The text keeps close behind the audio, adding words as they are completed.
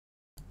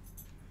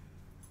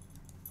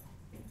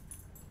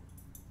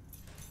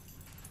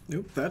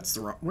Nope, that's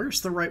the wrong...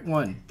 Where's the right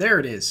one? There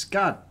it is.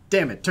 God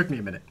damn it, took me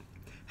a minute.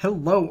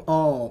 Hello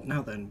all.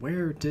 Now then,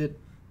 where did...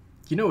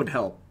 You know it would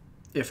help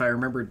if I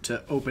remembered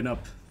to open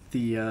up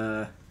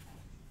the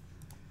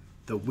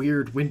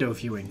weird window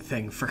viewing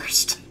thing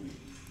first.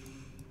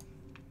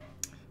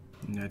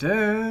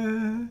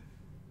 Na-da.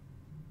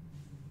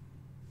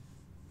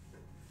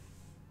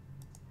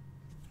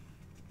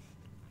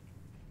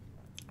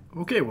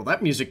 Okay, well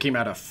that music came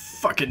out of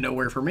fucking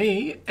nowhere for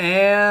me,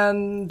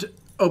 and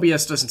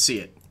OBS doesn't see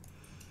it.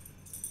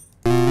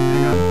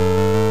 Hang on.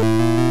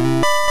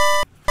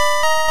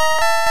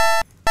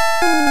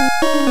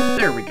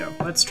 There we go.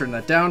 Let's turn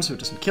that down so it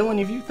doesn't kill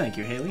any of you. Thank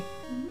you, Haley.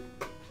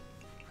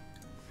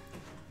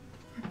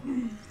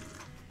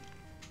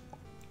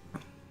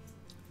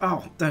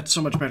 Oh, that's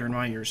so much better in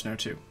my ears now,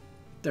 too.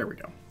 There we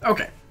go.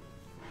 Okay.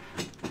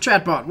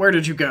 Chatbot, where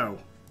did you go?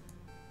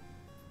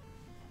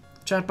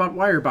 Chatbot,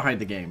 why are you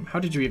behind the game? How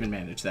did you even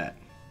manage that?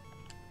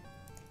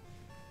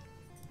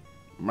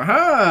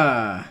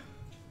 Aha!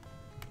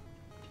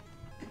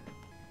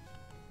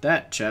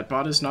 That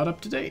chatbot is not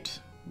up to date.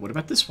 What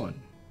about this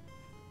one?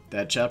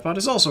 That chatbot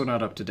is also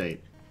not up to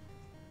date.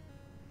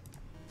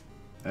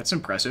 That's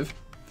impressive.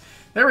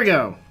 There we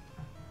go.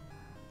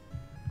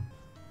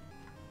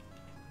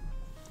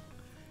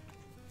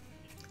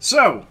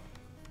 So.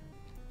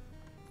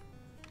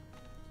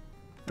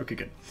 Okay,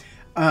 good.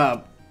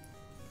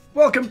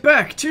 Welcome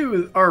back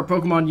to our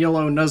Pokemon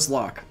Yellow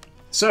Nuzlocke.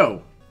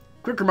 So,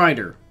 quick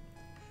reminder.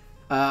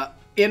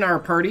 In our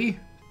party,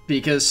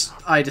 because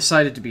I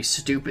decided to be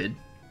stupid,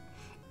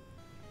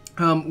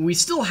 we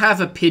still have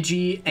a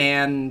Pidgey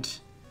and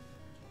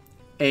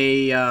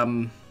a,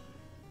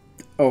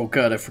 oh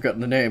god, I've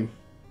forgotten the name.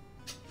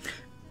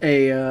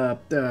 A,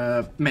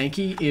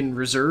 Mankey in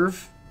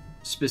reserve,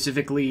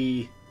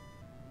 specifically,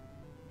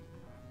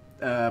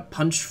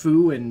 Punch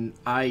Fu, and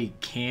I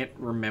can't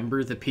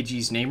remember the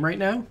Pidgey's name right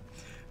now.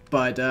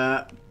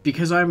 But,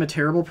 because I'm a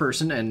terrible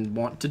person and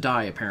want to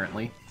die,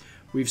 apparently,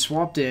 we've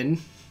swapped in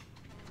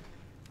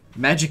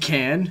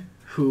Magikarp,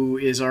 who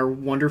is our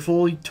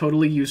wonderful,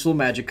 totally useful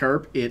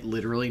Magikarp. It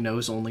literally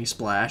knows only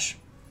Splash.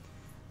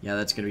 Yeah,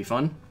 that's gonna be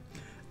fun.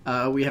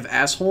 We have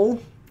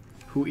Asshole,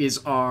 who is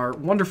our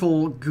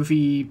wonderful,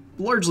 goofy,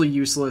 largely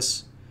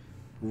useless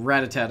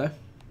Rattata.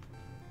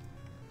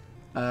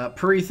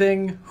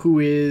 Purrything, who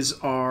is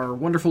our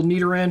wonderful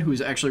Nidoran, who's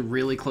actually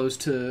really close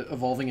to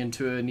evolving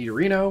into a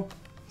Nidorino.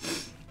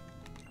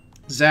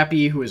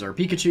 Zappy, who is our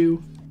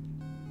Pikachu,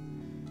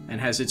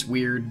 and has its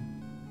weird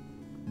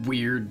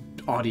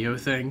audio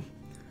thing.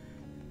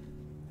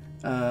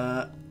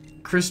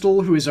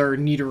 Crystal, who is our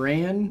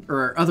Nidoran, or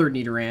our other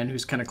Nidoran,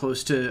 who's kind of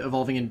close to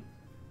evolving in...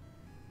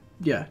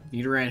 Yeah,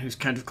 Nidoran, who's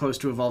kind of close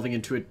to evolving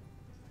into a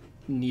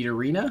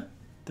Nidorina.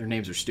 Their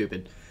names are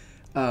stupid.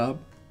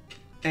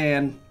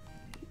 And...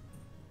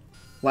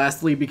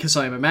 lastly, because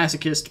I am a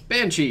masochist,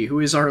 Banshee, who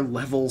is our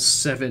level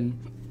 7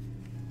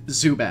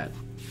 Zubat.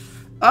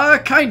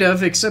 Kind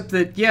of, except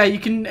that, yeah, you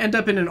can end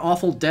up in an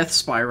awful death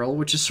spiral,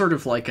 which is sort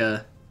of like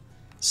a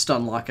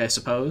stun lock, I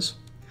suppose.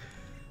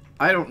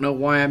 I don't know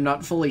why I'm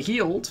not fully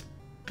healed,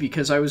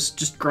 because I was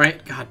just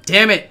God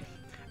damn it!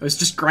 I was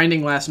just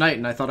grinding last night,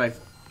 and I thought I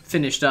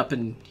finished up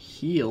and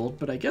healed,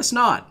 but I guess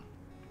not.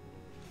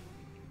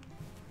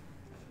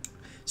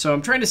 So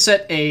I'm trying to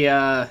set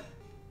a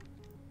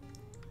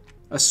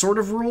sort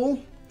of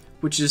rule,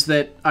 which is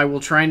that I will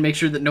try and make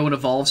sure that no one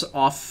evolves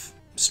off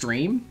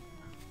stream.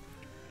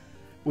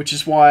 Which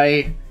is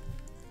why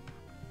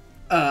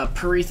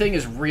Purrything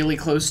is really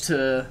close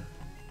to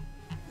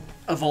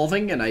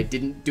evolving, and I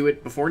didn't do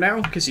it before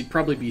now, because he'd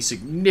probably be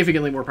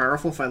significantly more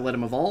powerful if I let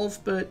him evolve,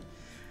 but...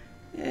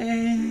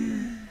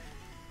 I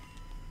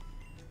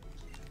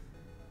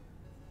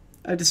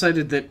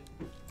decided that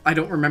I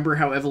don't remember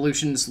how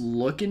evolutions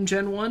look in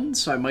Gen 1,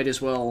 so I might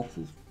as well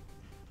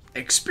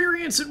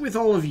experience it with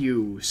all of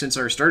you, since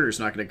our starter's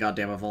not going to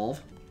goddamn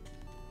evolve.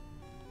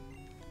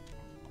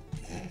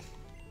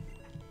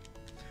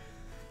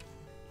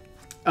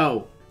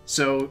 Oh,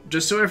 so,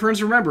 just so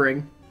everyone's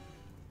remembering,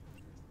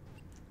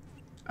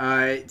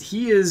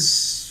 he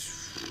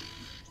is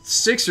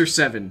 6 or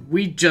 7.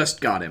 We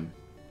just got him.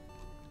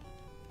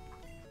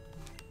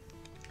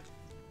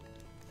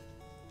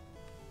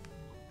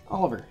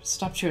 Oliver,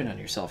 stop chewing on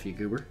yourself, you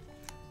goober.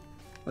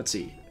 Let's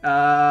see.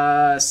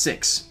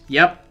 6.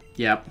 Yep.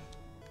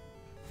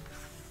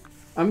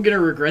 I'm gonna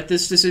regret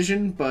this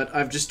decision, but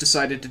I've just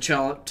decided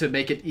to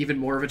make it even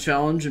more of a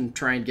challenge and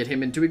try and get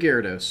him into a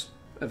Gyarados,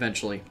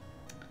 eventually.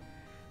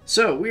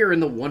 So, we are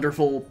in the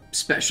wonderful,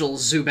 special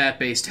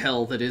Zubat-based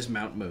hell that is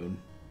Mount Moon.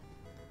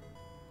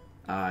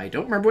 I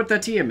don't remember what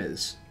that TM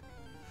is.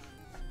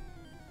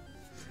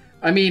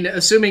 I mean,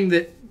 assuming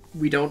that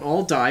we don't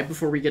all die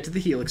before we get to the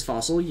Helix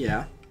fossil,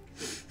 yeah.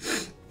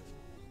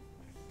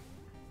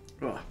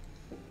 Ugh.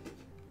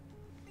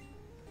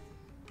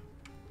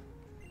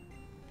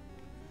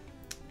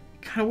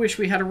 Kinda wish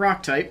we had a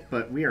rock type,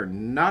 but we are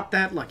not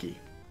that lucky.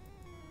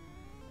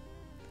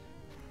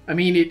 I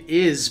mean, it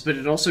is, but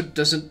it also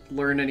doesn't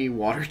learn any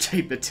water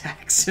type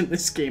attacks in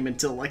this game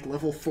until, like,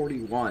 level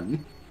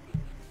 41.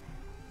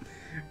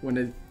 when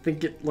I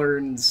think it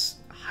learns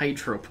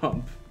Hydro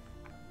Pump.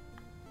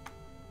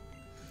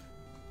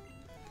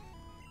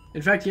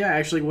 In fact, yeah,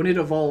 actually, when it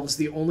evolves,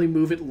 the only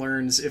move it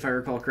learns, if I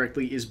recall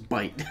correctly, is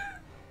Bite.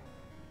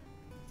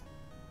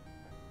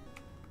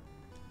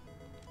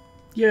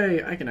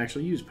 Yay, I can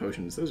actually use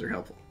potions. Those are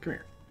helpful. Come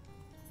here.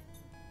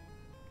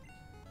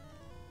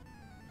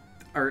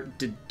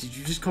 Did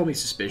you just call me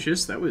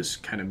suspicious? That was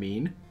kind of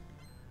mean.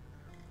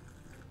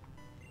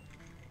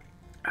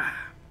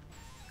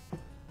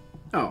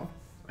 Oh,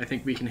 I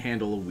think we can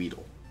handle a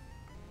Weedle.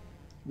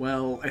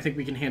 Well, I think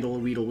we can handle a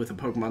Weedle with a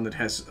Pokemon that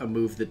has a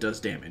move that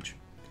does damage.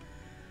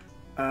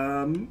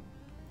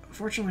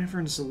 Unfortunately,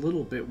 everyone's a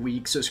little bit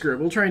weak, so screw it.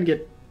 We'll try and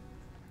get...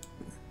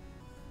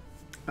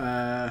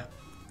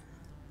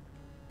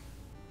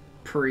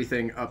 Purry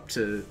thing up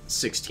to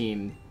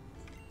 16.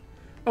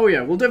 Oh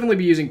yeah, we'll definitely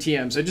be using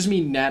TMs. I just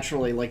mean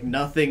naturally, like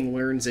nothing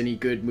learns any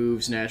good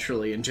moves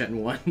naturally in Gen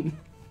 1.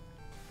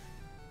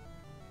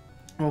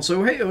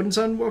 Also, hey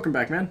Odin-san, welcome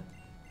back, man.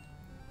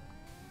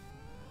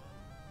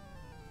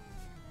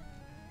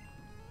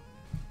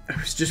 I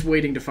was just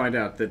waiting to find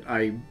out that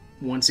I,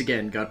 once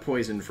again, got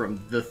poisoned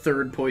from the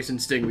third poison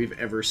sting we've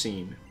ever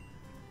seen.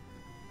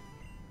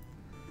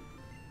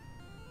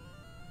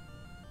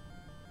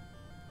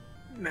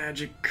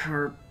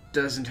 Magikarp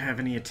doesn't have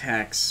any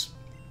attacks,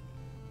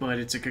 but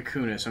it's a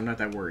Kakuna, so I'm not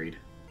that worried.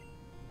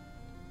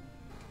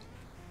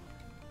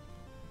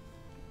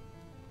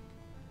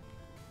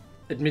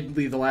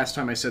 Admittedly, the last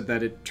time I said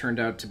that, it turned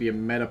out to be a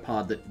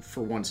Metapod that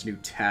for once knew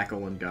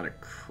Tackle and got a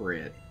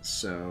crit,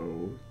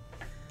 so...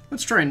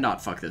 let's try and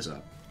not fuck this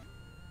up.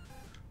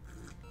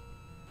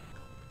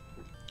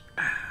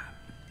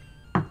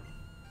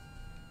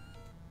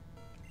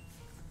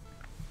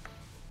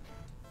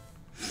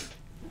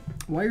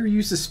 Why are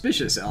you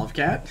suspicious,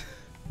 Elfcat?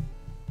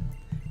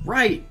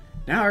 Right!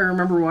 Now I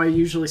remember why I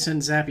usually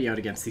send Zappy out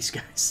against these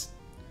guys.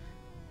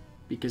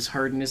 Because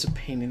Harden is a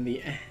pain in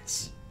the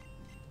ass.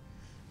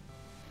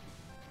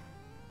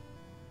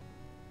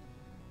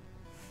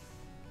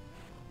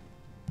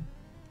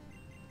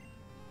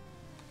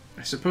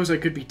 I suppose I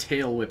could be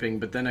tail whipping,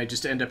 but then I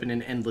just end up in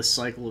an endless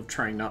cycle of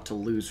trying not to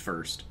lose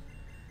first.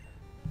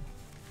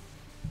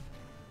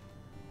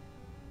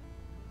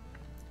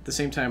 At the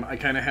same time, I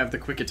kind of have the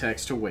quick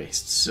attacks to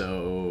waste,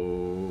 so...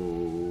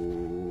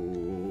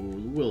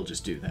 we'll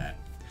just do that.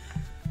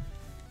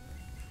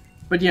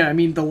 But yeah, I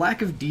mean, the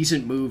lack of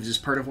decent moves is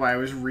part of why I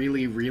was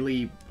really,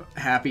 really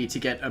happy to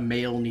get a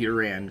male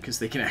Nidoran, because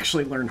they can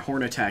actually learn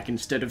Horn Attack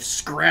instead of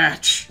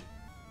Scratch!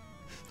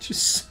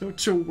 Just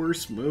such a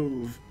worse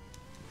move.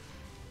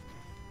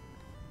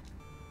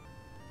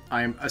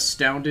 I'm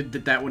astounded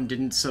that that one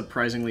didn't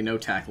surprisingly know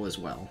Tackle as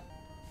well.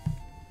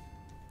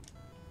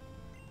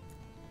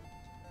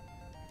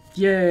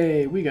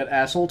 Yay, we got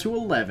Asshole to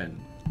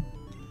 11.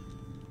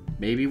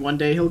 Maybe one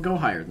day he'll go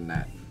higher than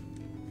that.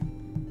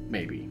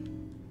 Maybe.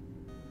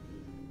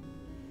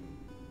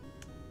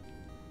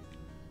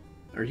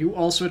 Are you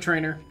also a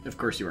trainer? Of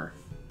course you are.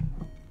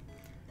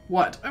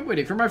 What? I'm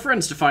waiting for my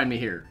friends to find me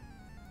here.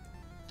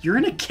 You're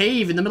in a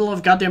cave in the middle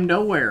of goddamn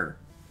nowhere.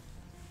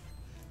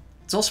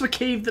 It's also a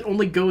cave that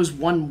only goes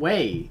one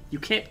way. You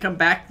can't come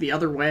back the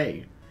other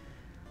way.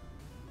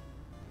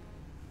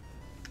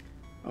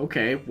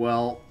 Okay,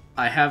 well,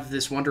 I have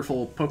this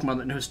wonderful Pokemon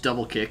that knows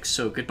Double Kick,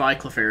 so goodbye,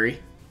 Clefairy.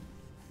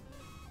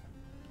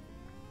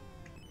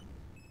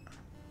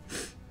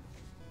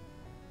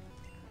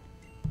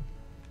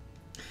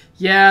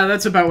 Yeah,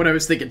 that's about what I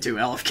was thinking too,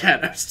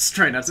 Elfcat. I was just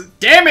trying not to...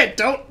 Damn it!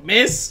 Don't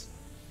miss!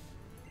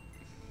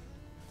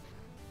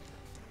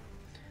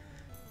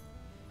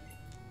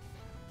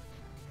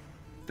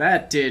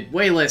 That did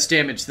way less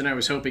damage than I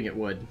was hoping it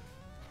would.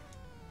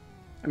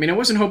 I mean, I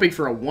wasn't hoping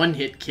for a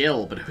one-hit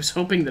kill, but I was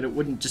hoping that it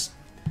wouldn't just...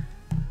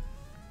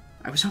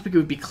 I was hoping it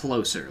would be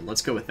closer.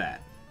 Let's go with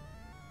that.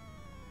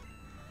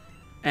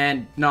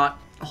 And not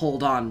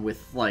hold on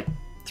with, like,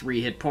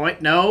 3 hit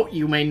point. No,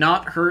 you may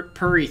not hurt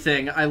Purry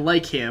Thing. I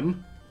like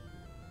him.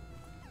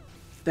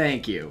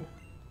 Thank you.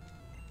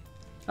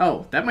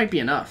 Oh, that might be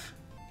enough.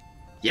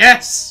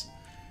 Yes!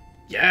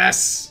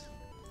 Yes!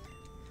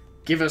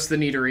 Give us the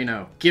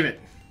Nidorino. Give it.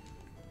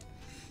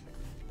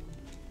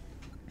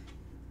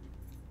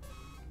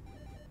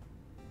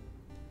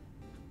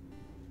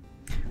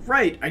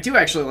 Right, I do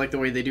actually like the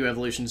way they do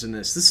evolutions in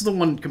this. This is the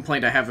one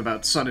complaint I have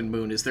about Sun and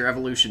Moon, is their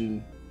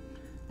evolution...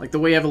 Like, the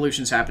way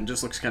evolutions happen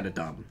just looks kind of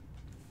dumb.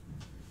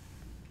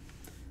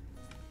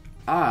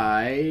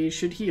 I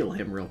should heal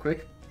him real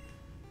quick.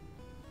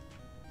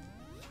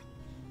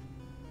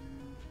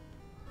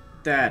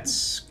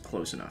 That's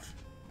close enough.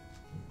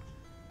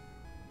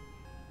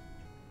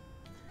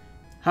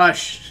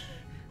 Hush!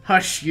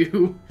 Hush,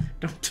 you!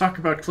 Don't talk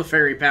about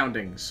Clefairy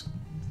poundings.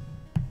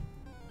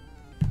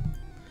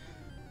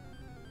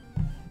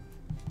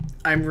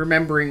 I'm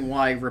remembering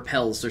why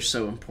repels are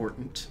so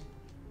important.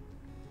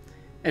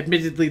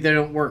 Admittedly, they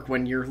don't work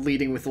when you're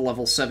leading with a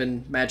level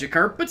 7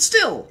 Magikarp, but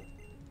still!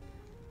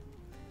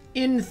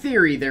 In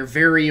theory, they're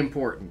very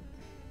important.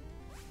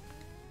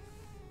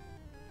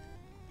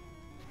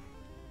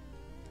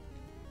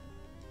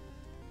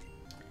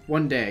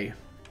 One day.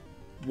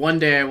 One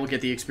day I will get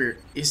the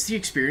experience. Is the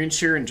experience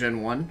share in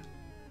Gen 1?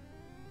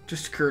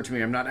 Just occurred to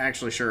me, I'm not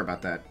actually sure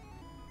about that.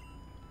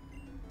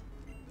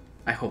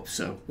 I hope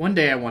so. One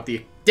day I want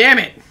the... Damn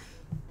it!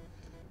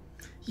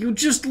 You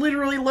just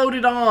literally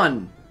loaded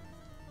on!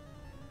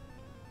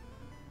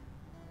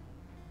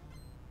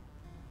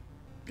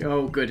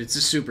 Oh, good, it's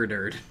a super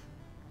nerd.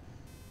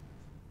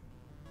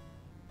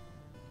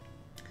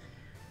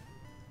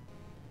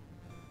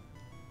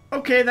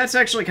 Okay, that's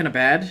actually kind of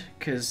bad,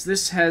 because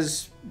this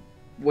has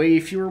way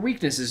fewer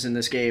weaknesses in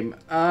this game.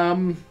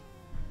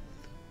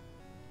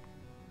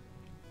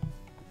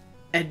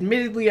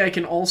 Admittedly, I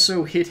can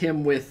also hit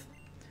him with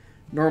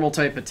normal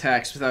type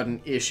attacks without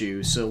an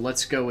issue, so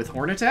let's go with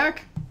Horn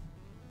Attack.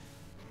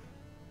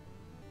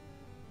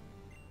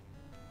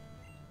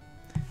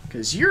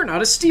 Because you're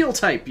not a steel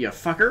type, you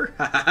fucker!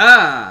 Ha ha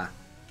ha!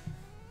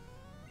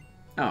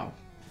 Oh.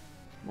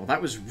 Well,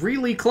 that was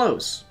really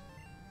close.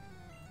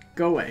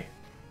 Go away.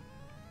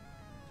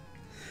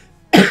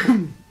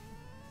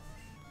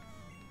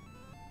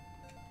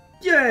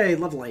 Yay,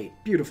 level 8.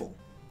 Beautiful.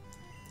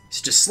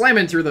 He's just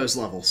slamming through those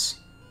levels.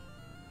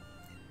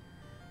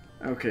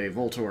 Okay,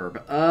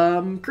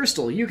 Voltorb.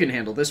 Crystal, you can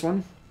handle this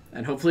one.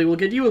 And hopefully we'll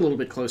get you a little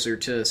bit closer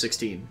to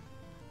 16.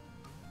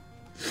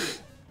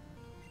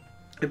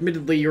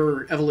 Admittedly,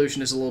 your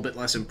evolution is a little bit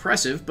less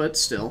impressive, but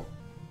still.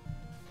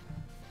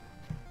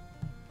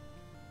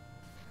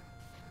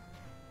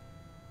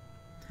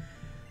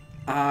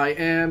 I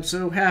am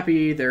so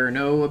happy there are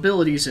no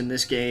abilities in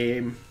this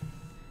game.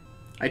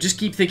 I just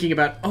keep thinking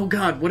about, oh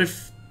god, what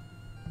if...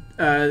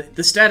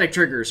 the static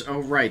triggers.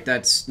 Oh right,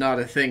 that's not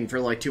a thing for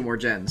like 2 more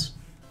gens.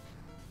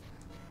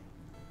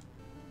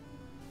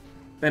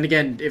 Then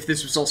again, if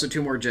this was also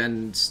 2 more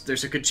gens,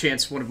 there's a good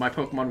chance one of my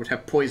Pokemon would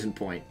have Poison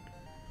Point.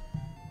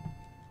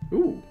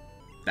 Ooh,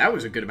 that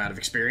was a good amount of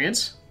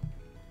experience.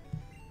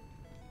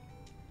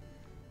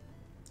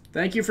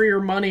 Thank you for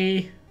your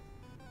money.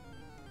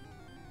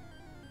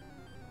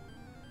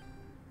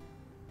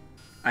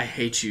 I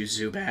hate you,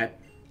 Zubat.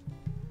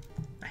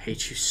 I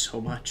hate you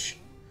so much.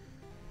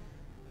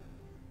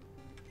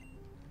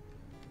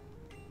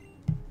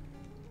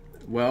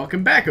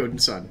 Welcome back,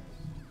 Odin's son.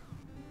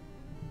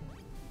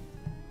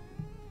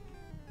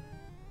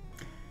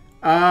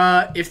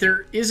 If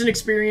there is an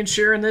experience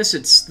share in this,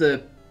 it's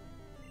the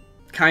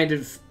kind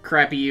of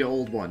crappy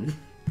old one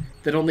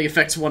that only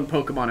affects one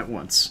Pokemon at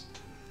once.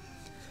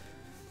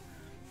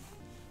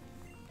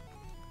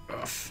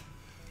 Ugh.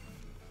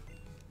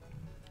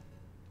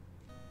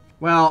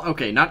 Well,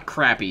 okay, not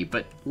crappy,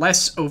 but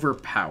less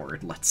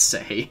overpowered, let's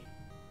say.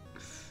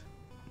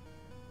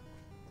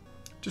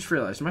 Just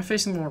realized, am I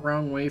facing the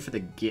wrong way for the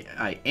game?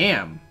 I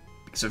am,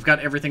 because I've got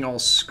everything all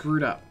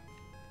screwed up.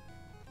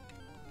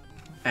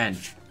 And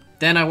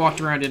then I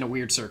walked around in a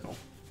weird circle.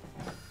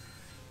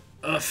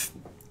 Ugh.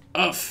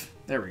 Ugh.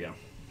 There we go.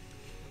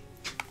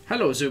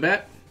 Hello,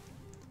 Zubat.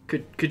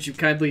 Could you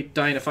kindly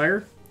die in a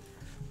fire?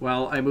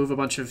 While I move a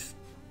bunch of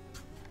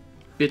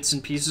bits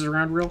and pieces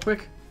around real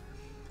quick?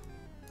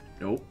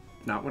 Nope,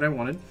 not what I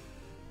wanted.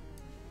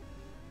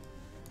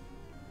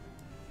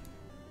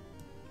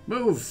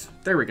 Move!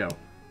 There we go.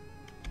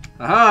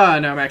 Aha!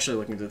 Now I'm actually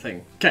looking at the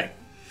thing. Okay.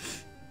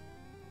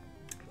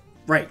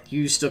 Right,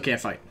 you still can't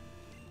fight.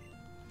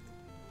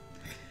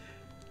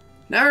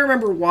 Now I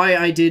remember why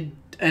I did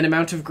an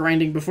amount of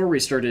grinding before we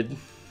started.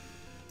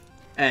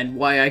 And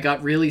why I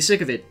got really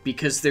sick of it,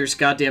 because there's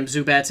goddamn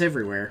Zubats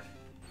everywhere.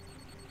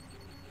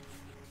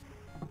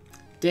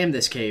 Damn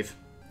this cave.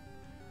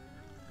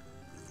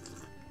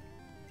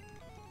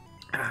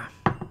 Ah.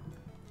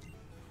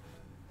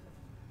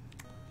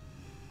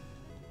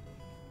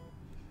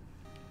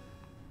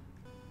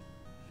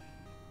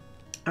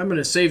 I'm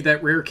gonna save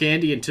that rare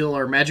candy until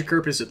our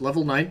Magikarp is at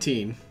level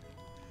 19.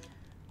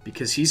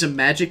 Because he's a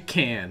magic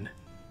can.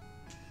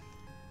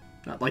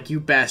 Not like you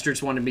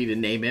bastards wanted me to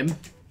name him.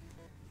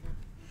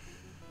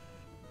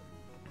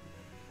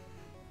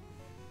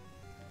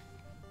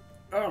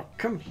 Oh,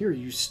 come here,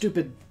 you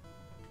stupid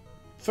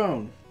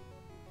phone.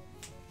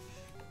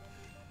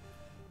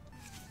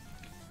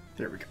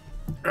 There we go.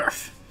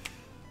 Urgh.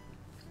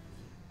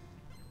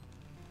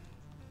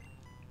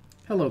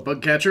 Hello,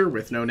 Bugcatcher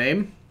with no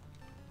name.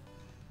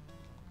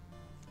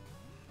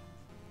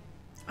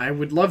 I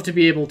would love to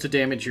be able to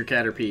damage your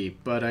Caterpie,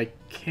 but I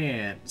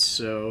can't,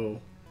 so...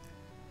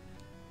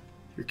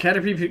 Your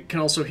Caterpie can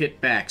also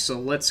hit back, so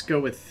let's go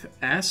with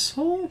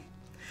Asshole?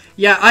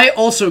 Yeah, I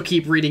also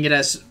keep reading it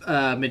as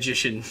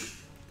Magician.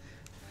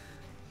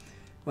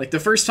 Like, the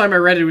first time I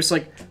read it, it was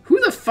like, who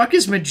the fuck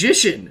is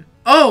Magician?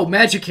 Oh,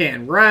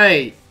 Magican,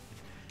 right.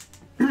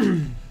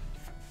 Come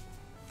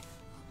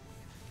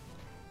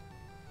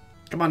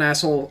on,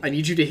 Asshole, I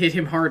need you to hit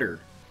him harder.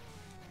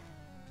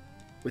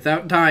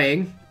 Without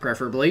dying,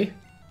 preferably.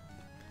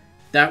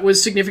 That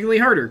was significantly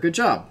harder. Good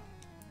job.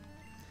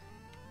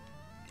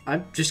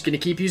 I'm just gonna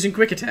keep using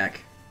Quick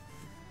Attack.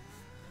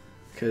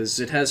 Because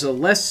it has a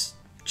less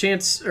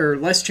chance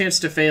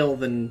to fail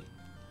than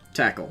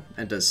Tackle,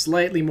 and does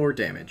slightly more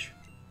damage.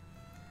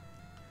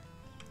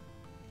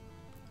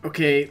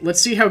 Okay,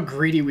 let's see how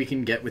greedy we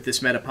can get with this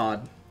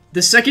Metapod.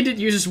 The second it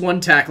uses one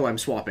tackle, I'm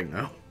swapping,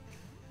 though.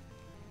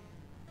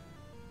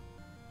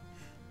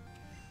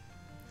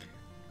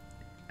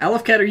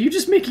 Aleph-Cat, are you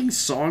just making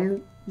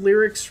song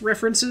lyrics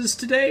references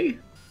today?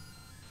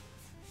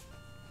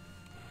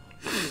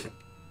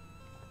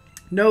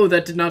 No,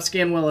 that did not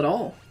scan well at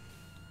all.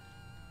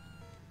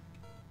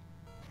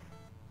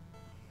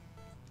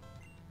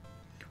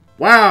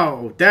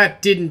 Wow,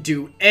 that didn't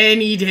do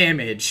any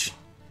damage.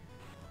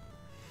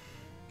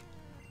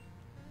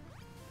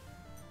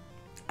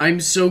 I'm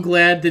so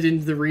glad that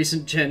in the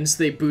recent gens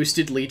they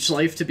boosted Leech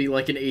Life to be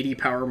like an 80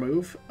 power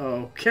move.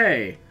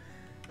 Okay.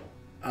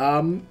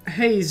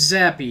 Hey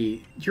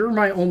Zappy, you're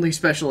my only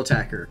special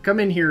attacker. Come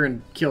in here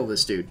and kill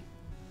this dude.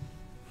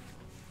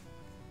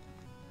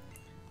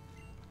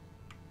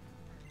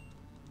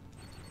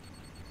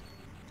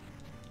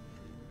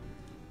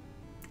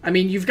 I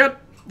mean, you've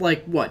got,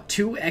 like, what,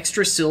 2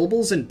 extra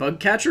syllables in Bug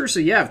Catcher? So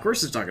yeah, of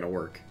course it's not gonna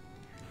work.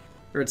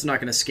 Or it's not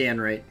gonna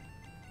scan right.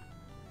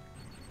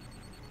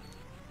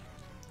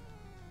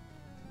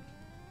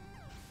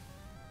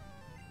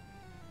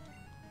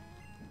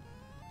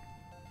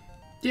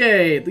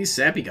 Yay, at least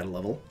Zappy got a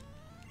level.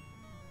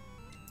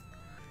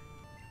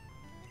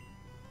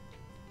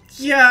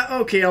 Yeah,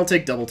 okay, I'll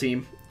take Double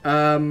Team.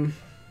 I'll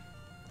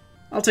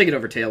take it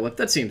over Tail Whip.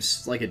 That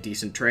seems like a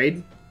decent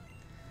trade.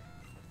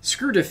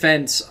 Screw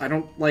defense. I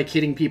don't like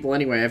hitting people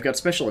anyway. I've got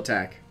special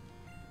attack.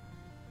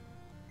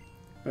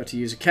 About to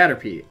use a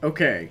Caterpie.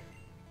 Okay.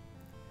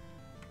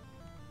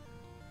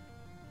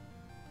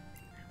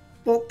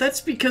 Well,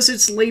 that's because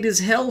it's late as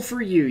hell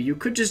for you. You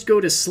could just go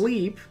to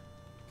sleep.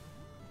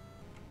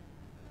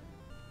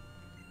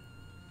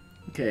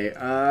 Okay,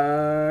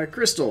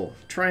 Crystal,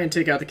 try and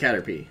take out the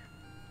Caterpie.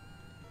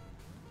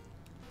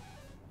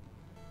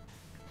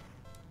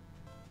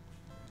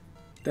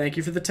 Thank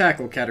you for the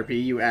tackle,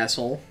 Caterpie, you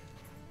asshole.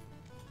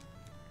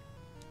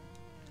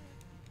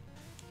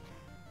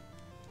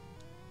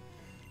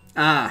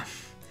 Ah,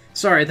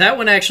 sorry, that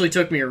one actually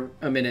took me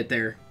a minute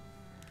there.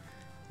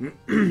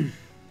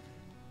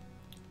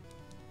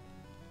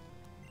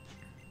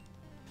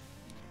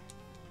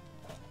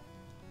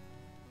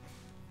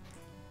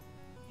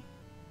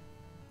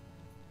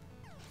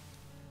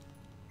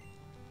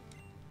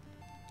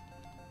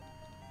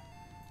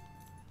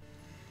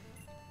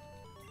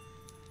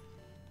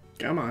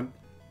 Come on.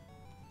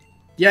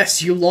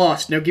 Yes, you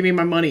lost. Now give me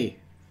my money.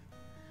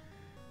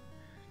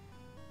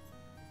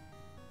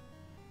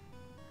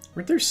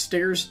 Weren't there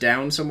stairs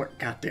down somewhere?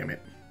 God damn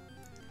it.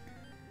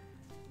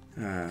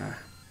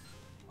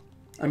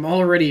 I'm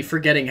already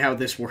forgetting how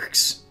this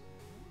works.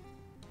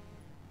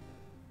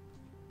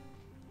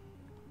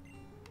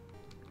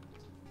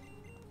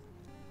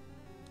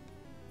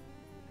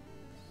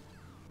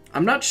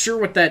 I'm not sure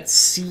what that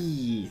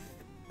C,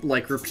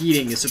 like,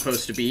 repeating is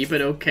supposed to be,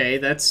 but okay,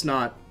 that's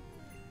not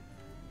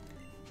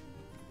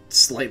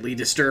slightly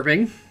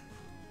disturbing.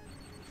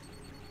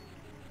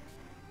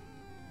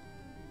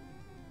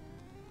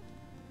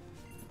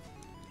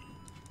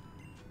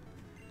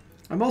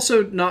 I'm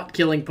also not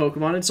killing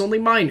Pokemon, it's only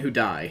mine who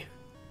die.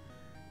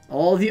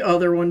 All the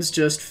other ones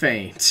just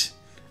faint.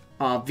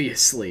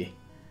 Obviously.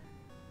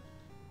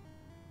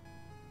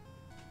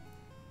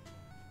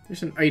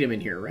 There's an item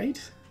in here,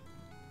 right?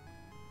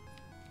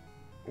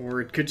 Or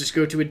it could just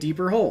go to a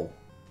deeper hole.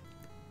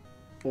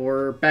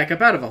 Or back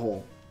up out of a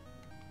hole.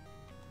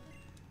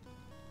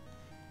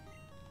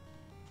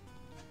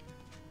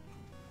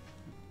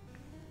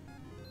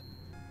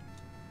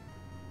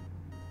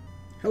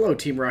 Hello,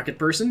 Team Rocket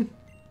person.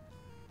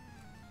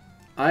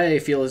 I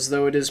feel as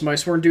though it is my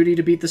sworn duty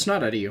to beat the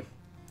snot out of you.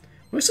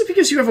 Mostly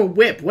because you have a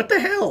whip. What the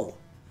hell?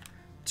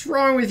 What's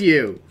wrong with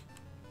you?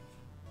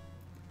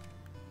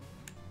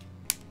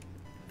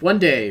 One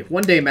day,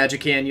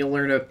 Magican, you'll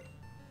learn a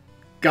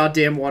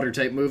goddamn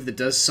water-type move that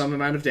does some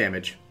amount of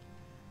damage.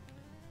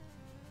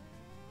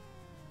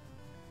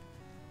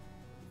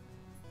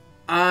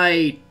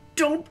 I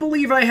don't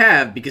believe I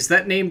have, because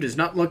that name does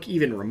not look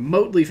even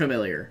remotely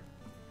familiar.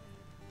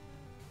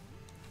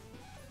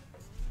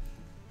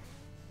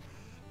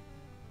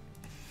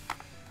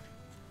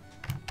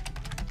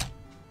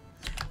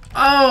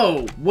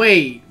 Oh,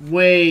 wait.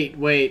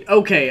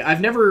 Okay,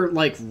 I've never,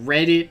 like,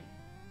 read it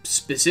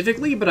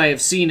specifically, but I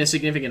have seen a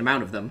significant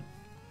amount of them.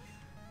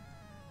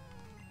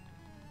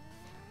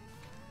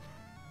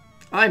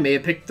 I may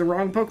have picked the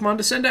wrong Pokemon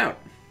to send out.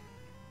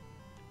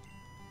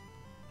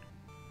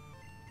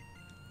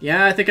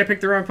 Yeah, I think I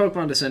picked the wrong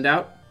Pokemon to send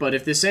out, but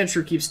if this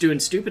Sandshrew keeps doing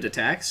stupid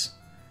attacks...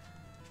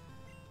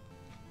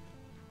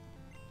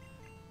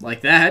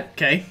 like that,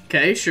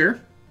 okay, sure.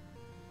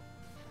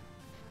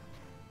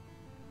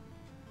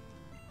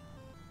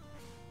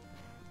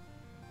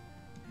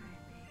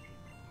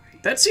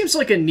 That seems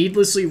like a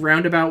needlessly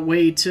roundabout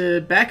way to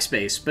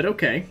backspace, but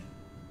okay.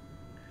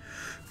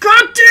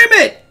 God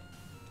damn it!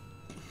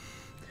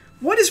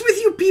 What is with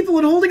you people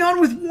and holding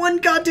on with one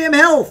goddamn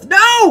health?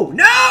 No!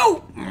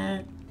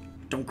 No!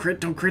 Don't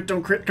crit, don't crit,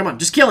 don't crit. Come on,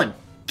 just kill him.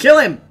 Kill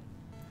him!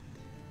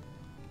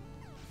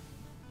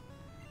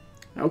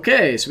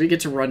 Okay, so we get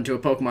to run to a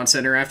Pokemon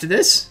Center after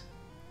this.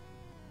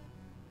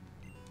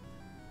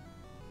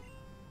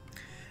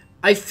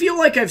 I feel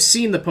like I've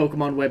seen the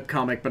Pokemon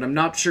webcomic, but I'm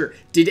not sure.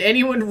 Did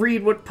anyone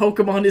read what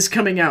Pokemon is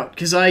coming out?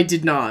 Because I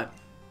did not.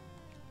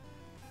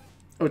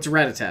 Oh, it's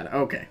Rattata.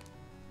 Okay.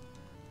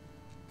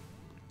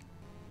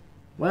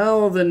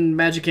 Well, then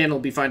Magikarp will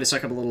be fine to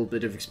suck up a little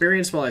bit of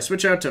experience while I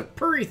switch out to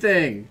Purry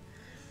Thing.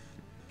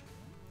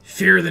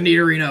 Fear the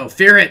Nidorino.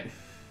 Fear it!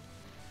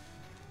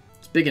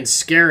 It's big and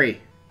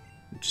scary.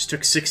 It just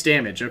took 6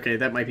 damage. Okay,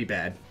 that might be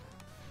bad.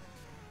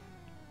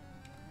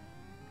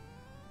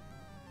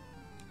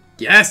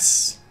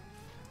 Yes!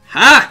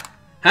 Ha!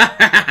 Ha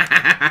ha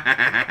ha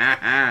ha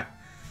ha!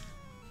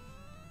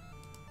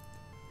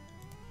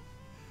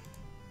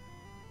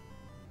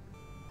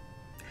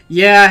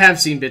 Yeah, I have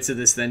seen bits of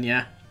this then,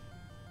 yeah.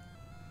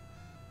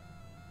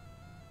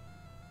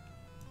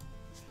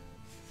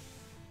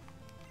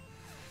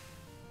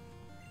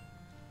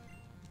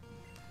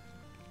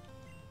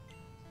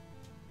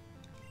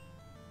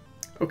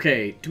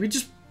 Okay,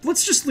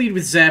 let's just lead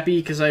with Zappy,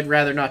 because I'd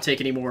rather not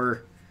take any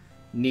more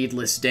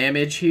needless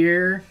damage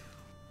here.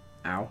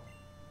 Ow.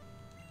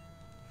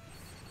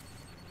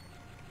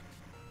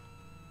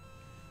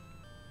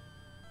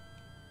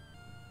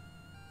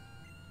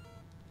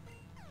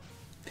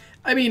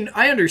 I mean,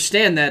 I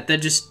understand that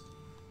just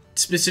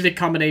specific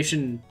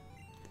combination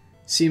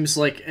seems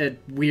like a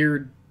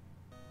weird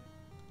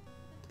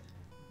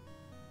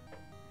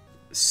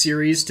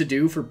series to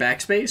do for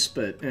backspace,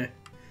 but eh.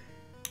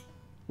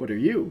 What are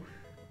you?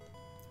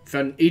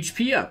 Found an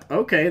HP up.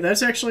 Okay,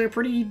 that's actually a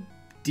pretty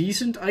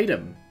decent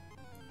item.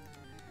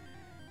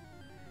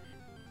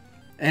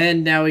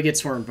 And now we get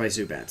swarmed by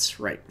Zubats.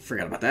 Right,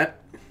 forgot about that.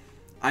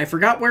 I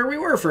forgot where we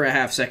were for a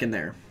half second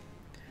there.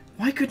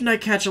 Why couldn't I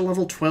catch a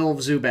level 12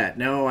 Zubat?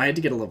 No, I had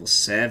to get a level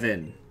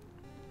 7.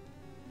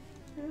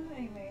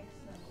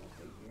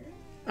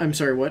 I'm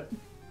sorry, what?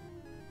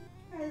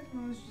 I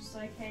was just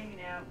like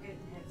hanging out, getting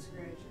head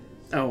scratches.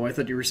 Oh, I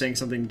thought you were saying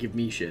something to give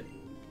me shit.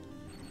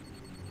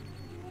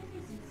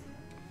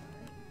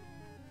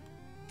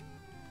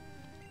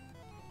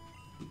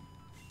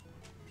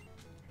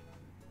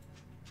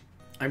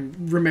 I'm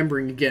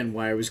remembering again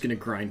why I was gonna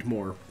grind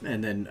more,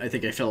 and then I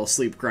think I fell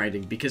asleep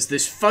grinding, because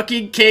this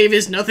fucking cave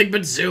is nothing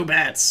but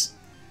Zubats!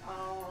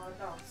 Oh,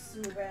 no,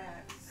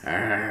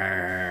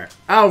 Zubats.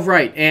 Oh,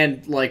 right,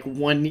 and like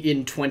 1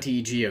 in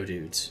 20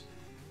 Geodudes.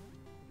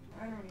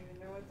 I don't even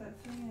know what that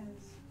thing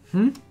is.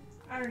 Hmm?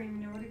 I don't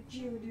even know what a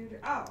Geodude...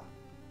 Oh.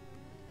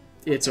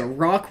 It's a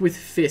rock with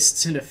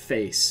fists and a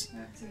face.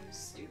 That seems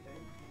stupid.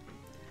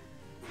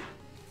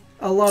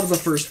 A lot of the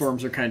first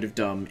forms are kind of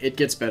dumb. It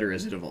gets better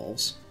as it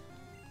evolves.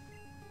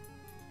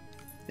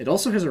 It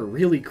also has a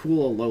really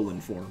cool Alolan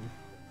form.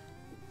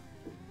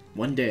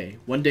 One day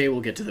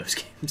we'll get to those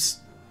games.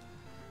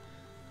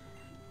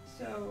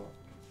 So,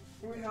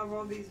 we have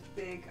all these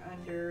big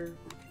under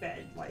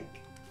bed, like,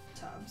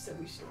 tubs that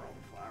we store all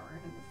the flour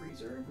in the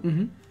freezer.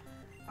 Mm-hmm.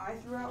 I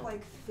threw out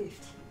like 15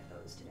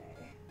 of those today.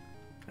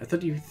 I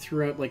thought you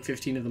threw out like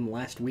 15 of them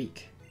last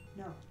week.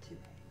 No, today.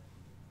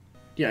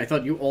 Yeah, I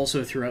thought you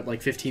also threw out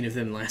like 15 of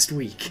them last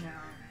week. No.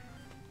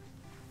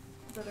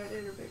 But I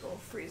did a big old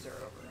freezer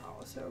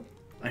overhaul, so...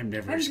 I'm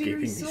never I'm escaping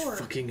very these sore.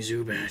 fucking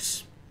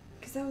Zubats.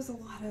 Because that was a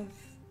lot of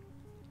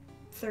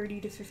 30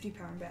 to 50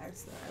 pound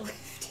bags that I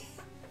lifted.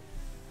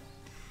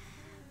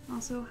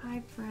 Also,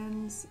 hi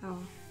friends. Oh.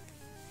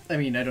 I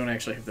mean, I don't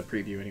actually have the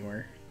preview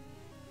anywhere.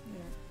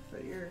 Yeah,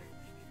 but you're...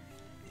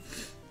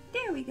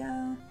 There we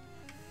go.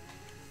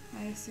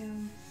 I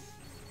assume.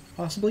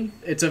 Possibly.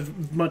 It's a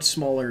much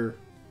smaller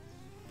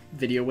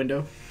video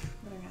window.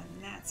 But I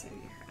got that side of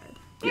your head.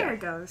 There Yeah.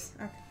 it goes.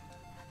 Okay.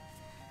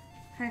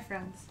 Hi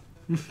friends.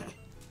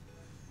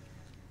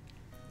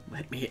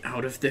 Let me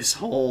out of this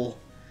hole.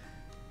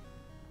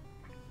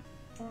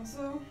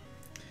 Also...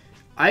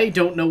 I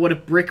don't know what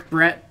a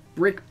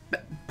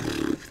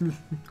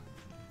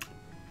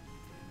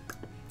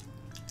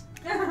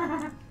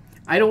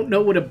I don't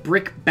know what a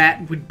brick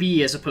bat would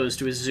be as opposed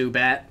to a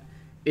Zubat.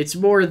 It's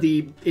more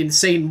the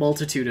insane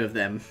multitude of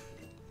them.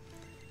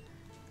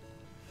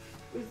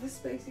 Was this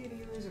spicy to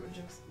you, or was it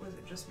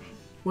just me?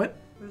 What?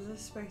 Was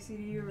this spicy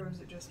to you, or was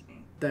it just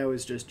me? That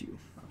was just you.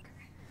 Okay.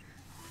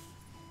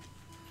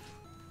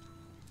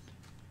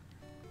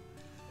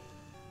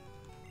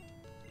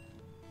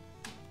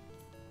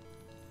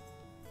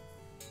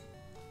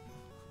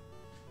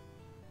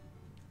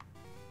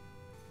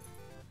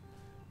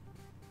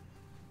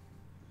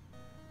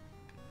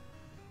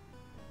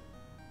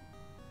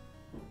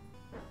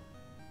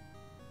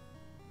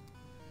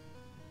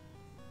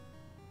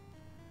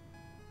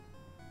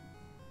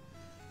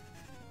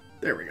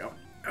 There we go.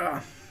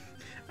 I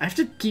have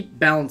to keep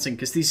balancing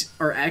because these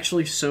are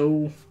actually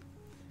so...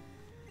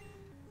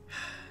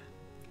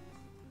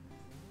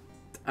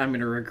 I'm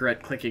gonna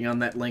regret clicking on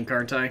that link,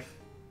 aren't I?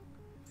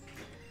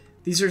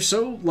 These are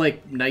so,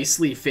 like,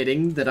 nicely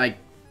fitting that I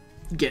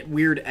get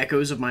weird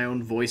echoes of my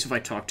own voice if I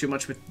talk too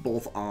much with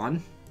both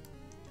on.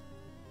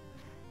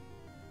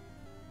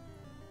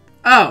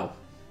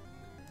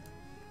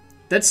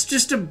 That's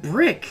just a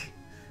brick.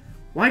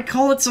 Why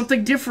call it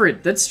something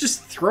different? That's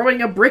just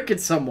throwing a brick at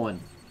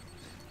someone.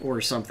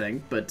 Or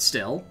something, but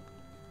still.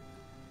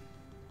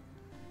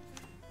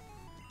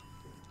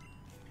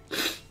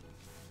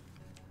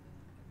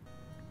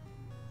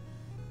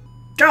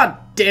 God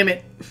damn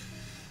it.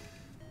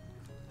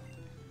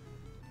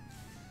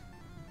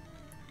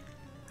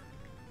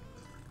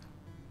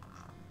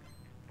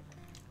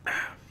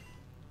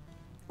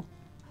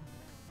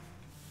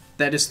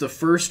 That is the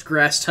first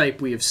grass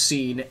type we have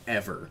seen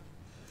ever.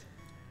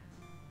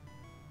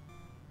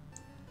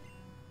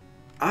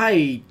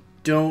 I'm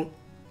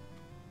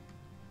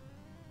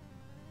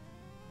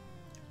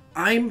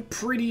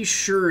pretty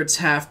sure it's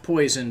half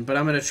poison, but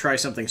I'm gonna try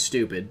something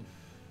stupid.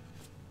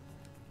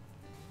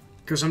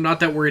 Because I'm not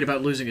that worried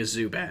about losing a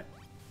Zubat.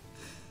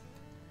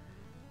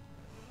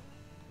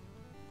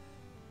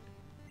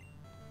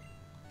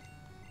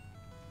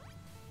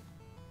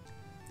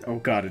 Oh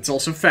god, it's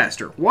also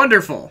faster.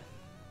 Wonderful!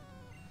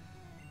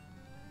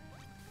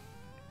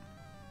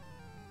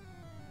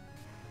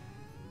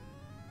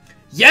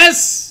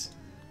 Yes!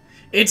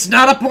 It's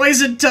not a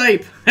poison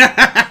type!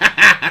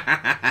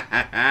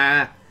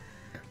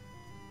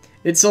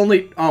 It's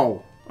only...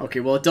 Oh. Okay,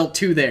 well it dealt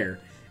 2 there.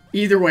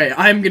 Either way,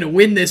 I'm gonna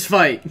win this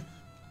fight.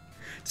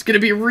 It's gonna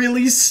be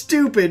really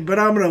stupid, but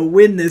I'm gonna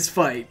win this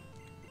fight.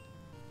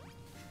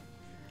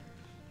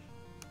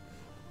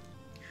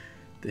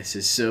 This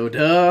is so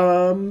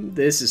dumb.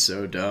 This is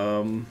so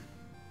dumb.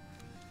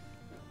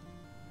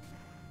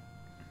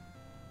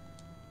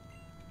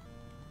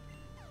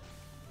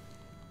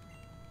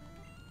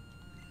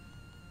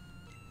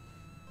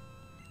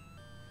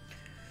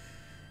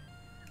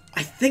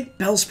 I think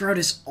Bellsprout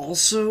is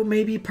also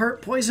maybe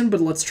part poison,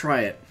 but let's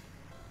try it.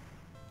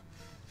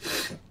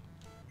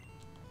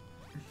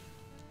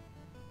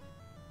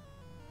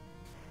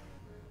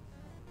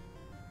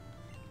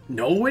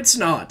 No, it's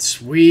not.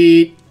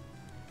 Sweet.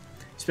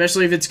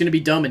 Especially if it's going to be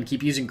dumb and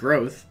keep using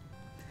growth.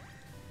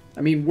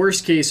 I mean,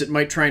 worst case, it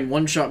might try and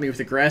one-shot me with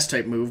a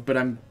grass-type move, but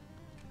I'm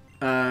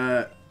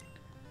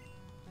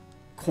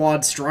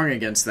quad strong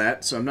against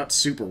that, so I'm not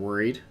super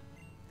worried.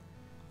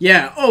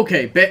 Yeah,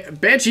 okay,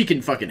 Banshee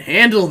can fucking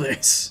handle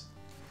this.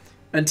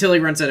 Until he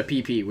runs out of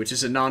PP, which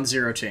is a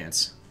non-zero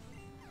chance.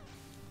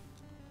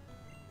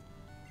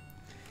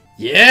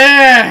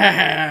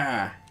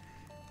 Yeah!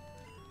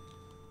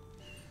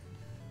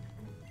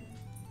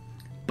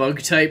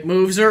 Bug-type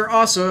moves are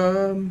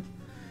awesome!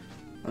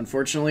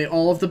 Unfortunately,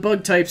 all of the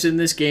bug types in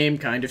this game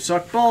kind of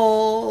suck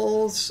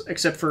balls!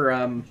 Except for,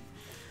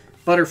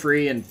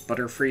 Butterfree, and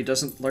Butterfree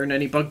doesn't learn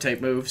any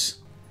bug-type moves.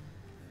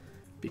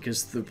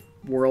 Because the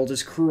world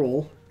is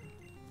cruel.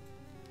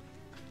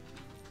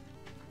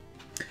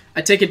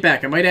 I take it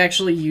back. I might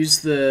actually use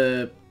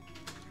the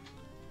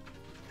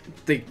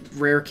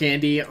rare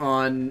candy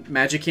on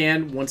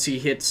Magican once he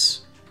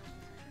hits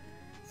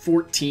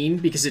 14,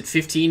 because at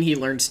 15 he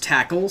learns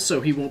Tackle,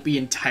 so he won't be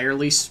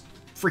entirely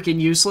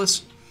freaking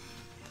useless.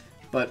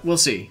 But we'll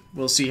see.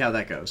 We'll see how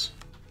that goes.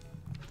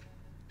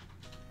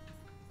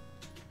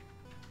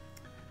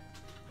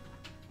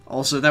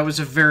 Also, that was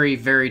a very,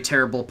 very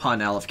terrible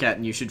pun, Aleph Cat,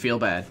 and you should feel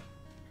bad.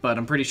 But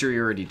I'm pretty sure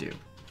you already do.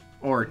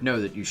 Or know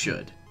that you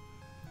should.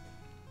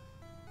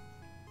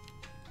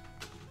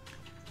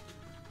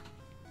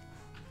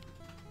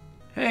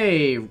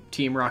 Hey,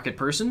 Team Rocket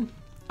person.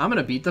 I'm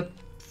gonna beat the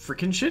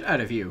freaking shit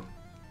out of you.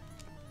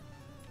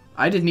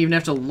 I didn't even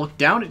have to look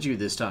down at you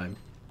this time.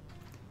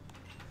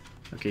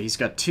 Okay, he's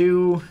got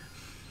 2.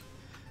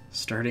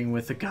 Starting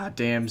with the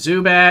goddamn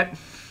Zubat.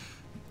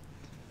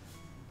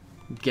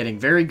 Getting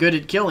very good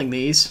at killing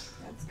these.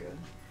 That's good.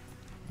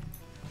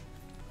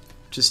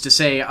 Just to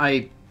say,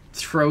 I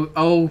throw...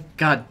 Oh,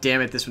 god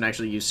damn it, this one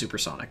actually used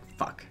Supersonic.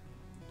 Fuck.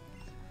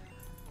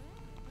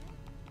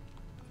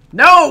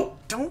 No!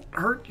 Don't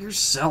hurt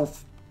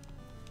yourself.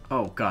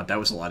 Oh god, that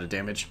was a lot of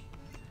damage.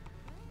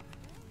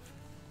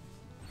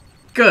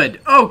 Good.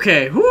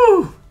 Okay,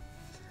 whoo!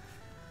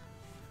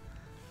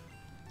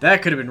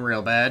 That could have been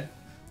real bad.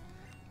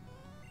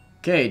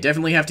 Okay,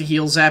 definitely have to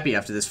heal Zappy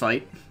after this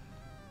fight.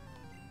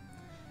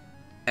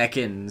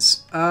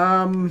 Ekans.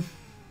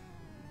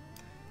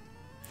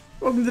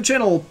 Welcome to the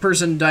channel,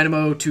 person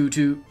Dynamo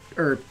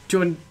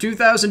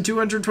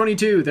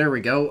 2222. There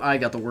we go. I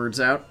got the words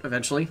out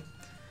eventually.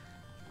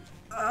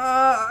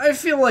 I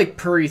feel like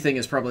Purry Thing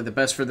is probably the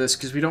best for this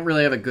because we don't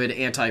really have a good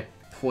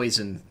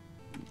anti-poison.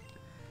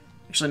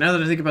 Actually, now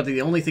that I think about it,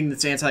 the only thing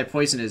that's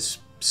anti-poison is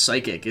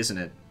Psychic, isn't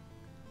it?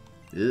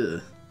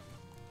 Ugh.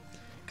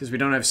 Because we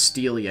don't have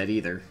Steel yet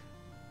either.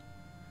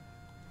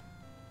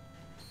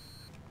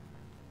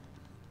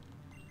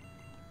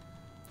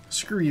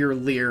 Screw your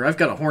Leer, I've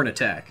got a Horn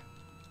Attack.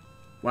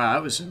 Wow,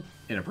 that was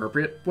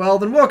inappropriate. Well,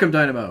 then welcome,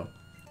 Dynamo.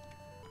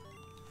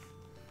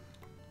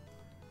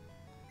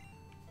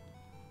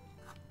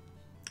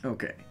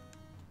 Okay.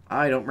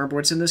 I don't remember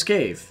what's in this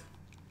cave.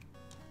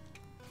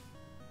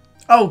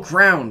 Oh,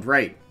 ground,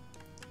 right.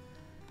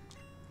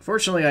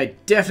 Fortunately, I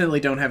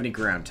definitely don't have any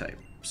ground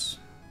types.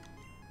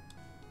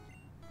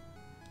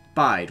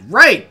 Bide.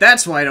 Right!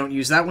 That's why I don't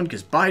use that one,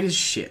 because Bide is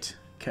shit.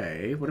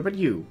 Okay, what about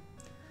you?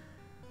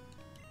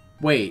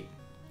 Wait.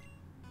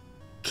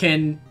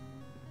 Can...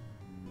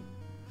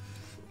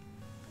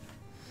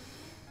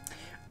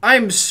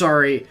 I'm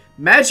sorry.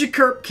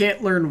 Magikarp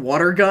can't learn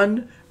Water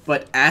Gun,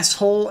 but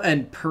Asshole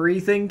and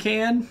Purry Thing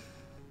can?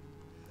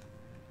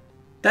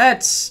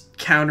 That's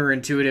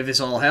counterintuitive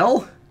as all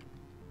hell.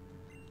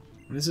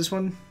 What is this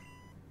one?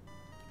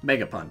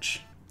 Mega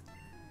Punch.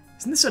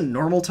 Isn't this a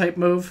normal type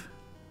move?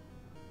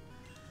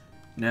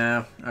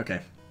 No.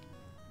 Okay.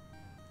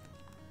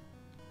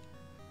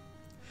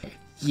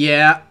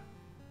 Yeah.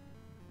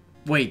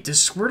 Wait, does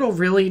Squirtle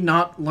really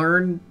not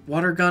learn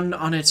Water Gun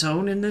on its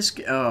own in this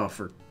game? Oh,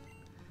 for...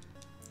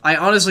 I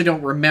honestly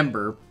don't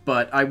remember,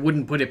 but I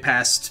wouldn't put it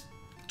past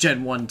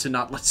Gen 1 to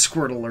not let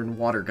Squirtle learn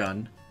Water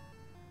Gun.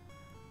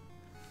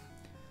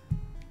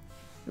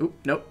 Oop,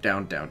 nope,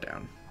 down, down,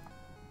 down.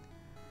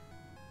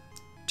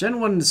 Gen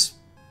 1's,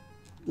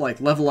 like,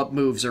 level up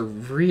moves are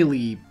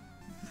really,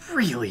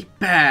 really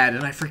bad,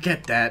 and I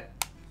forget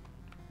that.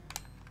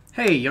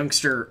 Hey,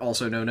 youngster,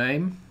 also no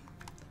name.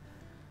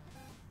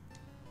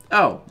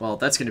 Oh, well,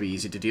 that's going to be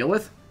easy to deal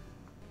with.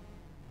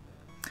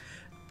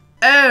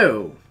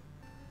 Oh!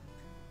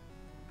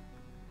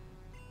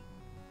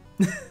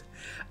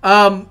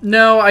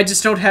 No, I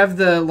just don't have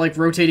the, like,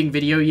 rotating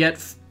video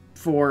yet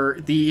for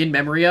the In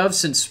Memory Of,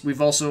 since we've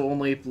also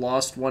only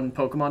lost one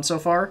Pokemon so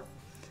far.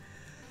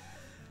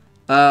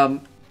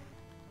 Like,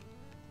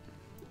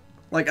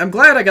 I'm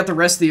glad I got the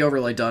rest of the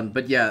overlay done,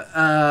 but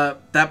yeah,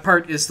 that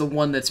part is the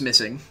one that's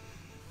missing.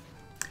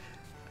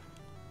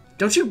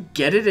 Don't you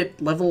get it at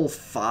level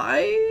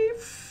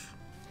 5?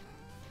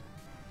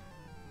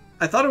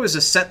 I thought it was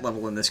a set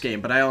level in this game,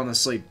 but I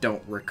honestly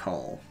don't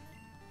recall.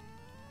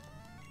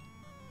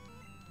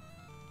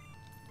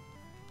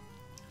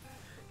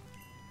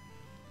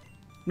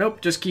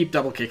 Nope, just keep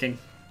double kicking.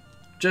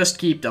 Just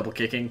keep double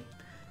kicking.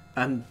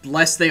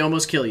 Unless they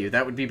almost kill you,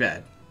 that would be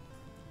bad.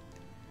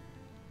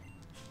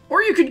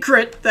 Or you could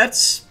crit,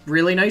 that's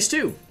really nice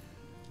too.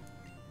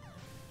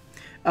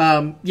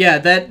 Yeah,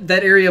 that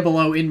area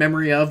below In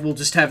Memory Of will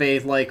just have a,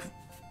 like,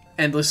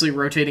 endlessly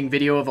rotating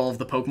video of all of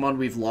the Pokemon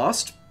we've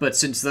lost, but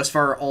since thus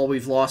far all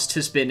we've lost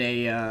has been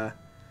a,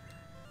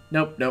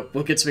 Nope, nope,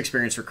 we'll get some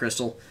experience for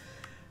Crystal.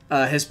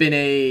 Has been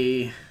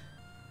a...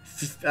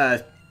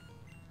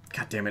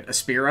 God damn it, a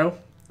Spearow.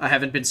 I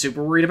haven't been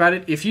super worried about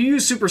it. If you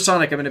use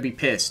Supersonic, I'm gonna be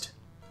pissed.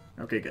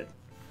 Okay, good.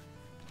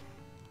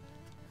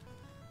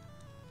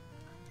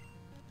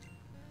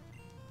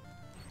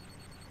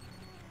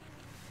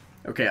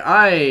 Okay,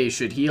 I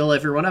should heal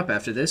everyone up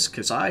after this,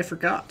 because I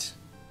forgot.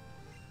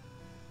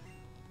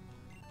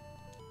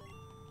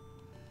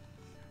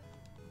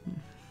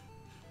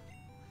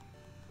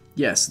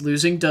 Yes,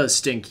 losing does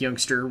stink,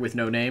 youngster with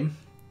no name.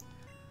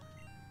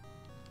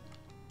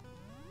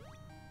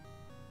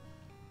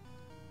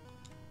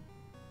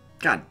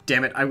 God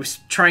damn it, I was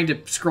trying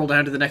to scroll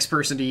down to the next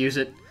person to use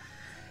it.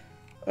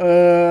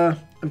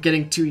 I'm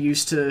getting too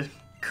used to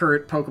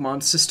current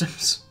Pokemon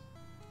systems.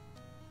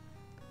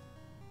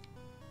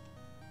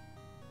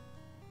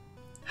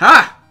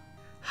 Ha!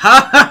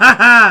 Ha ha ha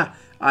ha!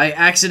 I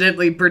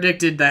accidentally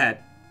predicted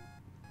that.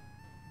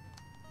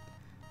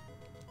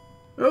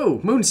 Oh,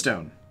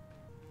 Moonstone.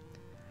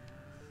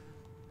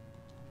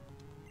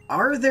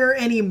 Are there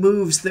any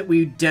moves that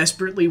we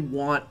desperately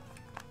want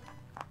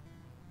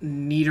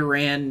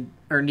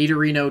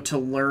Nidorino to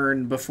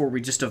learn before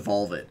we just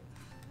evolve it?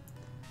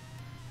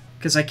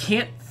 Because I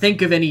can't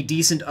think of any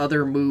decent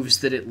other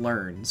moves that it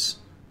learns,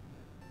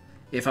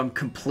 if I'm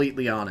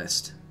completely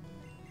honest.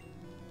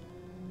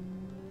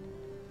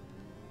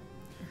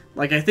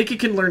 Like, I think it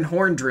can learn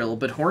Horn Drill,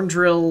 but Horn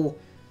Drill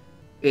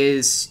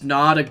is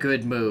not a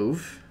good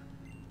move.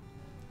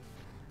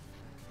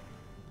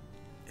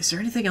 Is there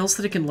anything else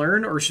that it can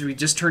learn, or should we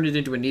just turn it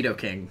into a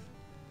Nidoking?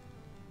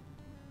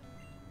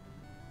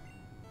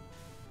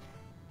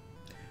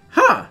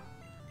 Huh!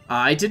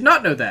 I did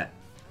not know that.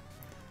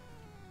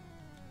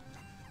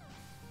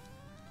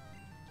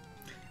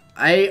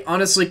 I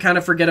honestly kind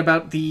of forget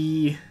about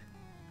the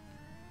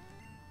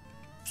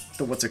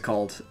what's it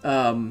called?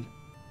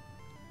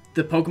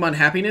 The Pokemon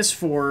Happiness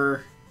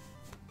for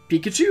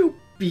Pikachu,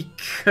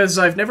 because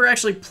I've never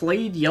actually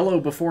played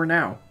Yellow before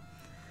now.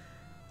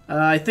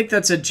 I think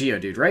that said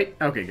Geodude, right?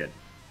 Okay, good.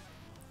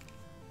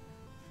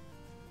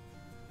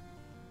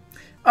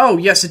 Oh,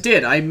 yes, it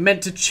did. I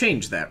meant to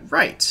change that.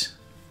 Right.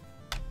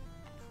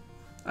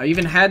 I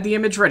even had the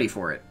image ready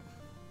for it.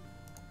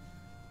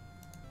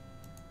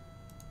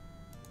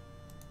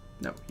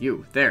 No,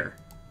 you. There.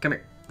 Come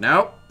here.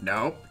 No,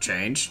 no.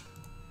 Change.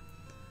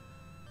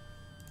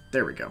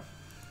 There we go.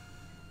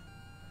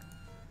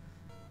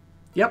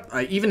 Yep,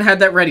 I even had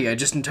that ready. I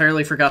just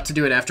entirely forgot to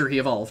do it after he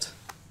evolved.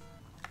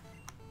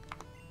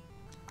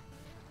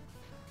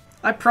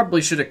 I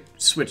probably should have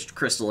switched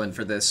Crystal in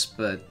for this,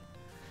 but...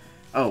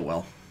 oh,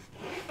 well.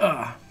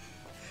 Ugh.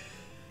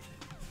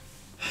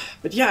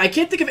 But yeah, I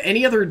can't think of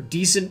any other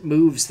decent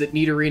moves that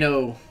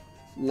Nidorino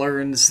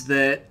learns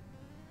that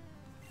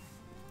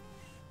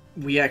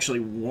we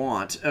actually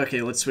want.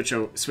 Okay, let's switch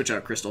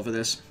out Crystal for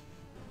this.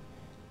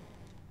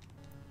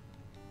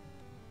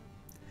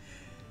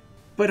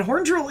 but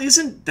Horndrill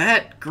isn't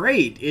that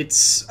great.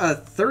 It's a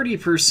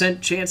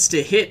 30% chance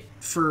to hit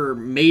for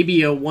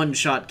maybe a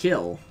one-shot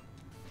kill.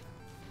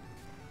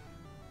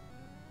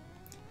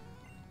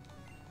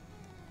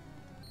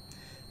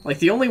 Like,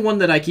 the only one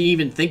that I can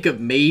even think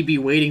of maybe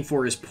waiting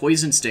for is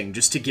Poison Sting,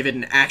 just to give it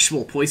an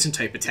actual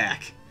poison-type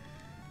attack.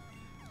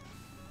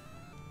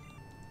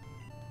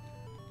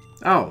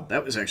 Oh,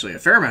 that was actually a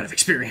fair amount of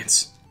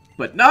experience.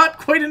 But not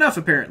quite enough,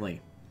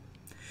 apparently.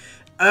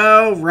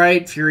 Oh,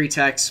 right, Fury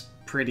Tech's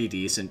pretty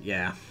decent,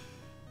 yeah.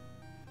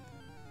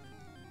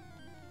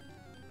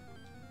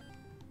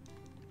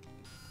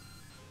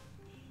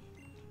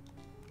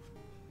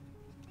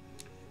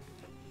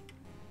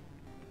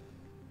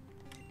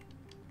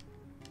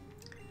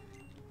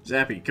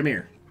 Zappy, come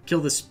here. Kill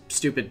this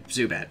stupid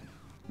Zubat.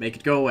 Make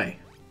it go away.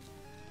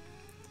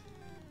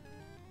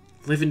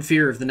 Live in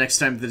fear of the next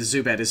time that a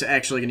Zubat is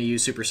actually going to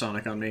use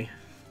Supersonic on me.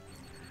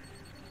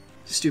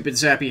 Stupid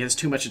Zappy has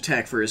too much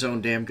attack for his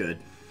own damn good.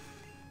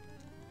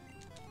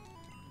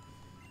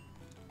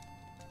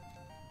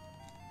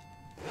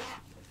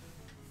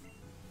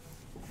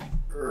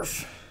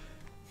 Urf.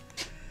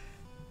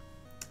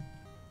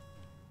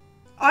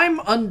 I'm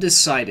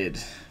undecided.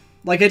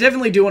 Like, I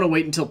definitely do want to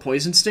wait until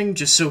Poison Sting,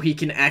 just so he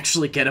can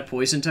actually get a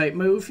Poison-type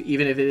move,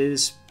 even if it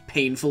is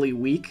painfully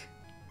weak.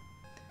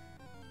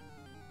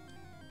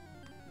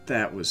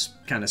 That was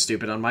kind of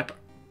stupid on my part.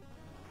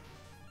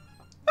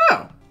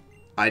 Oh!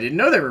 I didn't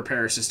know there were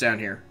Parasites down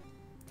here.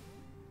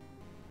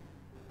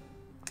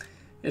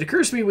 It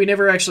occurs to me we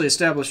never actually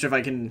established if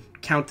I can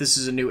count this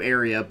as a new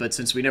area, but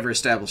since we never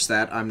established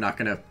that, I'm not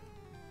gonna...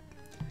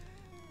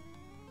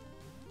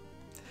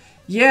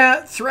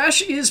 Yeah,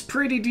 Thrash is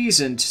pretty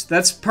decent.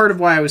 That's part of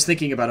why I was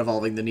thinking about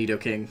evolving the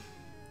Nidoking.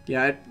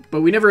 Yeah,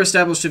 but we never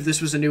established if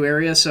this was a new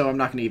area, so I'm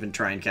not going to even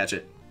try and catch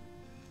it.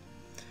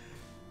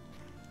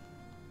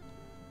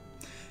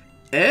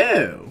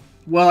 Oh!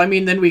 Well, I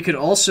mean, then we could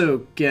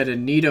also get a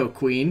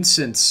Nidoqueen,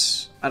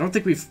 since I don't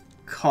think we've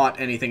caught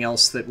anything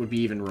else that would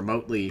be even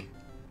remotely...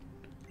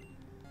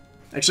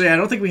 Actually, I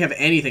don't think we have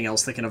anything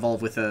else that can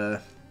evolve with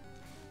a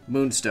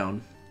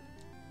Moonstone.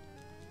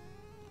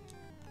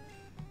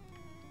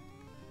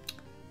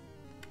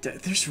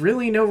 There's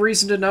really no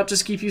reason to not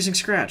just keep using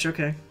Scratch,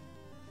 okay.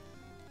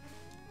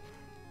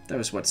 That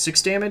was, what,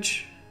 6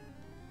 damage?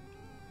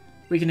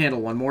 We can handle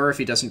one more if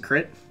he doesn't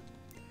crit.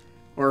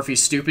 Or if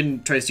he's stupid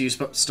and tries to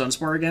use Stun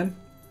Spore again.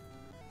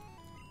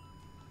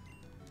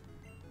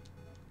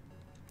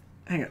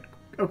 Hang on.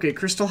 Okay,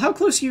 Crystal, how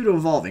close are you to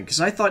evolving?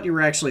 Because I thought you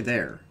were actually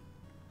there.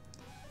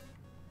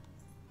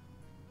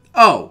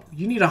 Oh,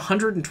 you need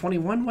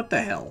 121? What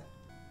the hell?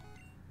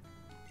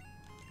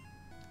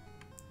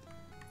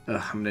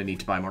 Ugh, I'm gonna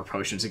need to buy more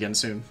potions again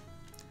soon.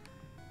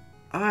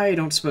 I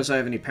don't suppose I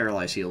have any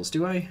Paralyze heals,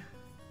 do I?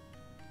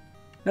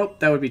 Nope,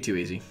 that would be too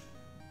easy.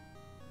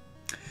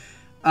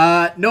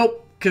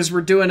 Nope, because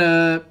we're doing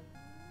a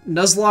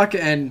Nuzlocke,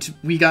 and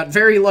we got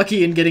very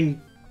lucky in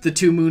getting the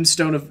 2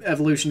 Moonstone of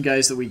Evolution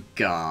guys that we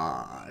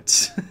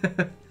got.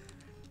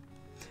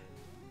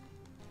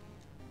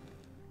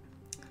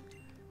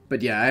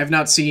 But yeah, I have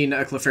not seen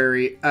a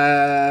Clefairy.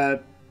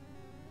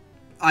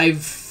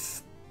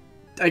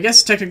 I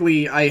guess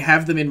technically I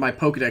have them in my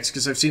Pokedex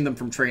because I've seen them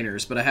from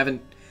trainers, but I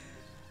haven't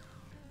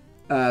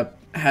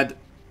had...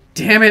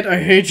 Damn it,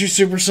 I hate you,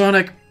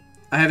 Supersonic!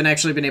 I haven't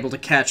actually been able to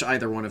catch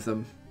either one of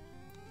them.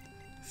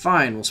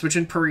 Fine, we'll switch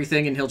in Purry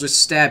Thing and he'll just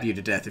stab you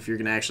to death if you're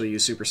going to actually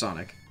use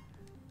Supersonic.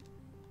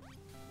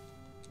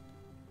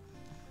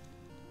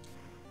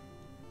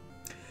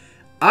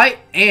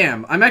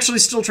 I'm actually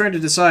still trying to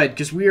decide,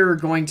 because we are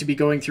going to be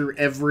going through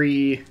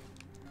every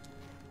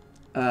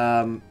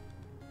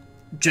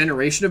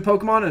generation of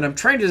Pokemon, and I'm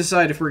trying to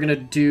decide if we're going to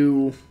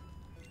do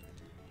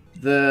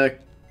the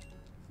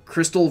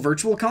Crystal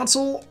Virtual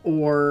Console,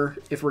 or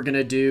if we're going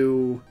to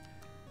do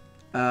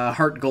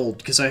Heart Gold,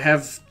 because I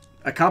have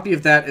a copy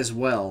of that as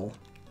well.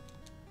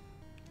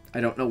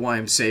 I don't know why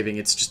I'm saving,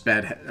 it's just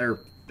bad, or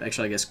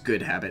actually I guess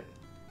good habit.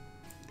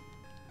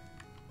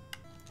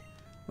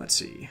 Let's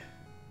see.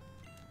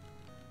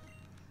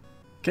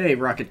 Okay,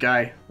 Rocket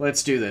Guy,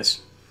 let's do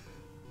this.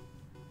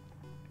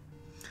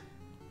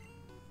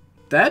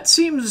 That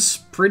seems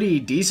pretty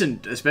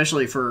decent,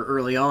 especially for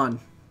early on.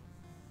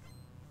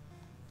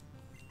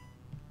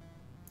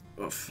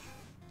 Oof.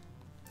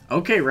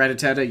 Okay,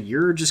 Rattata,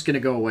 you're just gonna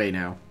go away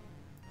now.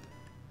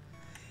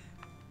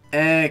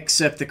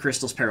 Except the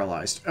Crystal's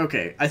paralyzed.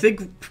 Okay, I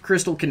think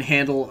Crystal can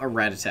handle a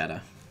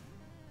Rattata.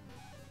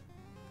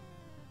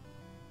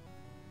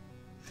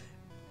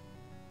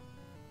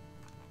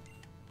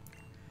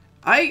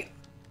 I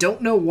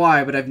don't know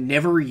why, but I've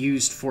never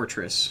used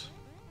Fortress.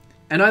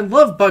 And I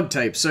love bug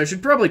types, so I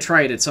should probably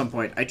try it at some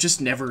point. I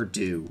just never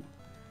do.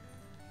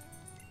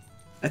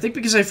 I think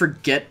because I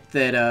forget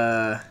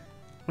that,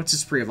 what's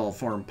its pre-evolved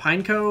form?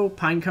 Pineco?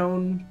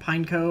 Pinecone?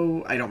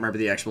 Pineco? I don't remember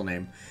the actual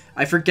name.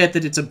 I forget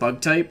that it's a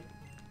bug type.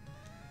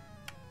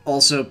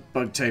 Also,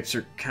 bug types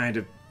are kind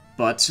of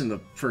butts in the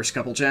first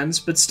couple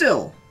gens, but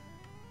still.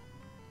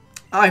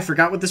 I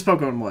forgot what this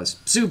Pokemon was.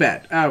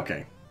 Zubat. Ah,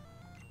 okay.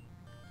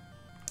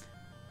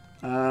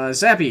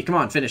 Zappy, come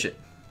on, finish it.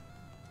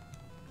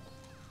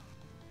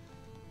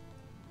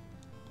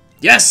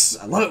 Yes!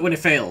 I love it when it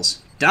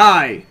fails.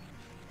 Die!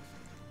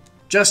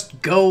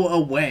 Just go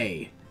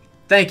away.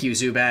 Thank you,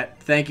 Zubat.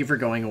 Thank you for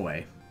going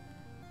away.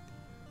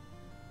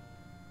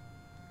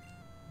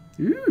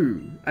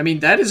 Ooh. I mean,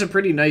 that is a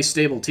pretty nice,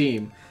 stable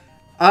team.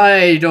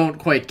 I don't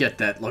quite get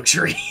that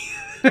luxury.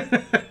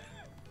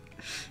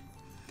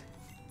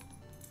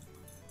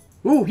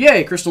 Ooh,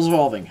 yay! Crystal's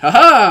evolving.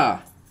 Haha!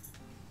 -ha!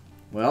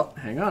 Well,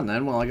 hang on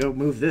then while I go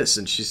move this,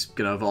 and she's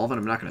gonna evolve, and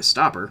I'm not gonna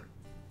stop her.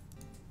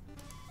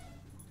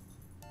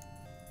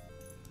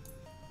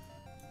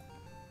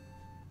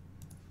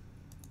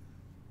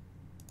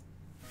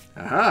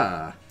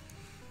 Aha!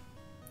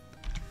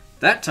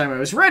 That time I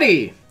was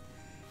ready!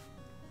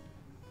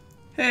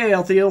 Hey,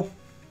 Altheel.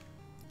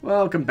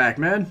 Welcome back,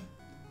 man.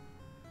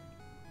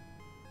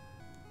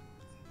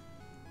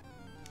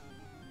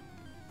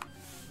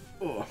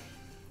 Oh.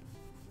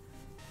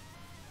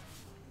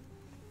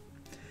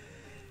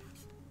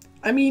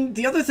 I mean,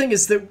 the other thing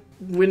is that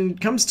when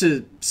it comes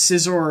to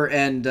Scizor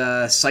and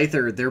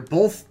Scyther, they're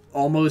both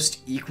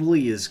almost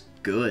equally as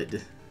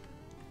good.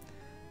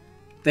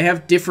 They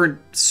have different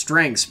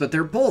strengths, but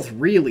they're both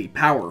really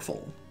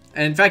powerful.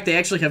 And in fact, they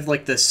actually have,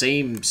 like, the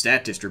same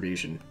stat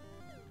distribution.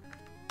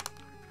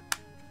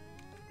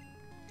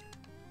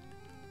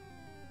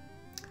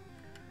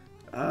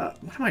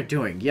 What am I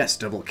doing? Yes,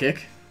 double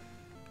kick.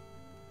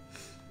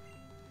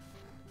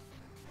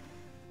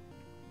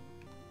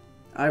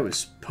 I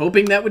was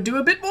hoping that would do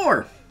a bit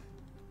more.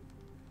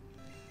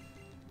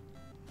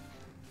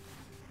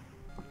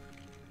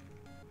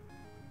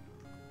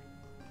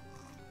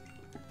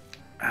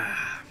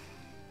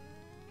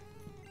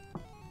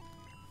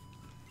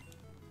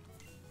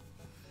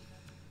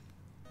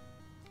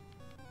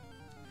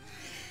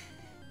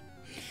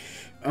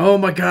 Oh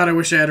my god, I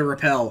wish I had a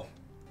repel.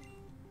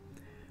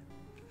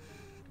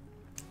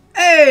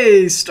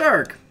 Hey,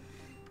 Stark!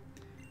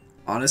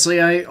 Honestly,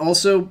 I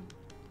also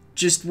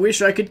just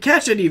wish I could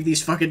catch any of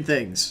these fucking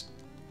things.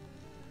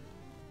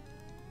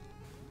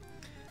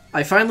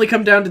 I finally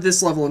come down to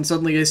this level and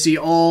suddenly I see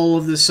all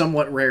of the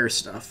somewhat rare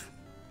stuff.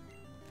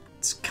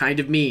 It's kind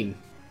of mean.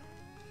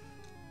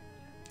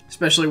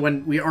 Especially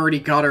when we already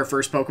got our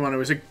first Pokemon. It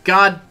was a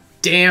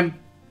goddamn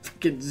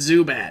fucking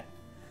Zubat.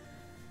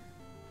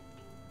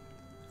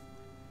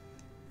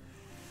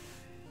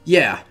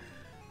 Yeah.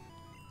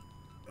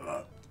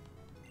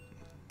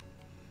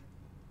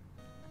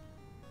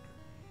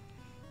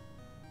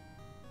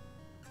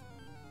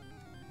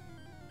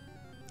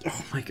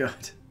 Oh my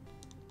god.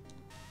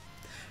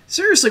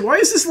 Seriously, why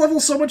is this level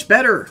so much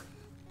better?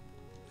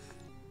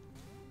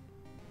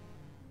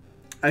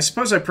 I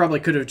suppose I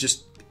probably could have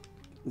just,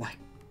 like,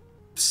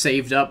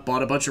 saved up,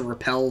 bought a bunch of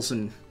repels,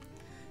 and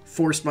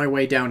forced my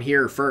way down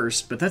here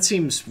first, but that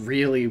seems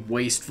really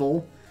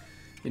wasteful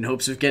in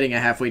hopes of getting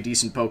a halfway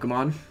decent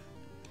Pokemon.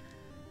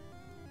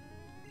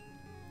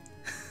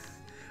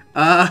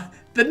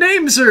 The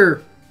names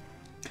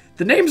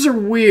are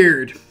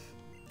weird.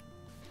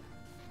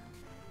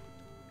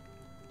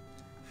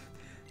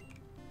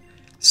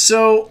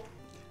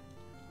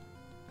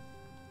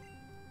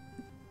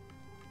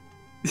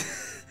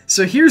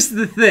 So here's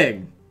the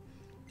thing.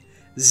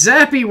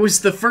 Zappy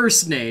was the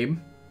first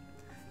name,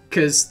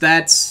 because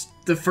that's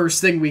the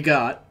first thing we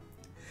got.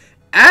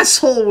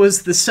 Asshole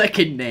was the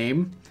second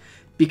name,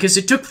 because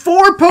it took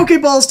 4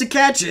 Pokeballs to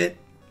catch it.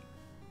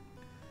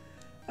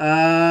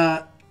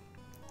 I'm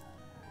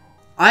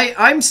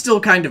still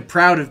kind of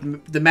proud of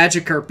the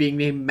Magikarp being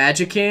named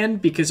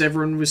Magican, because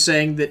everyone was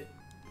saying that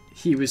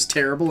he was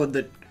terrible and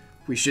that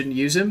we shouldn't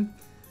use him.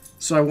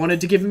 So I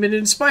wanted to give him an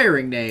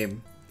inspiring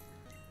name.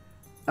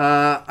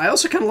 I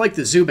also kind of like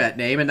the Zubat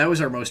name, and that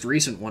was our most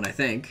recent one, I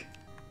think.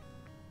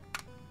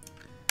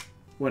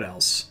 What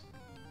else?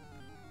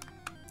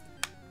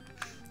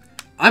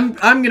 I'm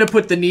gonna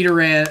put the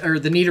Nidoran or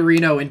the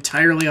Nidorino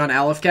entirely on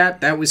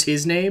Aleph-Cat. That was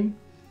his name.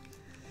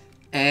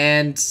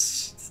 And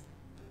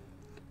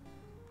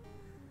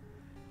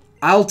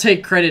I'll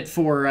take credit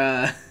for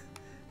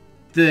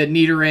the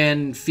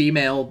Nidoran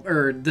female,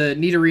 or the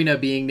Nidorina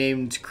being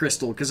named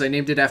Crystal, because I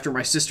named it after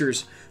my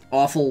sister's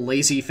awful,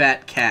 lazy,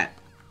 fat cat.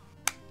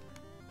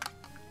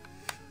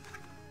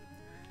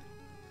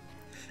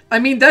 I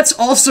mean, that's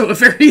also a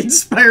very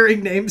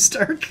inspiring name,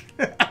 Stark.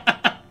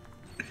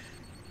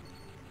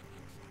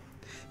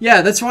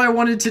 Yeah, that's why I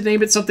wanted to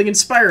name it something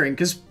inspiring,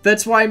 because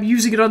that's why I'm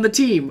using it on the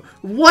team.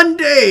 One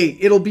day,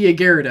 it'll be a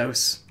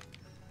Gyarados.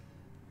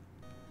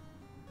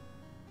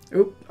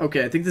 Oh,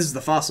 okay, I think this is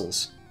the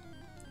fossils.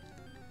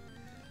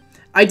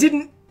 I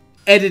didn't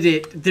edit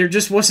it, there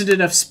just wasn't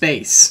enough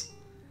space.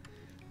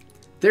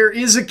 There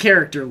is a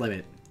character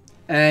limit.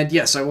 And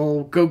yes, I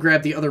will go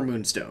grab the other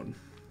Moonstone.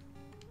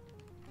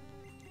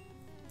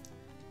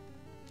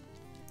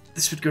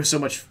 This would go so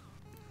much...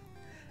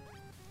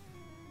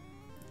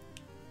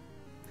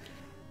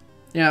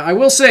 Yeah, I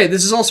will say,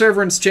 this is also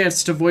everyone's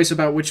chance to voice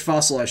about which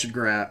fossil I should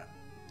grab.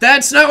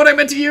 That's not what I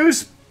meant to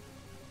use!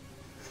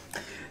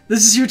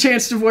 This is your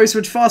chance to voice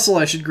which fossil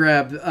I should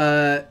grab.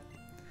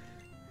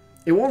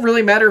 It won't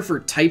really matter for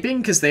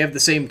typing, because they have the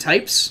same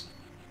types.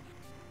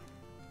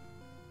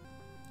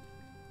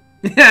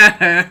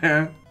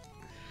 So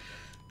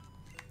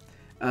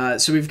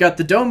we've got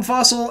the dome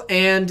fossil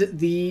and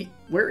the...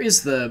 Where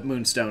is the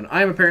moonstone?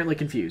 I'm apparently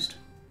confused.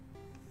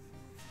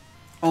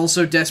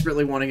 Also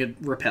desperately wanting a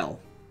repel.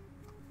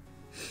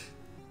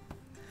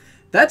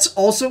 That's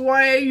also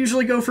why I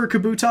usually go for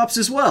Kabutops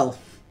as well.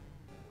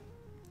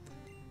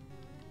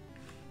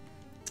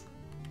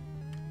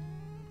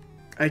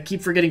 I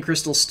keep forgetting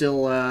Crystal's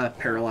still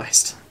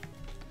paralyzed.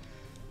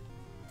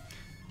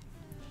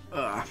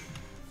 But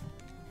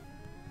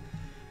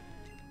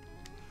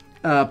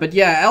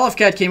yeah, Aleph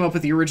came up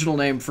with the original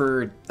name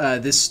for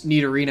this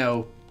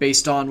Nidorino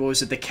based on, what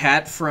was it, the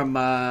cat from,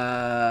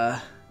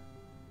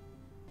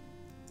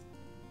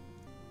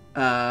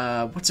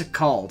 what's it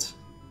called?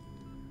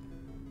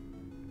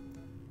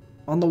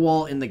 On the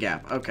wall in the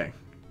gap. Okay.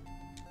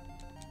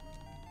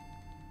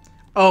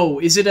 Oh,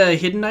 is it a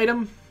hidden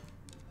item?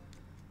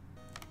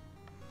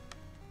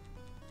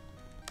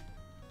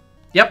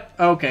 Yep,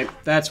 okay,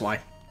 that's why.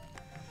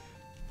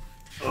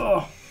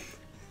 Ugh.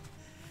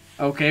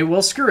 Okay,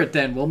 well, screw it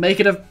then. We'll make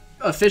it a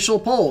official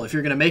poll if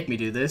you're gonna make me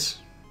do this.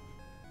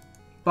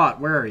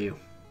 Bot, where are you?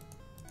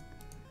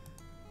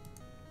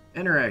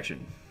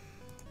 Interaction.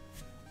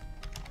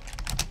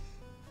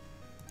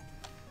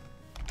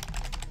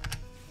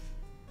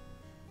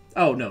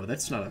 Oh, no,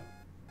 that's not a...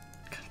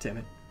 God damn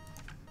it.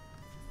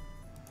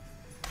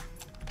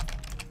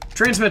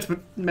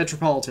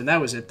 Metropolitan, that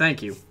was it.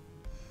 Thank you.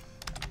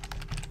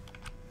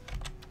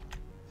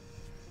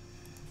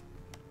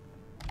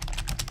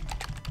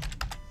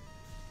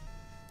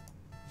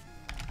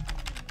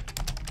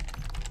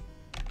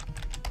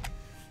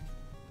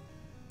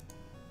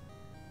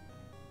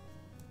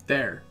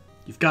 There.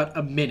 You've got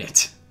a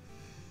minute.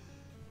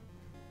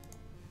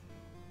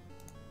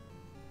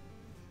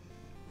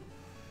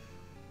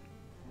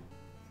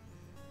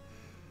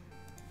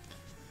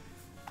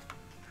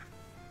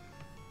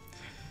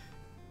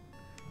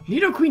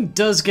 Nidoqueen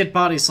does get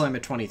Body Slam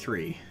at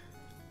 23.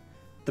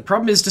 The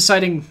problem is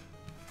deciding...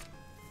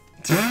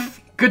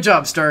 Good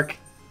job, Stark.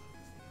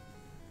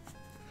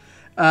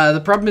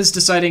 The problem is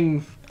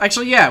deciding...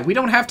 Actually, yeah, we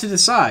don't have to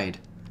decide.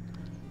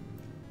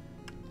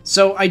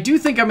 So, I do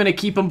think I'm going to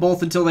keep them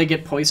both until they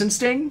get Poison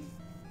Sting.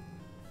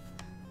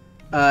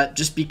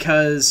 Just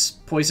because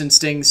Poison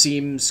Sting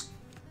seems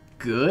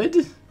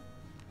good?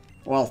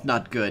 Well,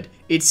 not good.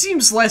 It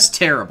seems less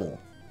terrible.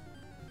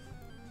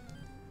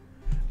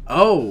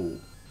 Oh.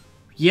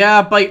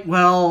 Yeah, Bite,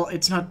 well,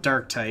 it's not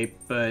Dark type,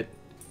 but...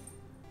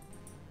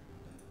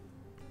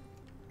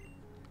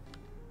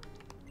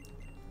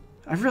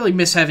 I really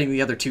miss having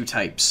the other two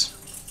types.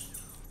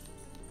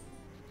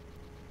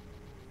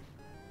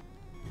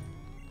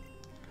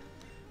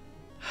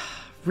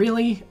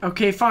 Really?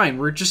 Okay, fine.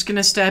 We're just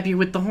gonna stab you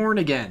with the horn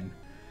again.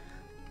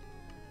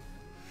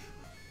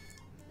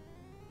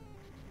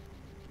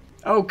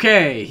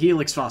 Okay,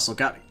 Helix Fossil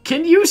got it.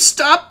 Can you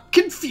stop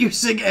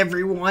confusing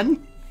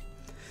everyone?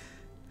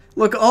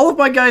 Look, all of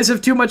my guys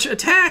have too much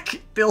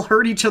attack. They'll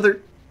hurt each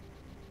other.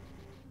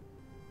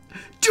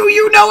 Do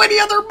you know any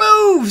other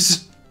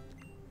moves?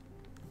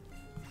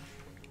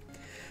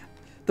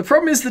 The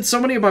problem is that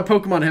so many of my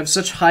Pokemon have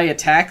such high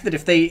attack that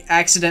if they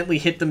accidentally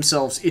hit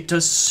themselves, it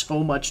does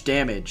so much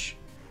damage.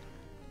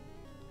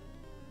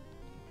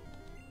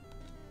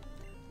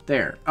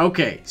 There.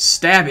 Okay,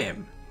 stab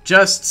him.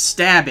 Just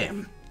stab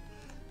him.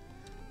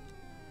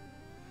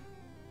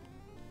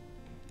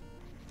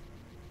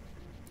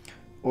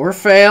 Or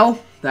fail.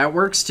 That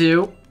works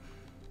too.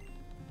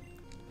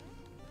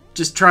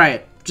 Just try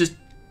it. Just...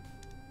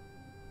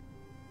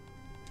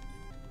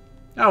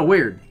 Oh,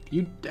 weird.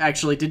 You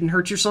actually didn't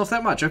hurt yourself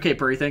that much. Okay,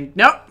 Purry Thing.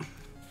 Nope.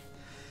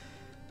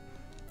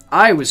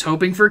 I was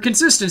hoping for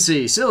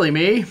consistency. Silly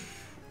me.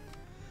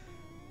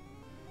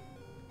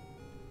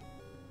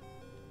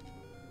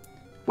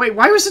 Wait,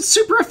 why was it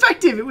super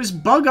effective? It was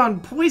bug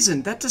on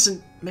poison. That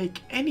doesn't make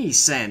any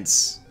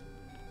sense.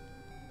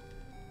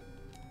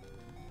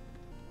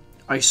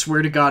 I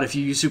swear to God, if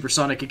you use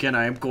Supersonic again,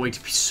 I am going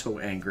to be so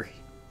angry.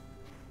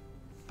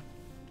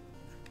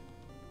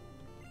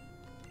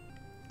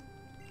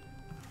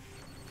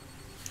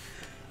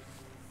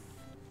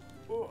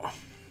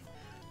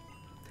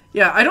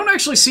 Yeah, I don't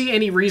actually see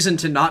any reason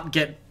to not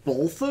get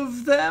both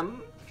of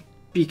them,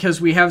 because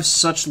we have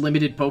such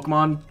limited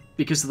Pokemon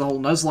because of the whole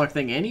Nuzlocke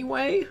thing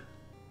anyway.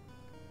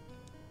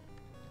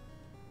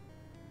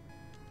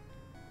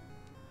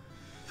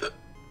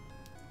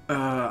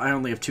 I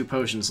only have 2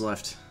 potions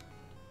left.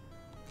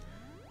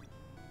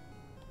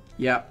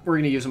 Yeah, we're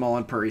gonna use them all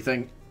on Purry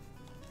Thing.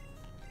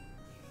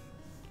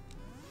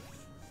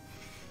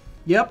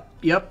 Yep.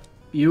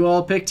 You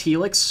all picked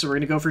Helix, so we're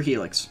gonna go for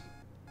Helix.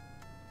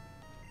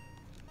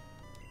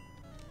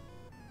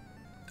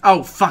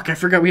 Oh, fuck, I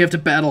forgot we have to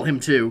battle him,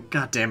 too.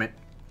 God damn it.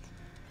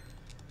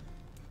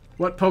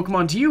 What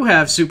Pokemon do you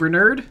have, Super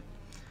Nerd?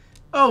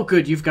 Oh,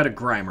 good, you've got a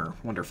Grimer.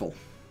 Wonderful.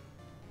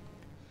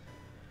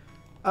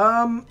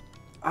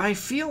 I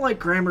feel like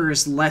Grimer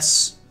is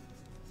less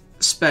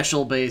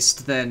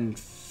special-based than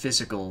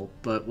physical,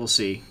 but we'll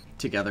see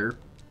together.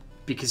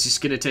 Because he's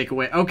going to take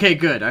away... Okay,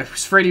 good. I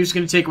was afraid he was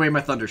going to take away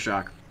my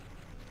Thundershock.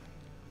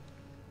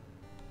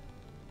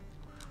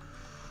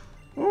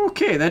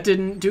 Okay, that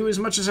didn't do as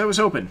much as I was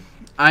hoping.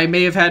 I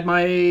may have had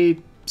my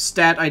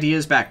stat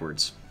ideas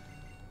backwards.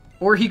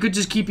 Or he could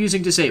just keep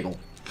using Disable.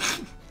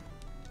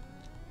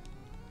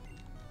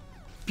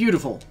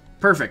 Beautiful.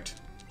 Perfect.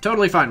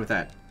 Totally fine with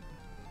that.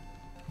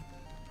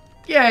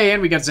 Yay,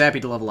 and we got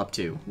Zappy to level up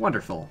too.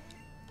 Wonderful.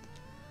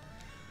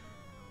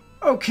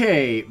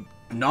 Okay,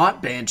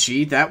 not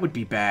Banshee. That would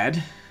be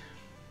bad.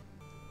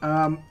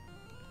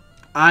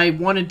 I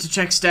wanted to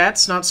check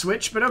stats, not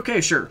switch, but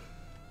okay, sure.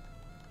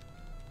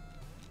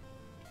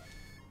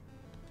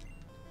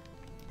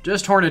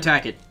 Just Horn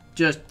Attack it.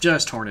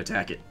 Just Horn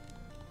Attack it.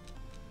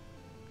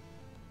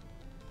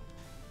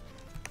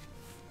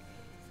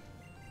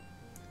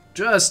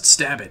 Just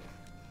stab it.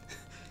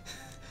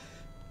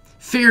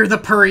 Fear the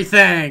Purry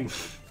Thing!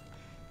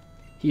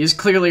 He is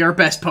clearly our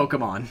best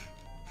Pokemon.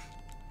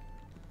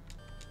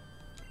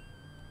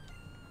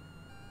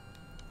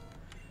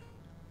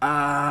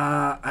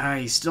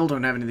 I still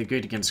don't have anything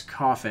good against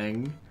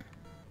coughing.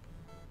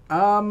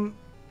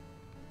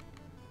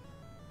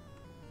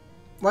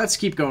 Let's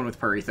keep going with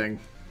Purry Thing.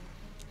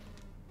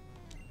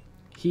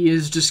 He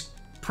is just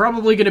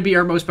probably going to be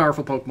our most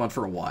powerful Pokemon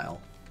for a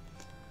while.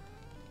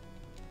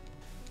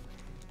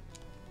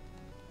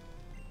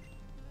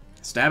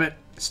 Stab it.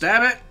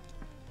 Stab it!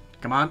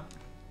 Come on.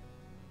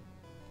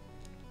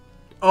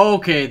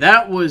 Okay,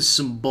 that was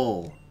some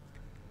bull.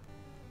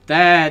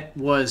 That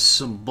was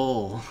some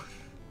bull.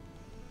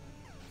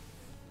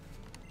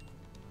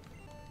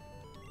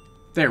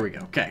 There we go,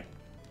 okay.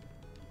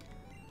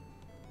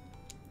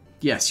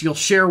 Yes, you'll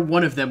share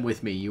one of them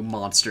with me, you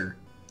monster.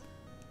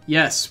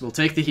 Yes, we'll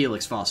take the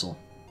Helix Fossil.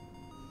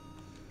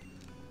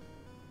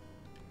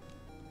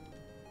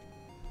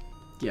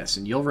 Yes,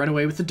 and you'll run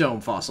away with the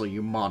Dome Fossil,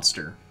 you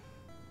monster.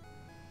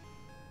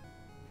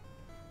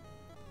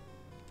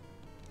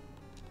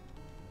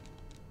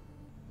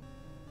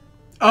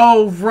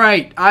 Oh,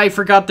 right! I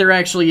forgot they're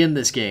actually in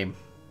this game.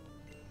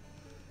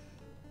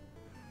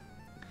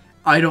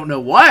 I don't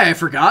know why I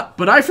forgot,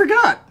 but I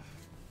forgot!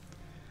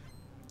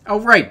 Oh,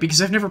 right,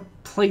 because I've never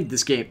played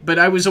this game, but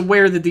I was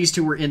aware that these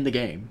two were in the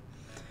game.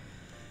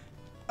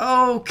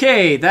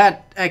 Okay,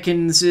 that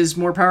Ekans is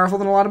more powerful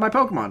than a lot of my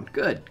Pokemon.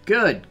 Good,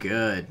 good,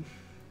 good.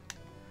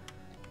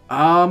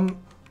 Honestly,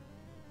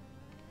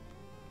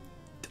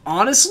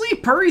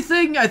 Purry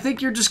Thing, I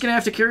think you're just gonna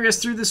have to carry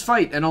us through this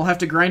fight, and I'll have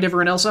to grind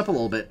everyone else up a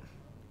little bit.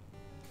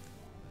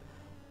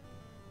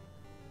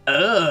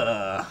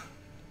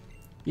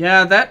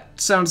 Yeah,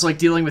 that sounds like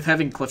dealing with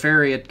having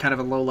Clefairy at kind of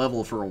a low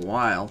level for a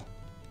while.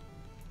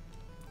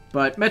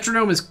 But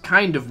Metronome is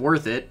kind of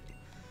worth it.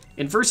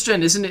 In first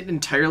gen, isn't it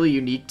entirely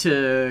unique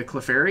to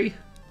Clefairy?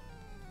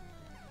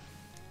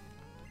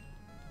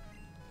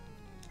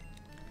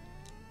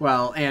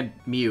 Well, and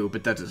Mew,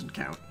 but that doesn't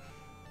count.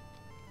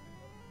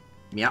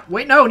 Meow.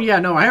 Wait, no, yeah,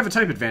 no, I have a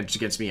type advantage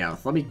against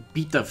Meowth. Let me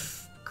beat the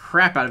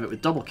crap out of it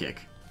with Double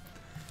Kick.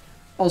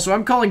 Also,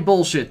 I'm calling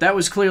bullshit. That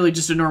was clearly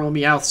just a normal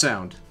Meowth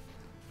sound.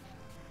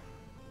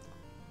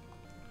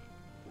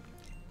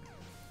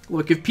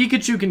 Look, if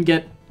Pikachu can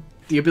get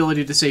the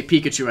ability to say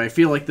Pikachu, I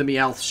feel like the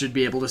Meowth should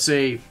be able to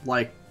say,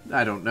 like,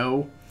 I don't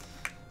know,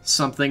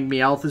 something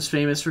Meowth is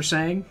famous for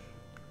saying.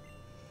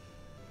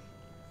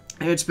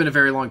 It's been a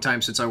very long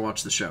time since I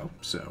watched the show,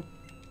 so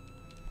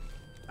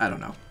I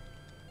don't know.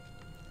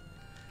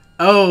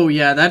 Oh,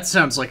 yeah, that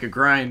sounds like a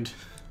grind.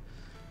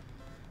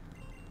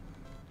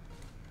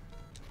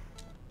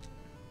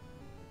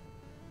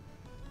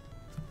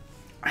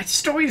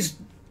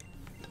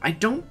 I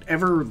don't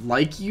ever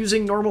like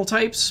using normal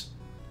types.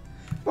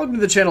 Welcome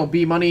to the channel,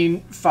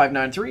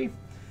 bmoney593.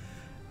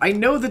 I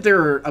know that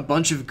there are a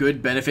bunch of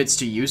good benefits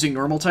to using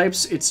normal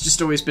types. It's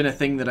just always been a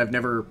thing that I've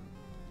never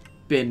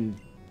been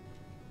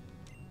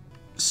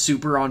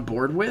super on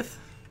board with.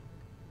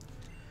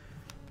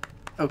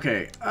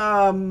 Okay,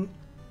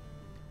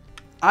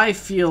 I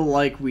feel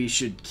like we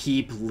should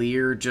keep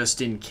Leer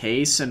just in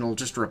case, and we'll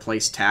just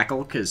replace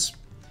Tackle, because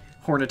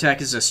Horn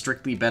Attack is a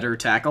strictly better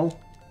Tackle.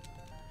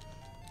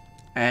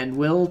 And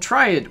we'll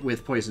try it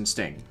with Poison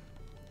Sting.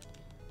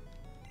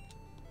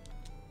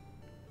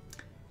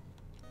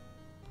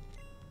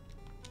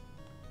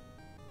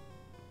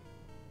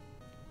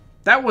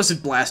 That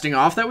wasn't blasting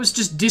off, that was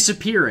just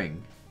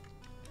disappearing.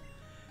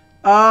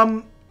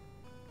 Hang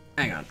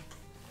on.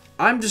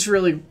 I'm just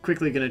really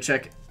quickly gonna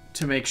check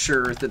to make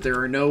sure that there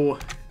are no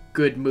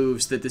good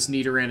moves that this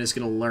Nidoran is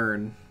gonna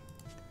learn.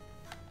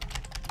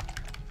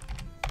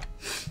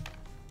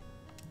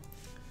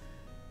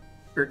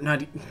 Or not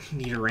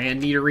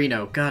Nidoran,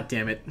 Nidorino. God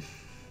damn it.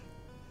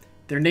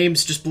 Their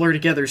names just blur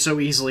together so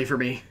easily for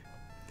me.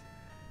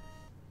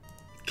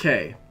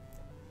 Okay.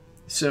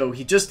 So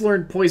he just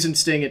learned Poison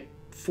Sting at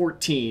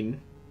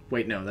 14.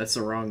 Wait, no, that's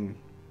the wrong...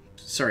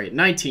 Sorry, at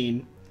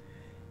 19.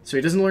 So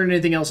he doesn't learn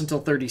anything else until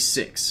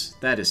 36.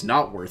 That is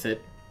not worth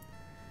it.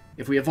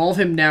 If we evolve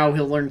him now,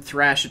 he'll learn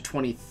Thrash at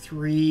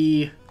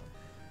 23.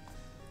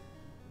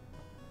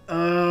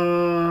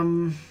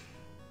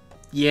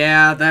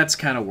 Yeah, that's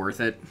kind of worth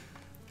it.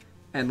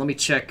 And let me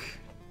check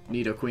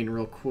Nidoqueen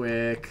real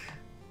quick.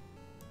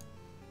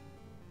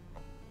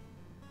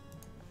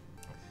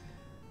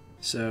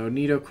 So,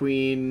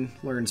 Nidoqueen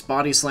learns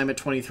Body Slam at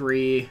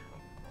 23,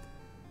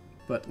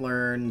 but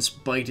learns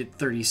Bite at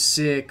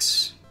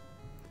 36.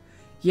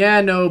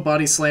 Yeah, no,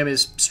 Body Slam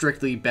is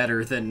strictly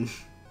better than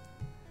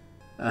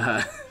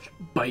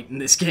Bite in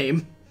this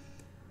game.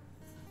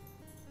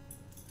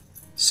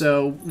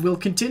 So, we'll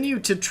continue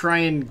to try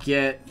and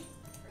get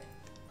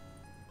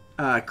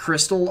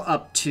Crystal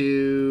up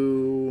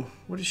to...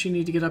 What does she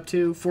need to get up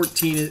to?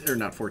 14, or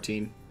not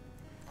 14.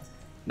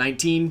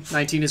 19.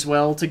 19 as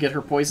well to get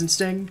her Poison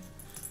Sting.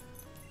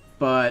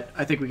 But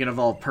I think we can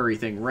evolve Purry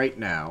Thing right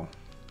now.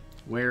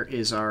 Where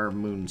is our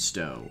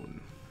Moonstone?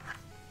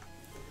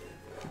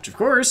 Which, of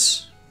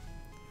course,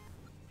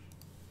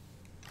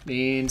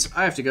 means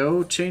I have to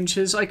go change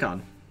his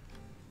icon.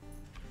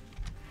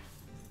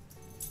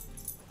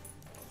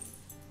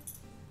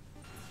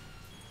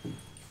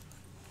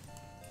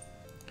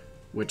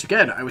 Which,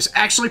 again, I was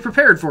actually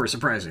prepared for,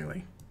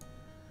 surprisingly.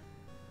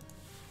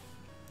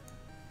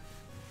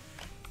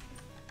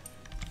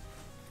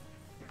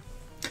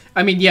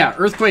 I mean, yeah,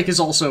 Earthquake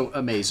is also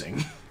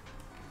amazing.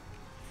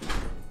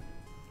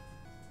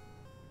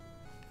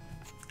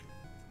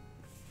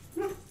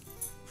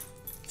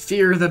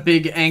 Fear the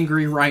big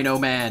angry rhino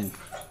man.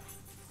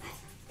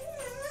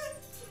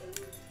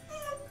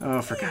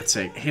 Oh, for God's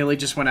sake. Haley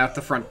just went out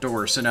the front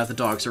door, so now the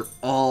dogs are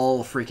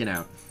all freaking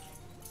out.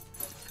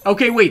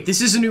 Okay, wait,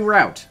 this is a new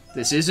route.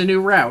 This is a new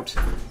route.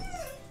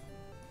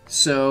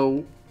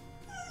 So,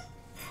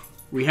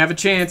 we have a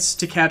chance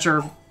to catch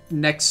our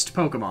next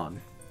Pokemon.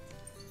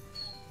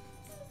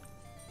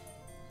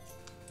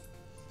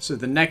 So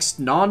the next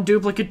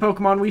non-duplicate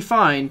Pokemon we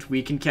find,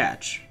 we can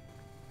catch.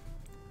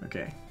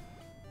 Okay.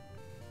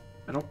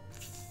 I don't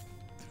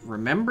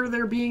remember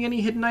there being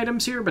any hidden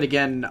items here, but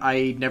again,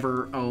 I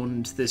never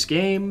owned this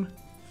game.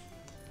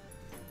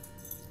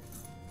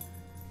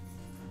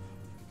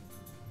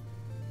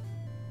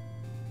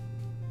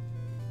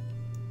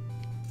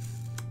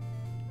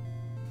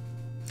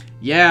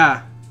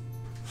 Yeah.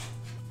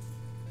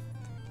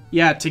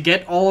 Yeah, to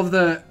get all of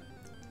the...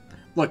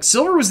 Look,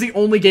 Silver was the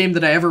only game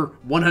that I ever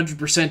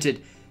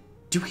 100%ed.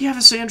 Do we have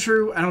a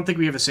Sandshrew? I don't think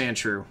we have a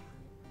Sandshrew.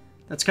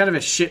 That's kind of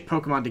a shit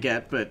Pokemon to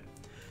get, but...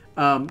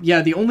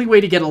 yeah, the only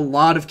way to get a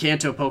lot of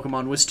Kanto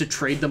Pokemon was to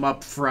trade them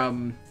up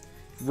from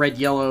Red,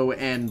 Yellow,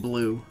 and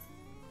Blue.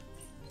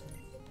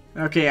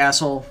 Okay,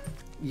 asshole.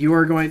 You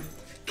are going...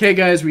 Okay,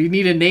 guys, we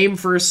need a name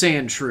for a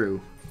Sandshrew.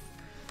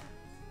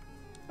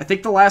 I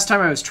think the last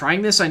time I was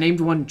trying this, I named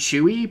one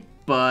Chewy,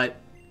 but...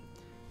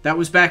 That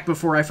was back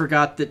before I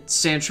forgot that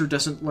Sandshrew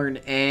doesn't learn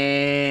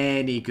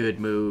any good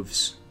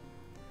moves.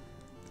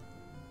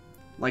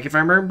 Like, if I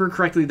remember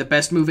correctly, the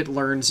best move it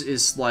learns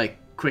is, like,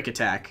 Quick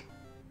Attack.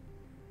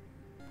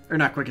 Or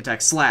not Quick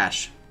Attack,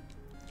 Slash.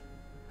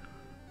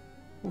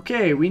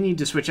 Okay, we need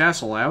to switch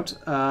Asshole out.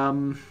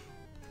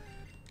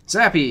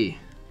 Zappy.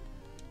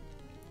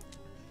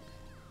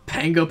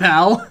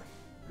 Pangopal.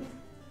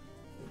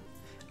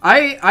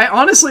 I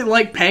honestly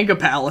like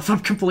Pangopal, if I'm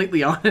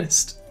completely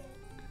honest.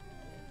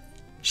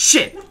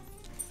 Shit!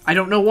 I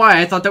don't know why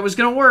I thought that was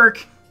gonna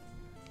work.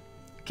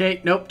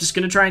 Okay, nope, just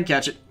gonna try and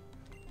catch it.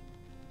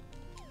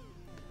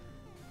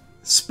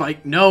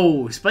 Spike,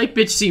 no! Spike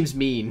bitch seems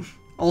mean.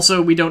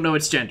 Also, we don't know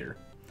its gender.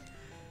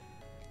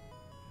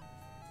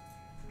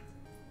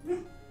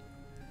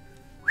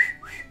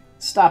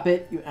 Stop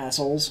it, you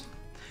assholes.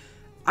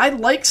 I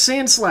like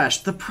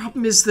Sandslash. The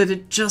problem is that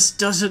it just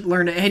doesn't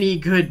learn any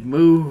good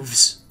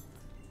moves.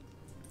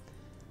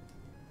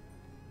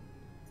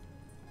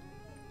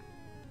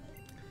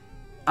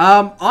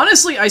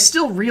 Honestly, I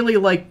still really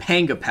like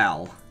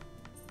Pangopal.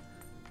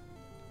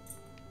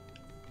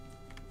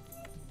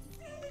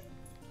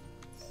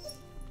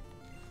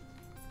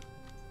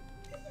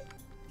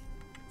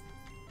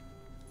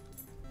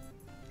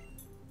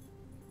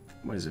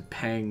 What is it?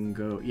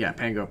 Yeah,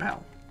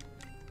 Pangopal.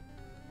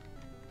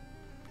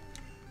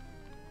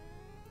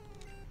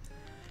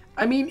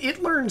 I mean,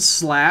 it learns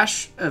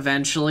Slash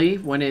eventually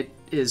when it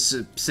is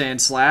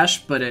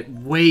Sandslash, but at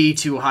way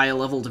too high a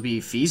level to be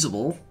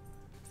feasible.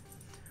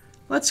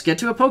 Let's get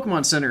to a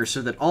Pokemon Center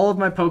so that all of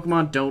my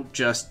Pokemon don't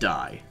just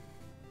die.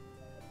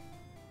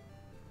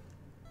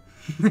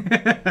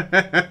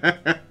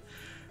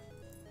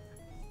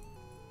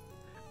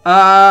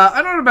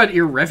 I don't know about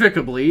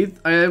irrevocably.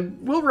 I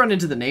will run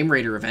into the Name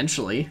Raider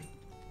eventually.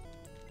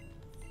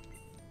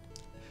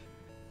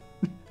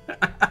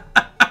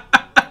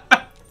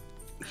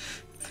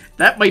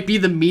 That might be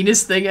the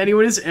meanest thing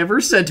anyone has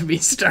ever said to me,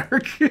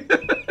 Stark.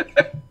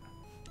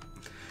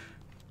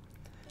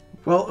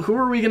 Well, who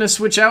are we going to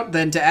switch out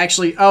then to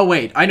actually... Oh,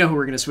 wait. I know who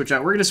we're going to switch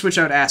out. We're going to switch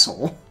out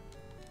Asshole.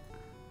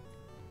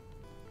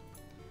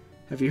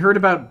 Have you heard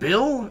about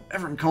Bill?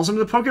 Everyone calls him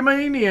the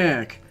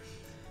Pokemaniac.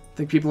 I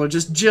think people are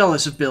just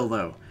jealous of Bill,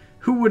 though.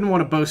 Who wouldn't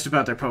want to boast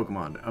about their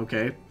Pokemon?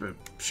 Okay, but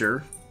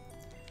sure.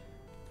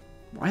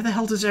 Why the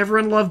hell does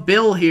everyone love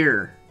Bill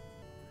here?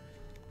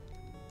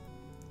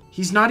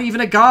 He's not even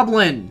a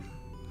goblin!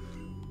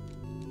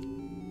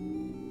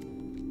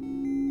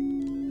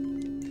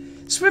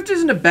 Swift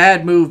isn't a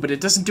bad move, but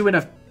it doesn't do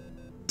enough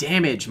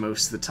damage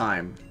most of the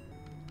time.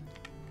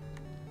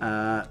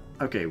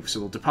 Okay, so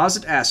we'll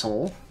deposit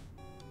Asshole.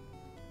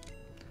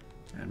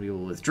 And we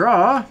will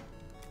withdraw...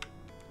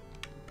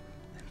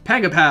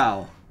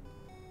 Pangapal!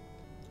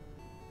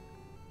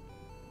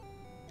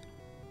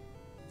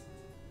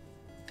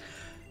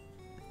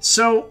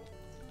 So,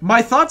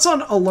 my thoughts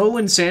on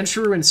Alolan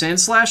Sandshrew and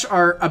Sandslash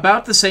are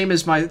about the same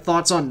as my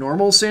thoughts on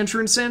normal Sandshrew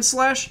and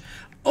Sandslash.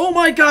 Oh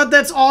my god,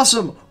 that's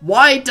awesome!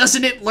 Why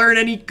doesn't it learn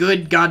any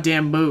good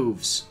goddamn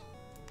moves?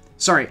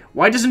 Sorry,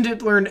 why doesn't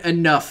it learn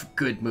enough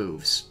good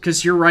moves?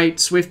 Because you're right,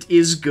 Swift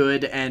is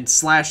good and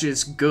Slash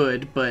is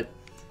good, but...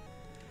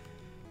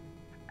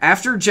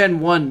 after Gen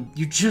 1,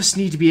 you just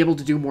need to be able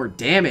to do more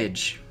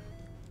damage.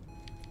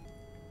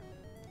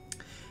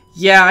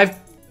 Yeah,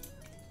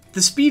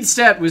 the speed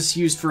stat was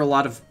used for a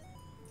lot of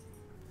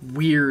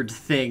weird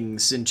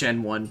things in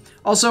Gen 1.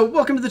 Also,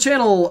 welcome to the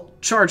channel,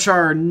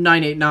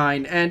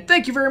 Char989, and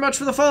thank you very much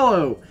for the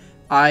follow!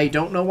 I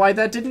don't know why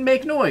that didn't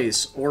make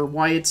noise, or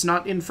why it's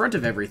not in front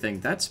of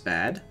everything. That's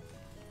bad.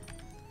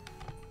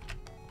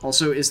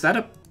 Also, is that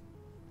a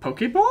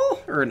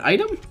Pokeball? Or an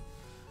item?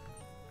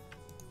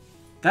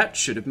 That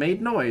should have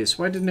made noise.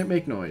 Why didn't it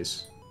make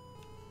noise?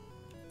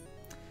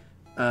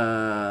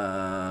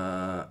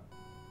 Hang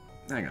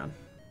on.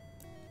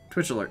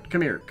 Twitch alert.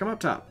 Come here. Come up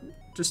top.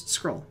 Just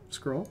scroll.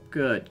 Scroll.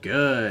 Good.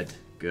 Good.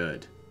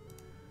 Good.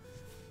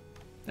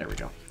 There we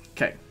go.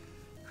 Okay.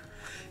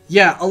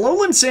 Yeah,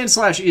 Alolan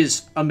Sandslash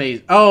is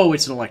amazing. Oh,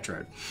 it's an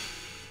Electrode.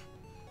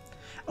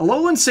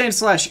 Alolan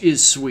Sandslash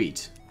is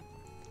sweet.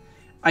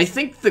 I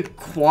think the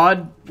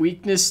quad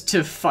weakness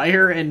to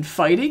fire and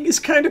fighting is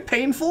kind of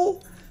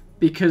painful,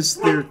 because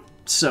they're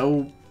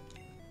so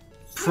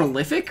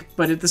prolific,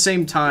 but at the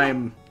same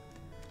time,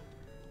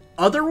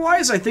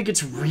 otherwise, I think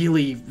it's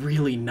really,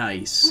 really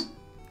nice.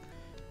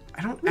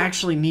 I don't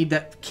actually need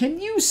that. Can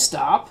you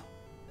stop?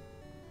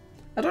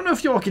 I don't know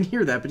if you all can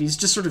hear that, but he's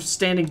just sort of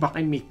standing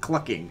behind me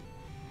clucking.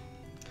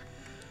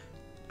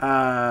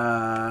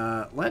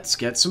 Let's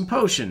get some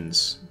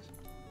potions.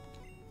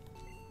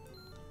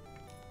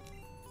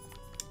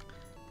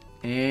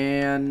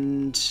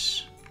 And...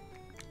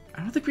 I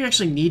don't think we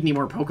actually need any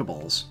more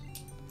Pokeballs.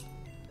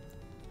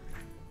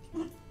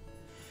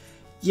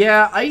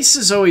 Yeah, Ice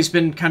has always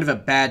been kind of a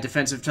bad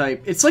defensive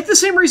type. It's like the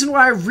same reason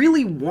why I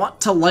really want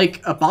to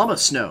like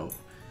Abomasnow.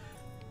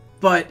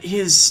 But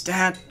his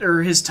stat,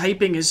 or his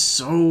typing is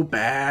so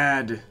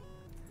bad.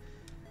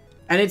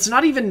 And it's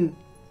not even...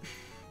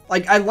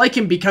 like, I like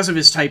him because of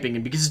his typing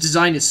and because his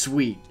design is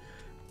sweet.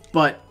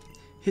 But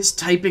his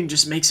typing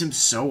just makes him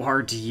so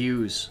hard to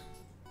use.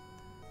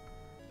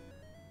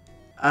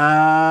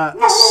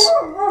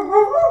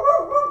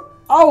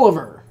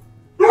 Oliver!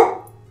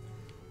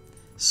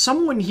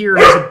 Someone here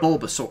has a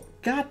Bulbasaur.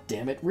 God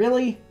damn it,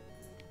 really?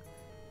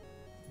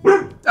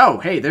 Oh,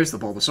 hey, there's the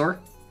Bulbasaur.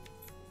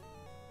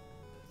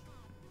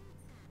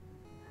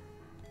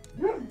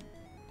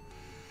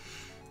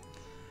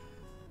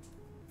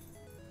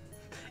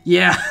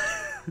 Yeah.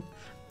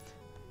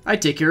 I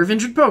take care of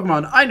injured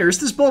Pokemon. I nurse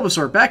this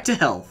Bulbasaur back to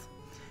health.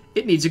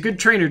 It needs a good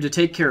trainer to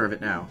take care of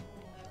it now.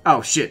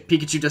 Oh, shit.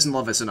 Pikachu doesn't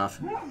love us enough.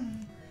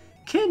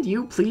 Can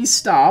you please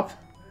stop?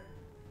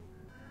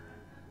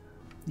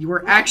 You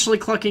are actually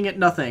clucking at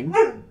nothing.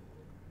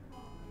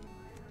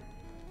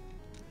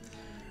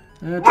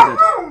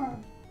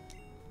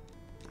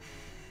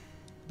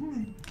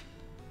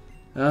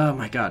 Oh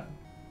my god.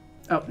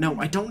 Oh, no,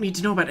 I don't need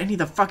to know about any of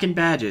the fucking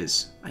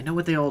badges. I know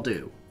what they all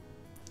do.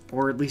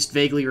 Or at least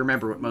vaguely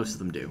remember what most of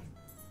them do.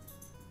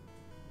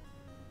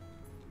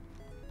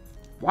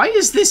 Why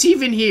is this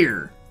even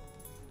here?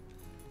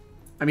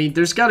 I mean,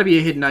 there's gotta be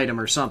a hidden item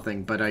or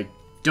something, but I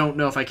don't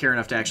know if I care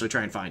enough to actually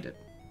try and find it.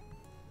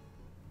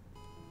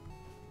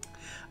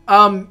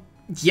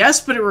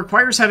 Yes, but it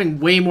requires having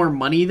way more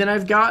money than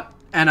I've got,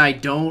 and I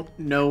don't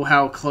know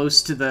how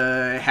close to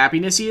the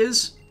happiness he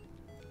is.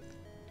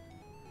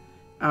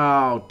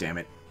 Oh, damn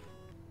it.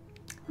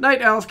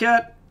 Night, Elf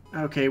Cat.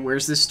 Okay,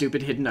 where's this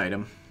stupid hidden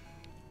item?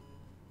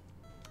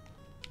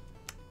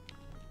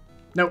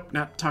 Nope,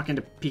 not talking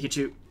to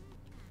Pikachu.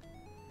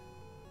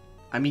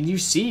 I mean, you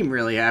seem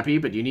really happy,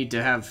 but you need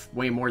to have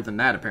way more than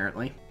that,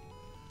 apparently.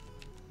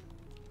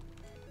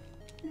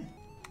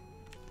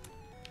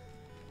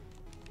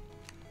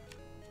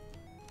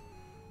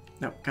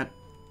 No, god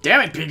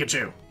damn it,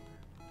 Pikachu!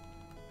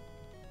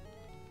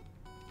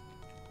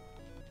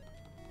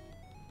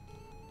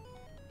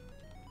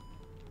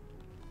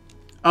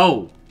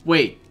 Oh,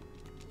 wait.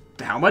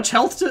 How much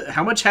health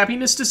how much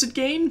happiness does it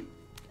gain?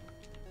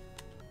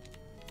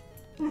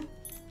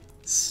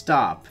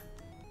 Stop.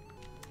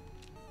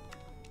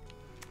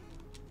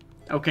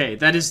 Okay,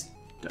 that is...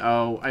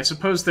 oh, I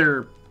suppose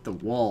they're the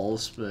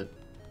walls, but...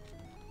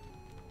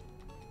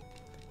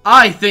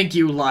 I think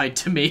you lied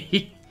to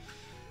me!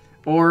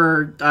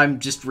 Or I'm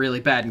just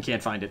really bad and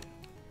can't find it.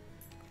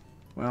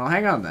 Well,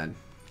 hang on then.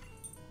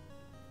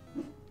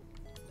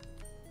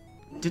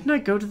 Didn't I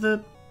go to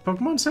the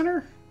Pokemon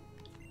Center?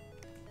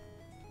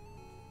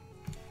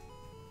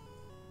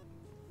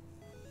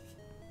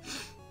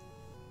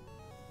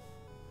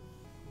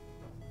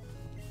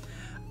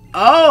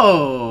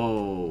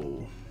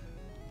 Oh!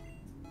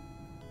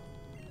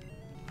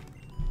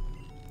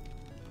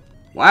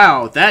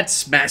 Wow,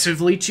 that's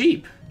massively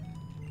cheap.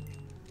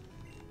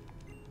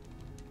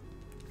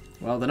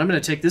 Well, then I'm gonna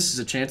take this as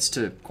a chance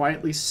to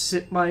quietly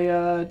sit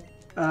my,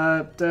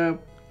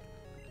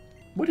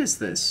 what is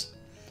this?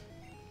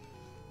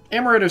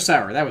 Amaretto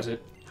Sour, that was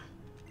it.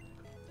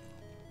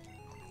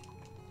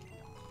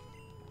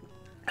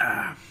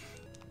 Ah.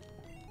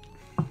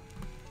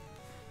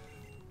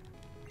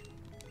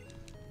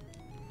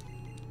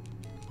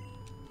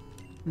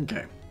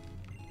 Okay.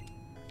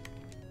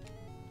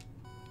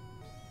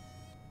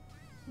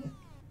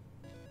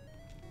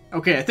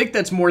 Okay, I think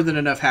that's more than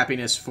enough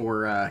happiness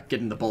for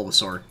getting the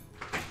Bulbasaur.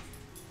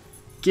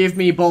 Give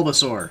me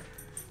Bulbasaur.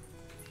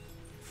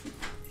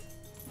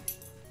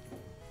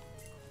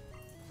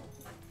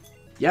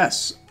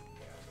 Yes.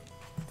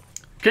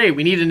 Okay,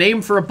 we need a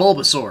name for a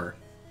Bulbasaur.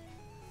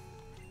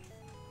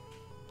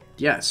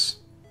 Yes.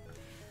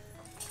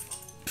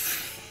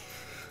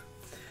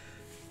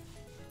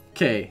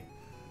 Okay.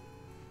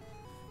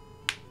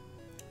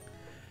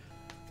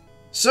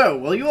 So,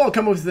 while you all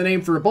come up with the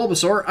name for a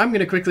Bulbasaur, I'm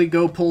gonna quickly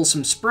go pull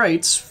some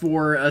sprites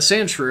for a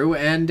Sandshrew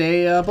and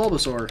a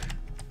Bulbasaur.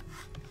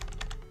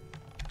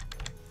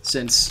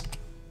 Since,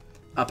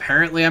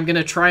 apparently I'm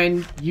gonna try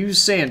and use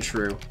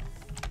Sandshrew.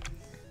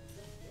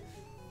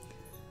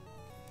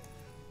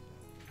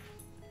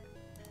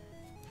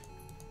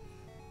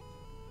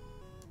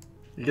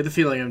 I get the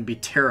feeling I'm gonna be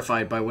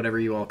terrified by whatever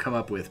you all come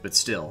up with, but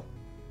still.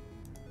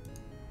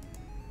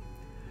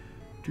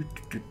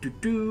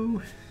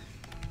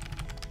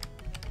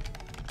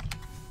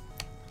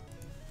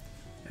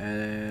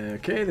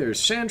 Okay,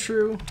 there's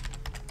Sandshrew.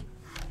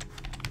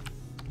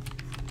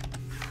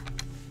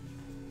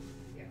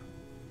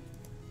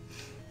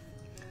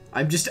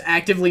 I'm just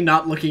actively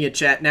not looking at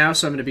chat now,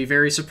 so I'm going to be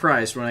very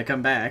surprised when I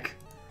come back.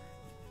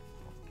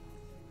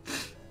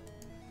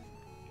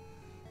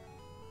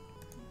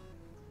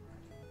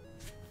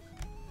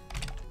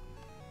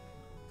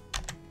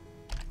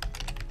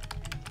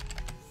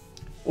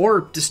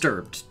 Or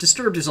Disturbed.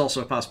 Disturbed is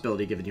also a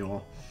possibility given you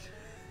all.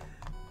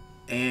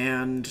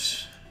 And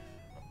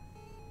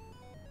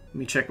let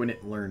me check when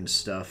it learns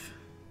stuff.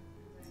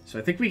 So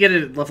I think we get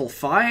it at level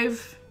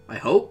 5, I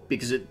hope,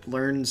 because it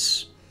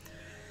learns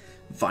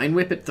Vine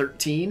Whip at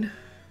 13.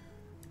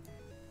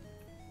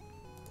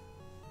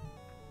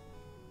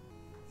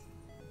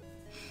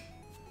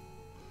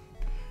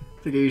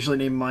 I think I usually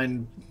name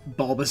mine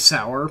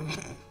Bulbasaur.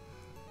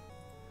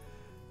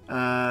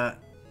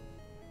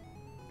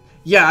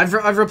 Yeah,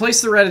 I've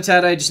replaced the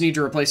Rattata, I just need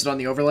to replace it on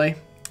the overlay.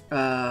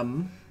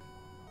 Meh.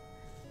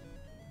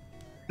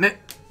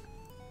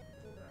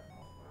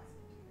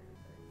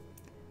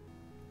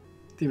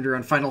 Themed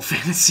around Final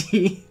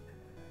Fantasy.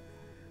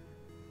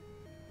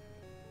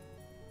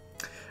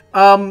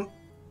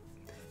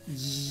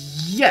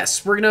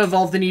 Yes, we're gonna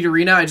evolve the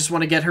Nidorina. I just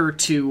want to get her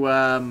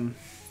to,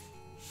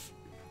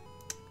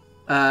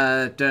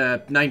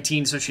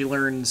 19 so she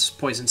learns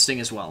Poison Sting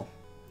as well.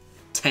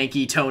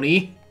 Tanky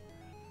Tony.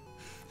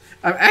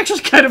 I'm actually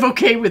kind of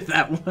okay with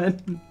that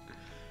one.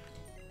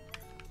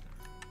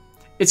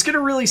 It's gonna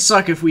really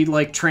suck if we,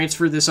 like,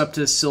 transfer this up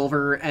to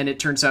Silver and it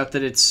turns out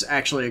that it's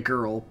actually a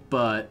girl,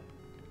 but...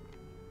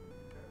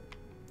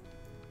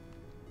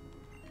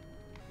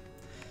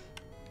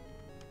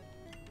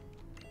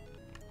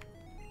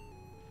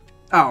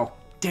 Oh,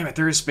 damn it,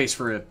 there is space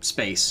for a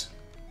space.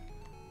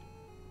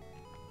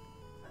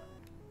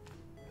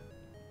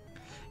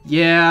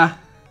 Yeah.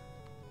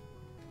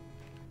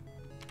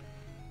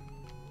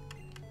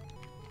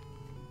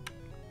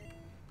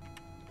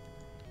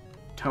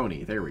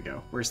 Tony, there we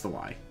go. Where's the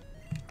Y?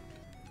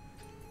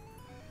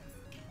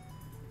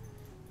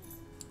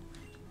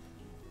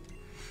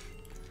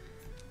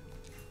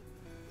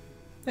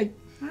 Hey.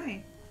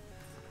 Hi.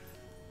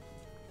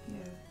 Yeah.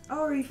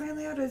 Oh, are you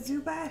finally out of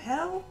Zubat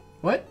Hell?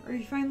 What? Are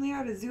you finally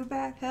out of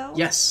Zubat Hell?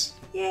 Yes.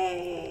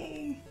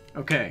 Yay!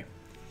 Okay.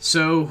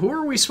 So, who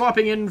are we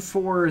swapping in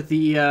for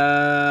the,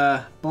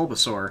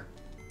 Bulbasaur?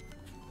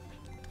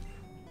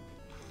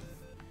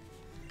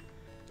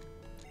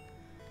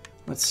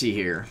 Let's see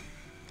here.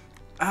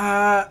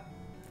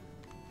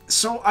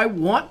 So I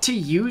want to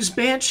use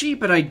Banshee,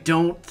 but I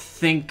don't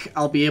think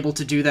I'll be able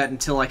to do that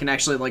until I can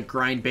actually, like,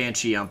 grind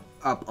Banshee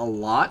up a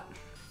lot.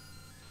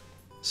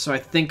 So I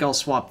think I'll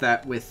swap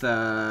that with,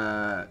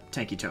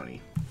 Tanky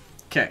Tony.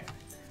 Okay.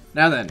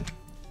 Now then,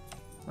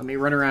 let me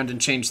run around and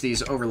change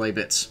these overlay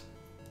bits.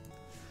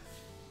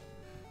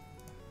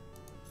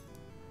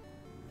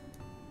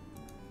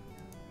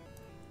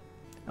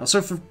 I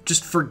also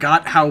just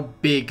forgot how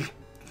big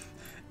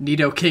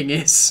Nidoking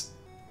is.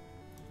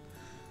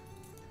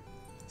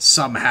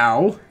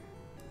 Somehow.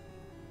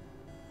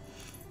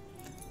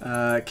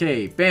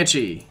 Okay,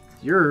 Banshee.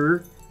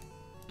 You're...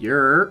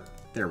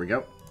 There we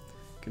go.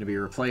 Gonna be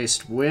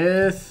replaced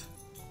with...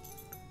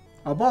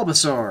 a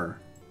Bulbasaur.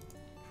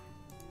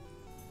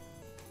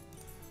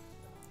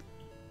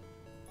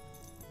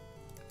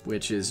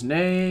 which is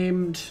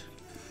named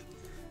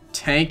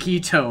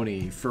Tanky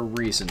Tony for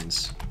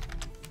reasons.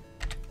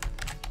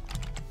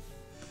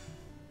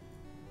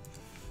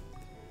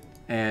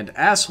 And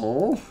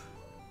Asshole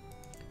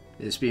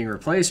is being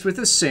replaced with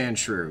a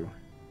Sandshrew.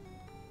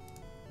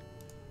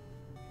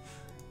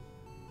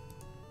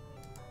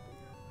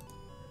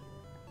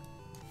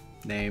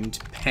 Named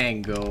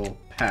Pango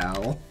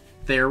Pal.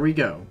 There we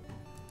go.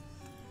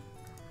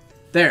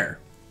 There.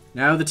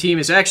 Now the team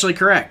is actually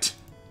correct.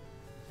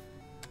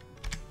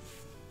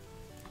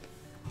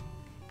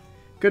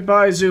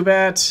 Goodbye,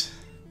 Zubat.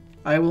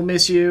 I will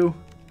miss you.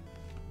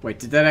 Wait,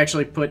 did that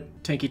actually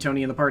put Tanky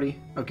Tony in the party?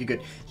 Okay,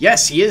 good.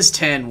 Yes, he is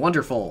 10.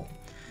 Wonderful.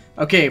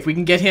 Okay, if we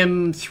can get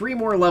him 3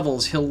 more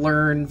levels, he'll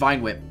learn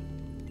Vine Whip.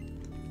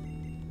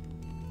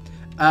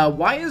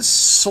 Why is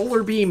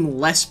Solar Beam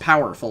less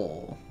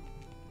powerful?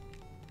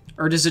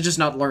 Or does it just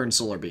not learn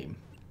Solar Beam?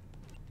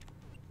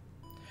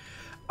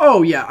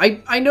 Oh, yeah,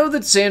 I know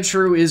that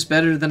Sandshrew is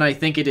better than I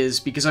think it is,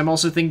 because I'm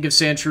also thinking of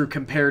Sandshrew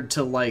compared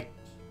to, like,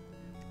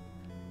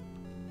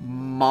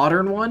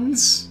 modern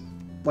ones?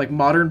 Like,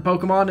 modern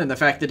Pokemon, and the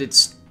fact that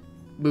its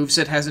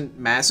moveset hasn't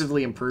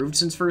massively improved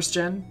since 1st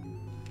gen.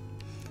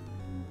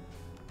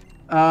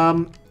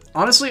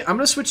 Honestly, I'm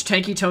gonna switch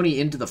Tanky Tony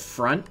into the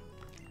front,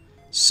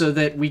 so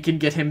that we can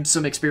get him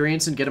some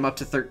experience and get him up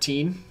to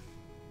 13.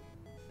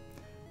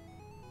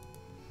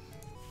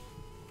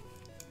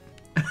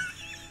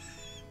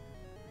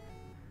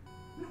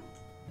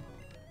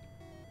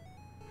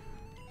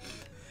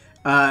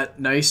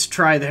 Nice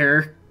try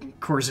there,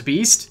 Corza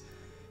Beast.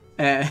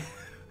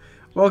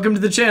 Welcome to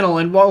the channel,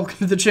 and welcome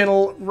to the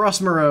channel,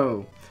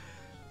 Rosmero.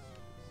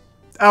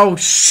 Oh,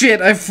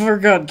 shit, I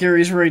forgot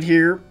Gary's right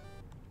here.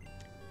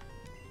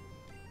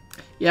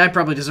 Yeah, I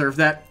probably deserve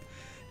that.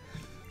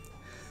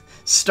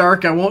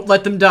 Stark, I won't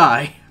let them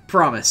die.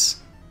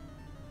 Promise.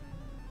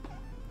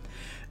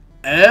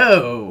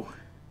 Oh.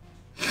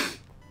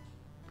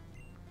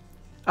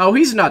 Oh,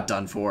 he's not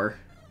done for.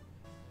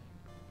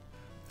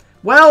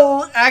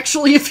 Well,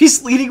 actually, if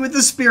he's leading with the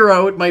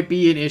Spearow, it might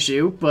be an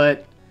issue,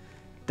 but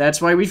that's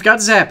why we've got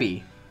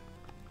Zappy.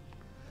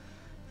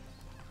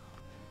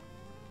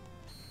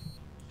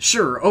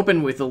 Sure,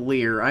 open with a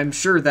Leer. I'm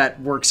sure that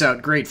works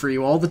out great for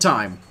you all the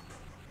time.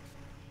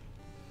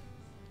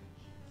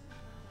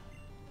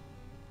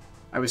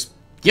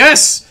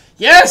 Yes!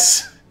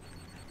 Yes!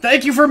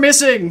 Thank you for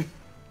missing!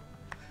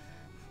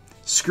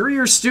 Screw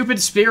your stupid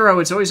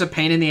Spearow, it's always a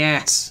pain in the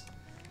ass.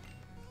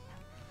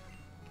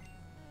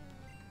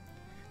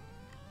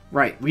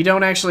 Right, we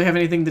don't actually have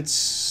anything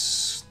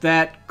that's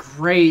that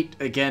great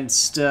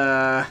against,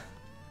 Sandshrew.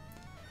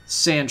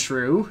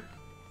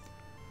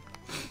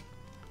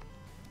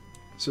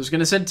 So I was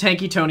gonna send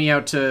Tanky Tony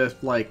out to,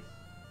 like,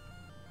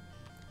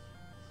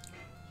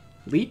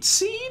 Leech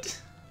Seed?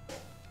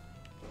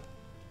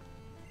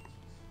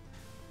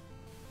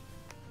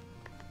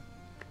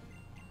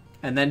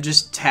 And then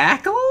just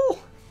tackle?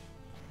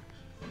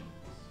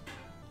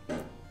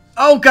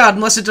 Oh god,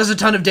 unless it does a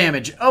ton of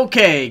damage.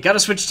 Okay, gotta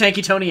switch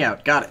Tanky Tony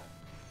out. Got it.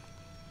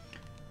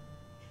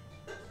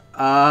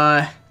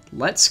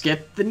 Let's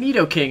get the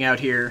Nidoking out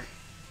here.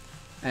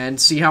 And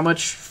see how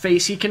much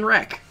face he can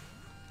wreck.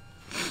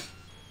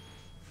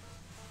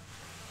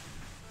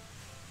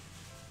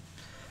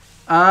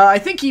 I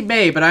think he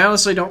may, but I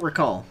honestly don't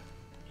recall.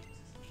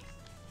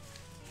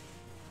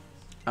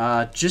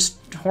 Just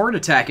Horn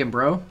attack him,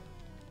 bro.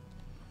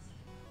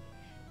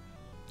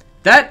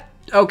 That...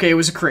 Okay, it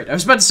was a crit. I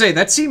was about to say,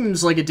 that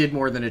seems like it did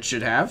more than it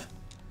should have.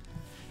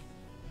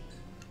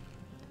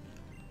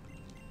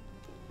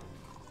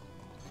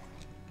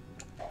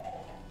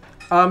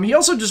 He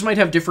also just might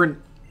have different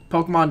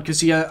Pokemon,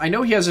 because I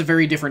know he has a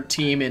very different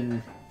team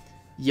in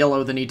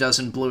Yellow than he does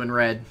in Blue and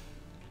Red.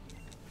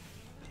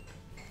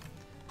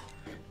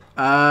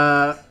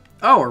 Oh,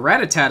 a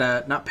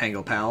Rattata, not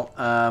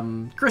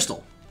Pangopal,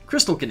 Crystal.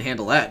 Crystal can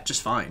handle that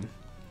just fine.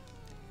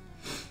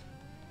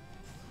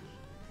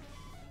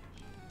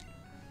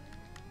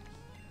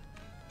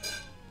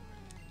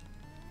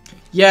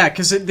 Yeah,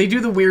 because they do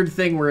the weird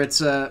thing where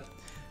it's,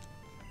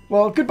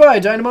 well, goodbye,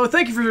 Dynamo.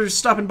 Thank you for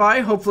stopping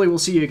by. Hopefully we'll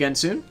see you again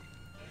soon.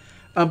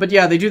 But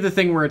yeah, they do the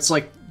thing where it's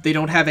like, they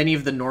don't have any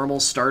of the normal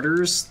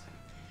starters.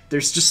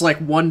 There's just like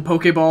one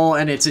Pokeball,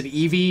 and it's an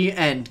Eevee,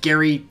 and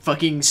Gary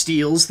fucking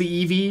steals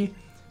the Eevee.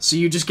 So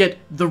you just get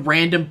the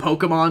random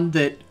Pokemon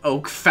that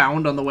Oak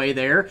found on the way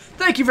there.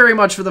 Thank you very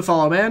much for the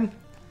follow, man.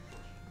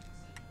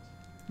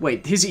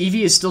 Wait, his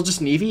Eevee is still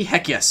just an Eevee?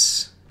 Heck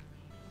yes.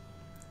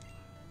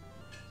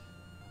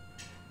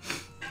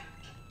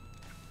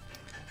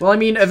 Well, I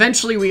mean,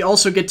 eventually we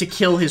also get to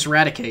kill his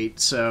Raticate,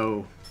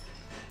 so...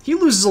 He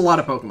loses a lot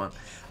of Pokemon.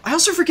 I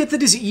also forget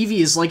that his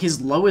Eevee is like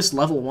his lowest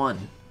level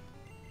 1.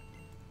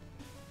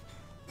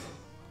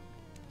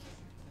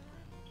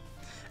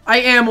 I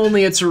am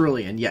only a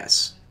Cerulean,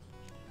 yes.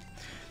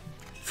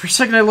 For a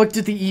second I looked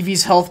at the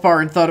Eevee's health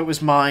bar and thought it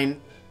was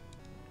mine.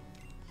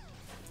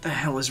 The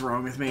hell is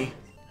wrong with me?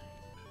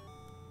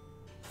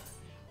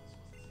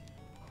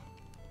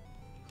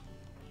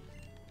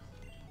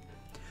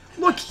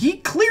 Look, he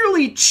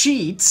clearly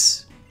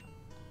cheats.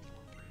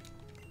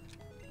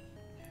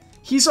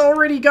 He's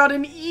already got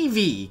an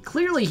Eevee.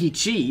 Clearly he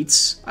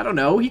cheats. I don't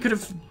know. He could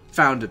have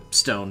found a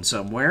stone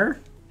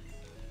somewhere.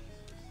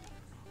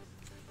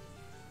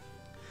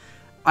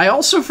 I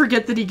also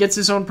forget that he gets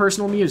his own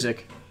personal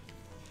music.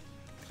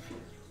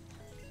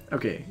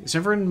 Okay, is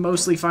everyone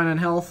mostly fine on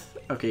health?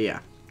 Okay, yeah.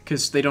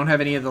 Because they don't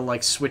have any of the,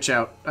 like,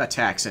 switch-out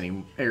attacks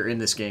in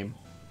this game.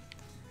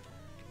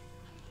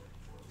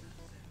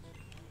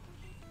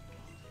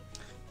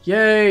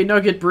 Yay,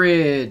 Nugget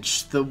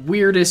Bridge! The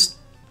weirdest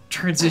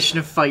transition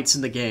of fights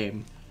in the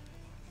game.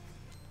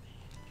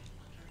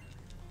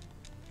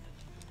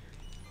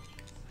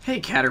 Hey,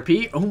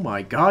 Caterpie. Oh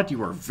my god,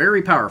 you are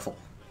very powerful.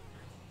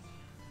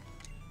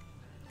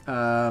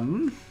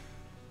 Well,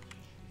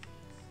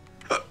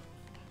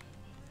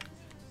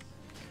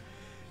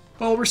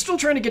 we're still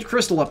trying to get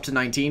Crystal up to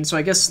 19, so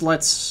I guess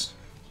let's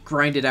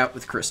grind it out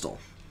with Crystal.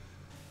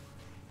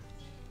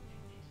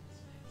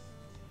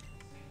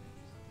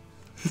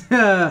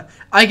 I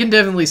can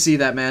definitely see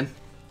that, man.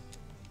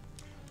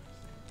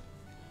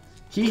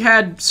 He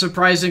had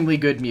surprisingly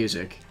good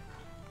music.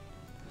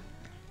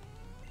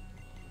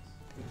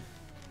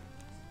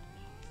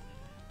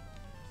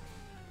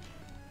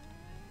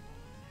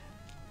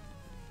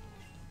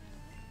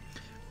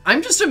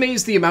 I'm just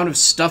amazed the amount of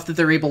stuff that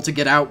they're able to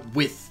get out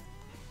with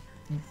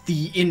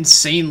the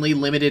insanely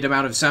limited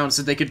amount of sounds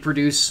that they could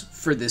produce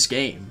for this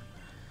game.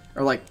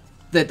 Or, like,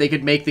 that they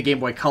could make the Game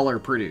Boy Color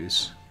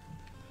produce.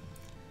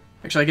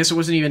 Actually, I guess it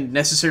wasn't even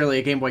necessarily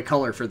a Game Boy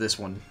Color for this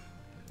one.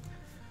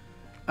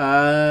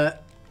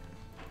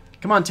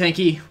 Come on,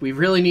 Tanky. We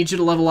really need you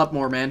to level up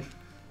more, man.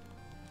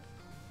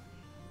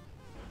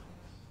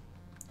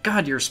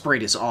 God, your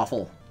sprite is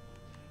awful.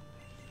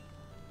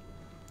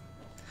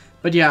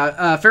 But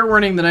yeah, fair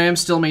warning that I am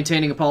still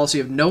maintaining a policy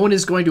of no one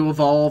is going to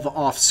evolve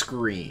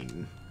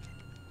off-screen.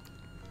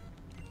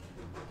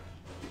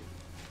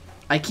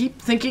 I keep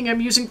thinking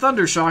I'm using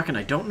Thundershock, and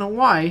I don't know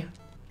why.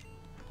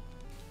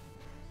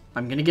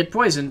 I'm gonna get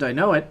poisoned, I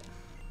know it.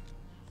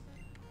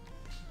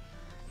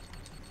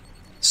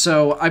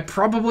 So, I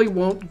probably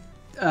won't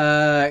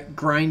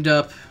grind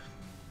up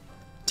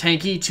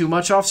Tanky too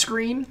much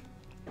off-screen.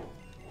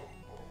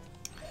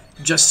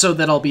 Just so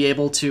that I'll be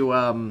able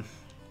to,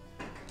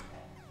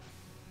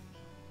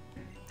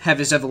 have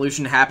his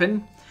evolution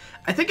happen.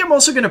 I think I'm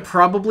also going to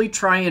probably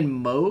try and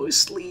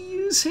mostly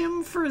use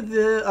him for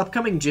the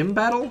upcoming gym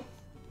battle.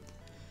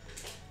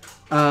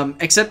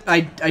 Except I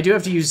do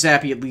have to use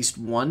Zappy at least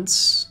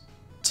once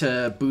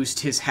to boost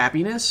his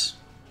happiness.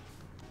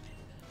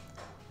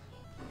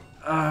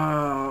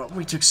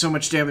 We took so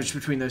much damage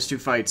between those two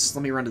fights.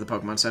 Let me run to the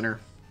Pokemon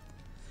Center.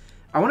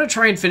 I want to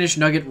try and finish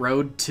Nugget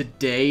Road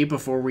today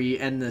before we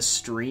end the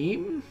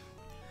stream.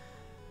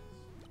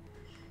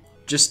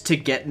 Just to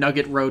get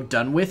Nugget Road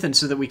done with, and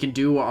so that we can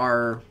do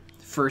our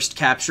first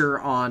capture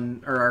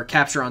on, or our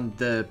capture on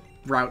the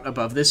route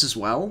above this as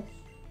well.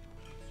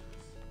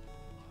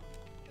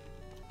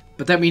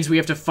 But that means we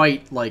have to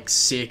fight, like,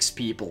 6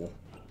 people.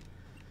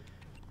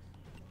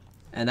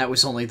 And that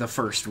was only the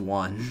first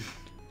one.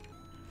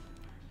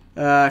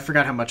 I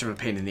forgot how much of a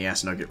pain in the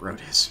ass Nugget Road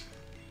is.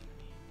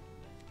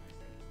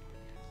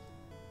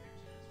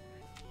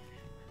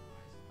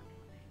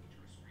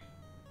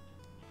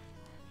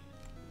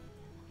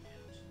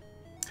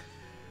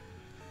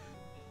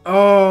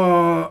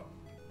 Oh,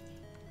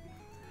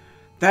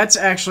 that's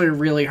actually a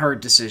really hard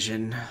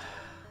decision.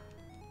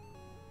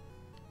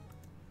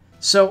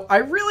 So, I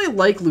really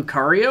like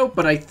Lucario,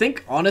 but I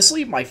think,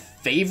 honestly, my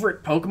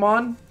favorite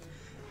Pokemon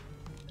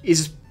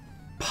is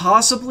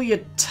possibly a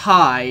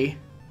tie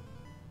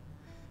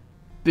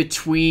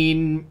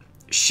between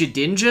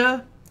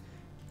Shedinja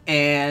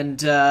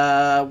and,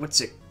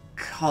 what's it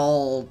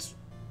called?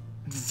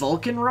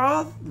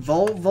 Vulcanrath?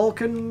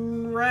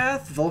 Vulcanra?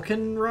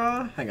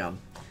 Hang on.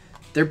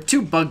 They're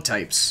 2 bug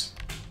types.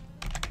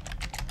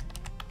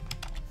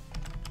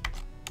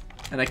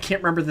 And I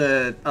can't remember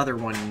the other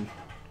one.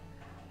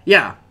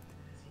 Yeah.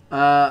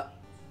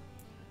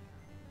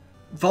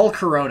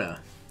 Volcarona.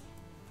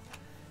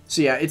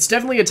 So yeah, it's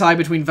definitely a tie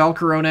between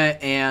Volcarona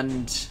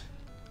and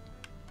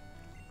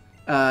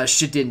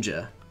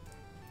Shedinja.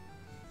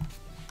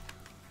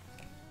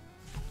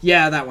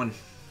 Yeah, that one.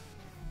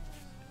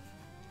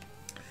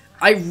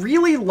 I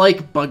really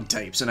like bug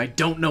types, and I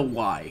don't know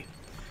why.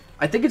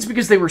 I think it's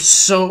because they were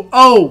so...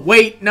 Oh,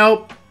 wait,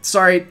 nope.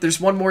 Sorry,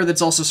 there's one more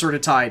that's also sort of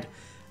tied.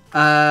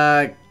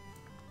 Galvantula.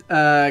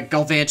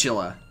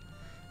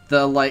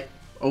 The, like...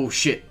 Oh,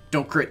 shit.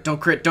 Don't crit, don't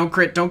crit, don't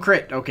crit, don't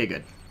crit. Okay,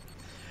 good.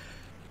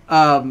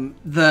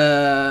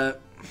 The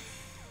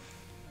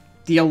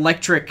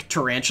electric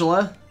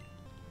tarantula.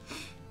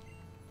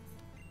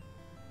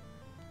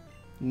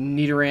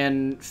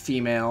 Nidoran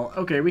female.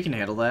 Okay, we can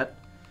handle that.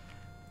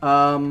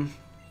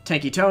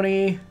 Tanky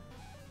Tony.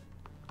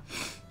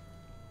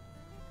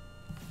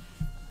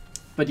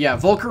 But yeah,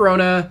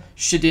 Volcarona,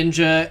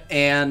 Shedinja,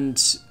 and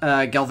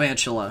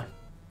Galvantula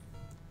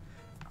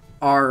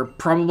are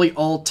probably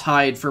all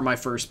tied for my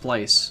first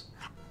place.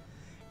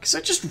 Because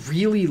I just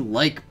really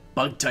like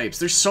bug types.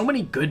 There's so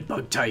many good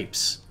bug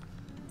types.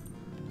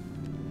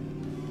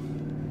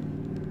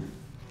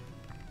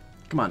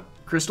 Come on,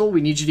 Crystal, we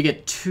need you to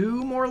get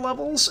 2 more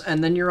levels,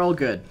 and then you're all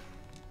good.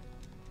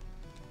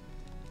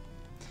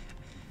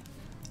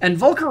 And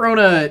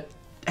Volcarona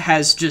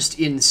has just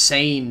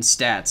insane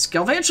stats.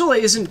 Galvantula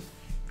isn't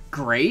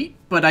great,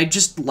 but I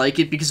just like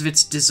it because of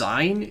its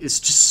design. It's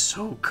just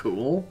so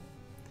cool.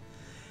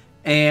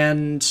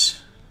 And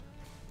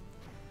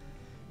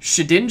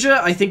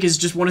Shedinja, I think, is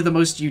just one of the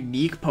most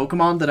unique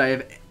Pokemon that I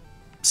have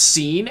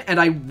seen, and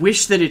I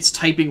wish that its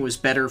typing was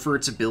better for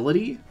its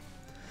ability,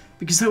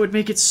 because that would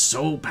make it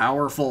so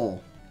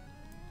powerful.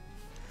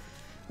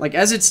 Like,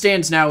 as it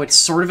stands now, it's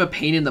sort of a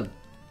pain in the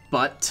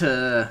butt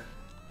to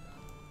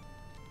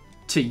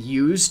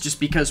use, just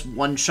because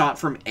one shot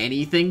from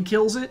anything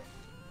kills it.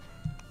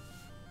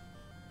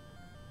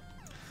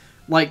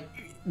 Like,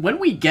 when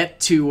we get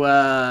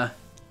to,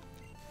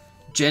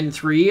 Gen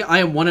 3, I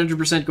am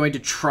 100% going to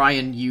try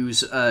and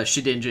use,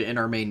 Shedinja in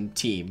our main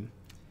team.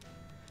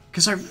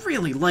 Because I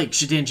really like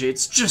Shedinja,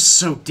 it's just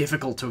so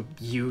difficult to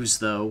use,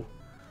 though.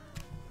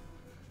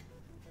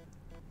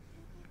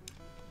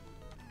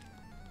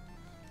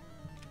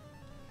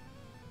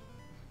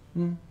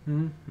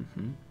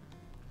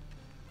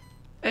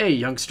 Hey,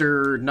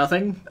 youngster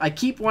nothing. I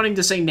keep wanting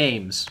to say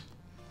names.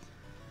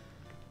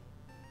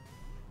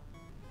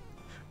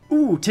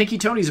 Ooh, Tinky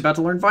Tony's about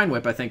to learn Vine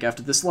Whip, I think,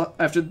 after this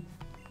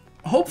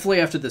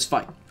hopefully after this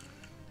fight.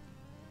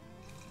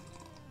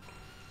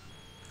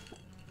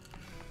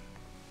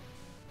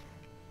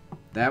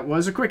 That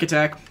was a quick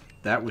attack.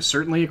 That was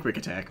certainly a quick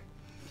attack.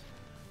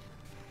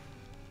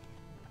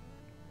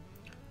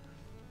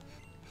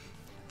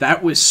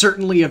 That was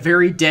certainly a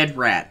very dead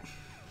rat.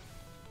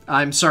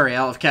 I'm sorry,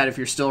 Olive Cat, if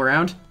you're still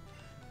around.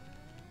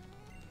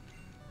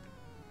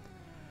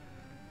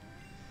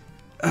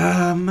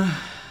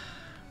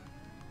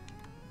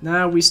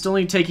 No, we still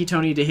need Takey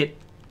Tony to hit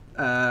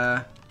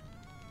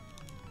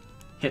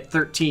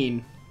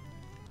 13.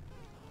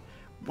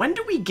 When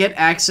do we get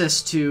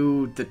access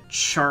to the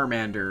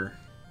Charmander?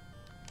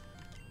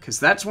 Because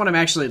that's what I'm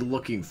actually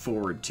looking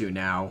forward to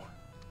now.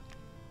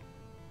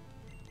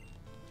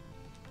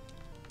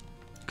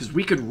 Because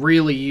we could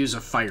really use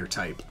a fire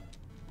type.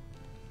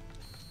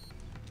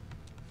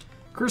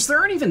 Of course, there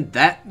aren't even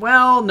that...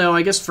 Well, no,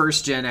 I guess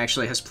first gen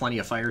actually has plenty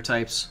of fire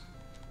types.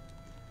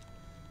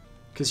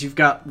 Because you've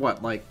got,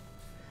 what, like...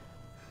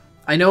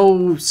 I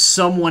know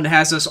someone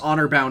has us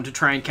honor bound to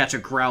try and catch a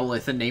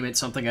Growlithe and name it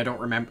something I don't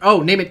remember.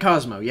 Oh, name it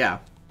Cosmo, yeah.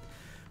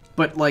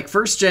 But, like,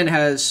 first gen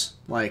has,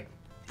 like,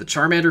 the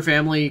Charmander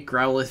family,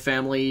 Growlithe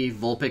family,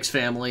 Vulpix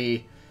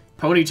family,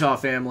 Ponyta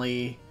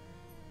family,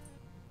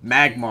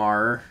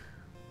 Magmar.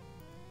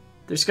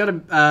 There's gotta,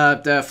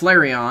 the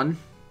Flareon.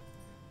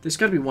 There's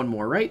gotta be one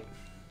more, right?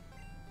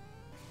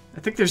 I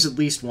think there's at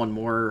least one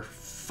more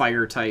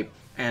fire type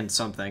and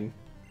something.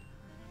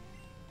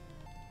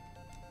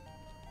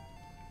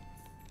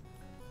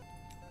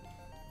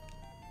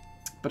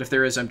 But if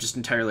there is, I'm just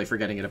entirely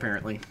forgetting it,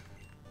 apparently.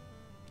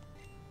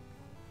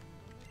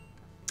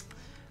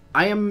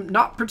 I am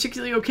not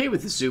particularly okay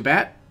with this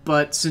Zubat,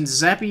 but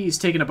since Zappy's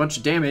taken a bunch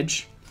of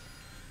damage,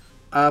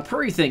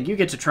 Purry Thing, you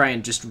get to try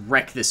and just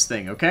wreck this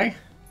thing, okay?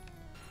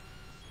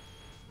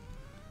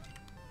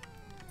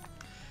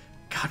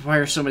 God, why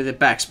are so many of the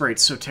back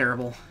sprites so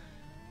terrible?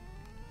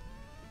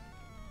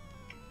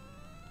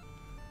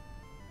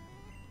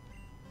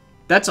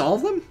 That's all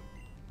of them?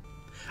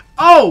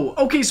 Oh,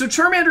 okay, so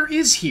Charmander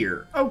is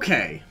here.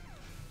 Okay.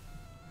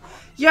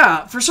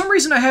 Yeah, for some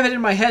reason I have it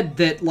in my head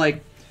that,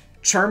 like,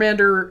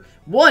 Charmander...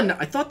 One,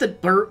 I thought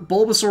that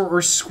Bulbasaur or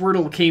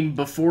Squirtle came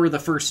before the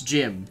first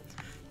gym.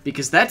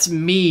 Because that's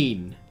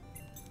mean.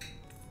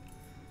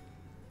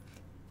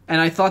 And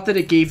I thought that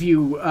it gave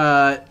you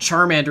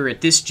Charmander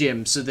at this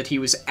gym so that he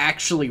was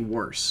actually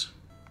worse.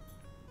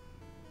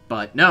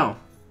 But no.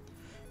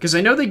 Because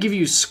I know they give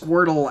you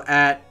Squirtle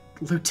at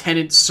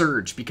Lieutenant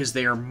Surge because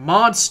they are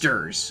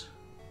monsters.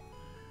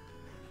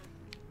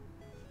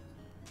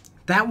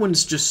 That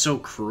one's just so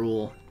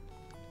cruel.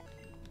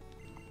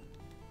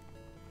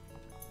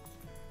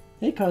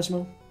 Hey,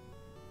 Cosmo.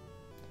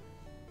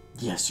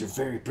 Yes, you're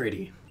very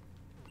pretty.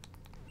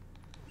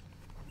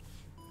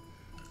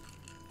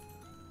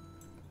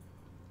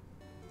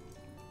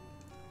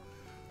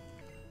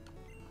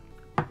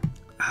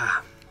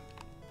 Ah.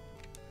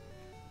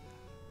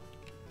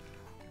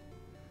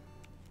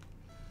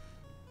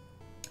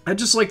 I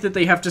just like that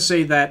they have to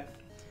say that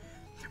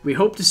we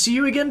hope to see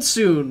you again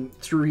soon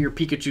through your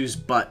Pikachu's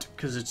butt,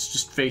 because it's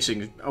just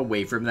facing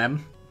away from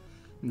them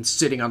and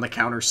sitting on the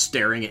counter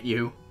staring at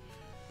you.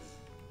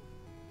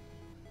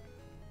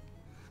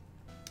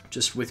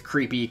 Just with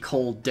creepy,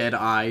 cold, dead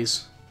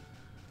eyes.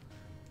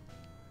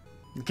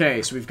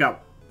 Okay, so we've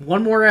got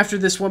one more after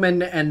this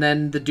woman, and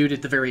then the dude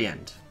at the very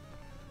end.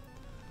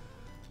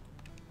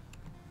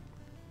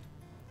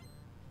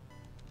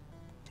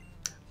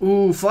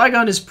 Ooh,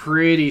 Flygon is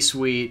pretty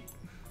sweet.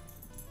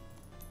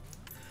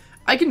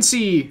 I can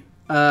see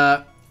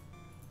Arcanine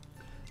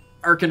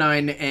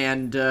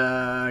and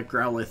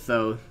Growlithe,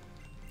 though.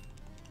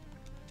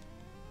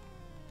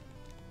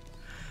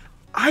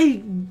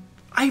 I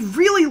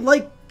really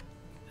like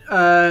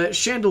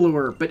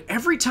Chandelure, but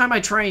every time I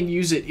try and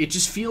use it, it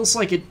just feels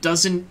like it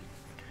doesn't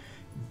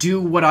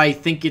do what I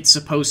think it's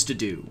supposed to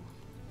do.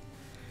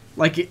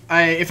 Like,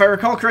 if I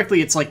recall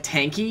correctly, it's like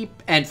tanky,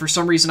 and for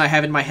some reason I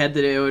have in my head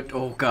that it would...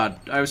 Oh god,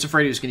 I was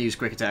afraid he was going to use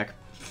Quick Attack.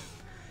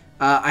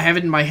 I have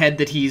it in my head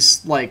that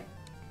he's, like,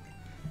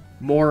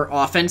 more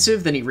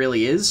offensive than he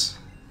really is.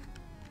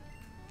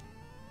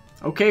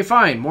 Okay,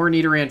 fine. More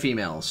Nidoran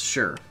females.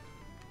 Sure.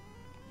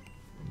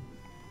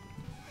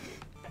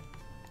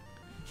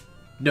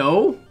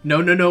 No?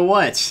 No, no, no,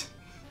 what?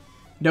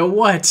 No,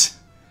 what?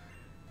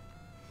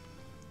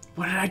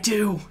 What did I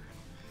do?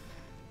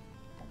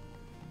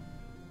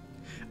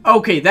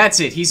 Okay, that's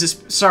it. He's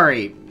just...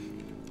 Sorry.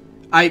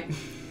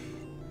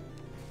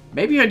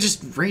 Maybe I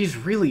just raised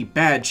really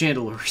bad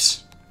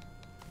Chandelures.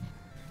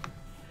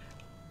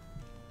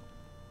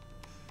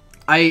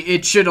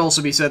 It should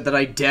also be said that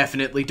I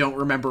definitely don't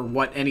remember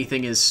what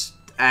anything is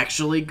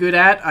actually good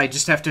at. I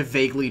just have to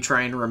vaguely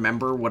try and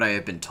remember what I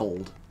have been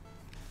told.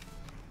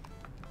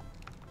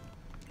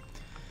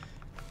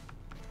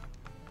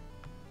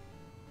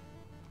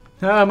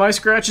 My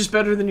scratch is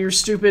better than your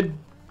stupid,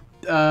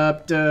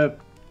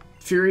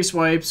 Fury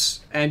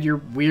Swipes and your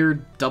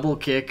weird double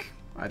kick.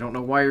 I don't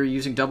know why you're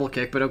using double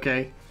kick, but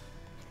okay.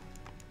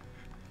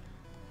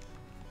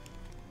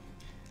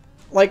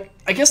 Like,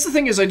 I guess the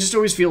thing is I just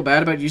always feel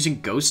bad about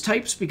using ghost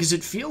types because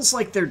it feels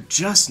like they're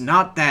just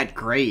not that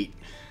great.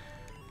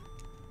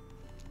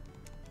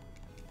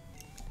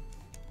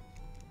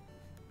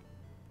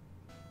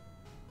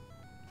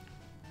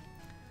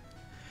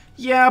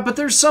 Yeah, but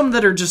there's some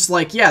that are just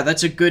like, yeah,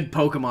 that's a good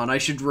Pokemon. I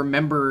should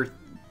remember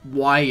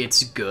why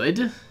it's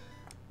good.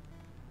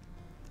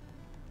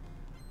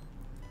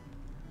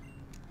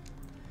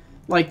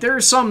 Like, there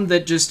are some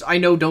that just, I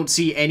know don't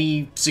see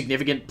any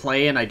significant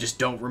play, and I just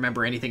don't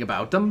remember anything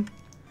about them.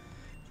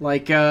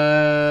 Like,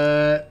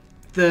 the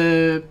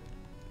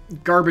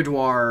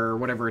Gardevoir, or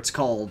whatever it's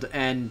called,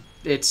 and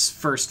its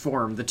first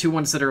form. The two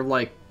ones that are,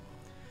 like,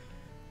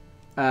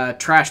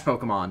 trash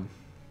Pokemon.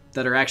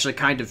 That are actually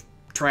kind of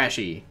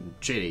trashy and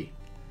shitty.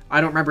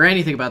 I don't remember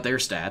anything about their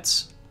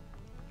stats.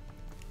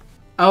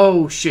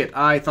 Oh, shit.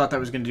 I thought that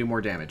was going to do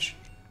more damage.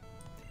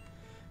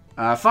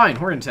 Fine.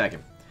 Horn attack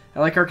him. I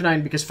like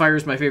Arcanine because fire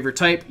is my favorite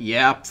type.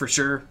 Yeah, for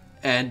sure.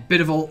 And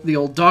bit of the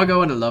old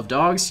doggo, and I love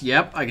dogs.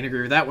 Yep, I can agree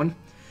with that one.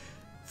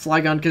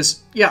 Flygon,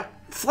 because, yeah,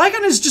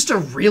 Flygon is just a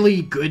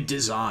really good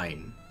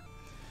design.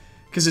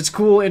 Because it's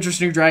cool,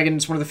 interesting dragon.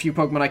 It's one of the few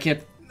Pokemon I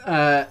can't,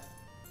 I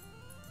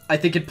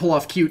think it'd pull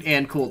off cute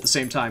and cool at the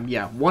same time.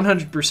 Yeah,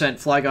 100%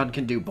 Flygon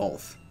can do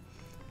both.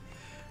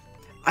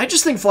 I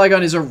just think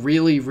Flygon is a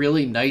really,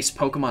 really nice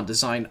Pokemon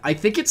design. I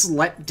think it's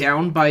let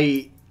down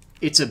by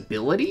its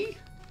ability.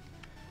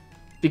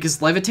 Because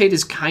Levitate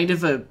is kind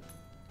of a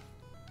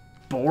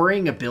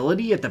boring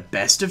ability at the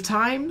best of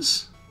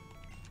times.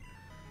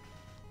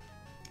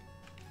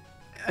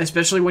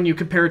 Especially when you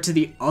compare it to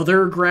the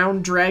other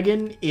ground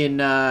dragon in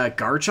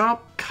Garchomp.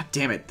 God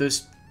damn it,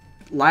 those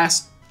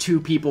last two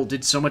people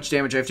did so much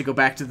damage I have to go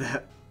back to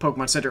the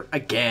Pokemon Center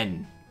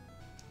again.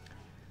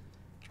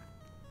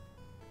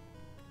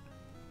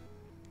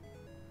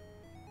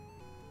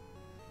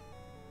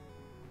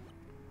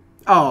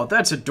 Oh,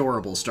 that's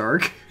adorable,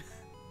 Stark.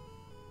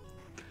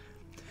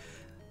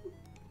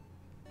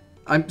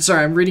 I'm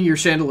sorry, I'm reading your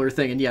Chandelure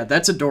thing, and yeah,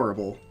 that's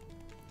adorable.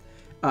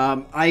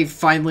 I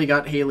finally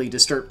got Haley to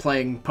start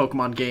playing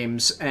Pokemon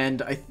games,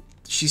 and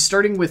she's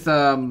starting with,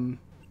 Sun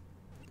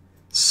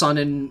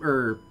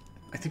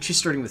I think she's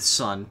starting with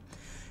Sun.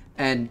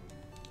 And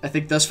I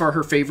think thus far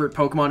her favorite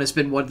Pokemon has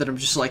been one that I'm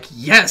just like,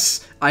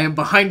 yes! I am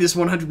behind this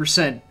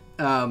 100%.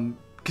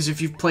 Because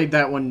if you've played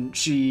that one,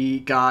 she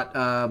got,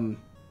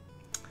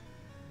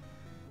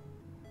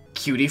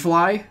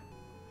 Cutiefly.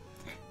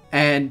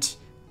 And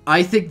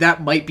I think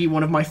that might be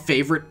one of my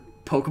favorite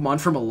Pokemon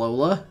from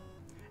Alola.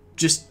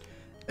 Just,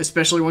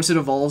 especially once it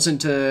evolves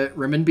into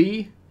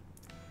Rimonbee.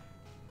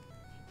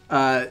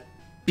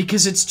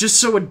 Because it's just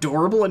so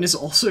adorable and is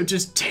also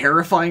just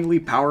terrifyingly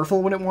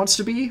powerful when it wants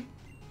to be.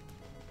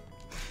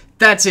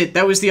 That's it.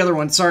 That was the other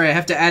one. Sorry, I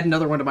have to add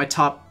another one to my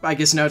top... I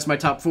guess now it's my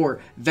top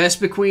 4.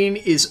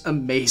 Vespiquen is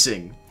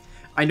amazing.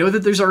 I know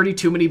that there's already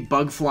too many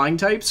bug flying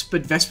types,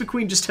 but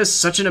Vespiquen just has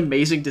such an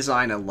amazing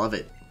design. I love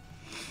it.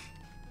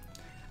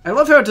 I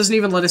love how it doesn't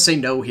even let us say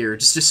no here. It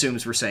just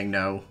assumes we're saying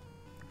no.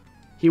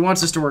 He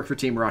wants us to work for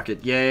Team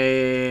Rocket.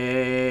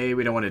 Yay!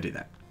 We don't want to do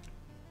that.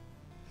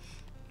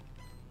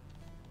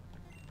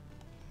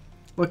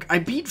 Look, I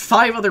beat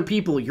 5 other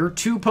people. Your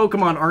 2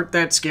 Pokemon aren't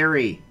that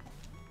scary.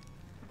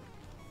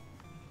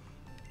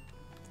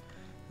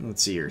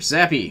 Let's see here.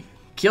 Zappy.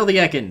 Kill the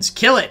Ekans.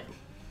 Kill it!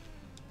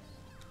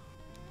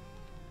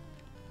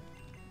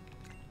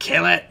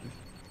 Kill it!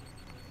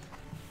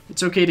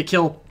 It's okay to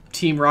kill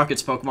Team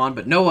Rocket's Pokemon,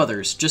 but no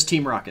others. Just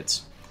Team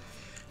Rocket's.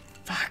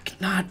 Fuck,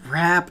 not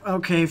rap.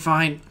 Okay,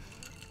 fine.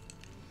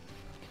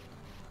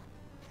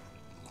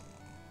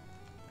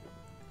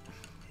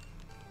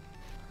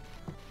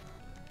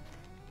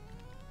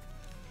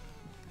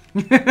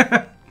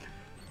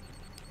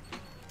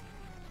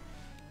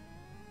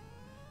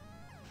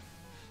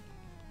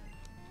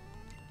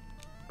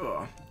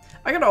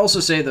 I gotta also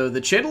say, though,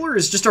 the Channeler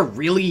is just a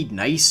really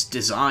nice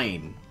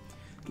design.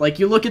 Like,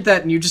 you look at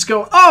that and you just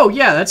go, oh,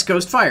 yeah, that's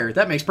Ghost Fire.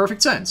 That makes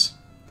perfect sense.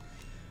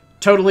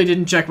 Totally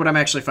didn't check what I'm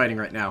actually fighting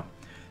right now.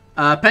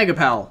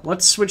 Pangapal,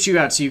 let's switch you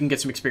out so you can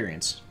get some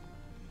experience.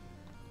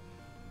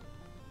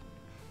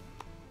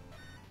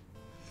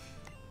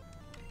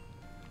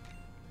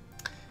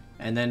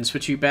 And then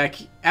switch you back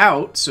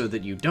out so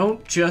that you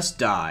don't just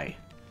die.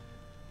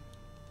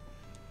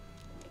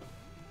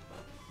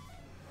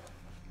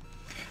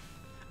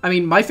 I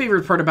mean, my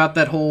favorite part about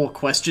that whole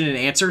question and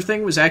answer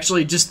thing was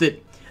actually just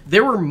that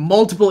there were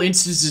multiple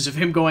instances of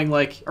him going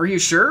like, are you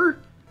sure?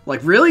 Like,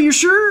 really? You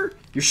sure?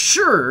 You're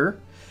sure?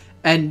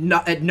 And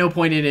not, at no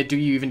point in it do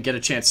you even get a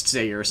chance to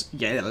say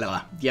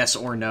yes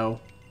or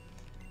no.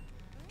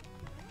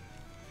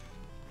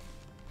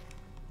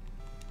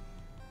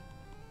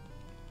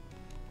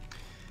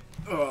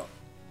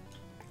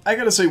 I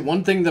gotta say,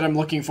 one thing that I'm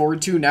looking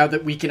forward to now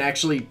that we can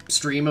actually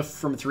stream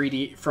from a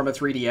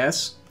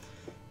 3DS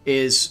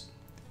is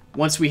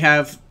once we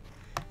have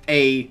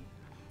a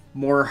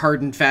more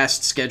hard and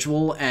fast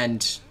schedule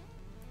and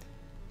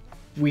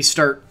we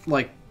start,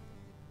 like,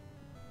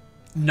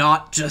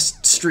 not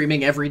just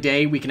streaming every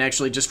day, we can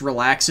actually just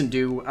relax and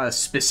do a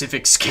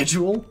specific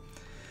schedule.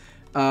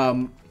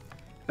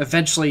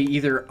 Eventually,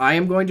 either I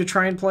am going to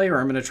try and play, or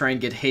I'm going to try and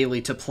get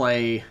Haley to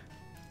play,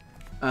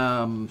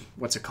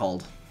 what's it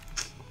called?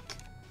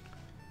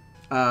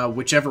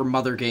 Whichever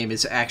mother game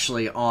is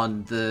actually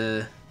on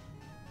the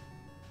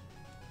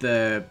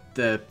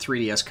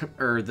 3DS,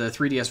 or the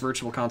 3DS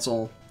Virtual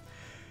Console.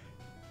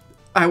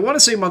 I want to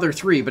say Mother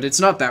 3, but it's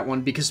not that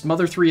one, because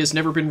Mother 3 has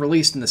never been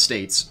released in the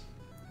States.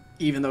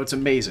 Even though it's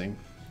amazing.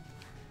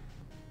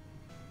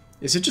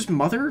 Is it just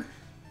Mother?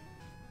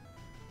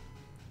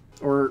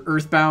 Or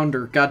Earthbound,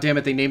 or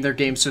goddammit, they named their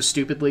game so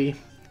stupidly.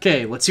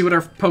 Okay, let's see what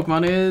our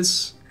Pokemon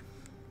is.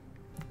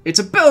 It's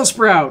a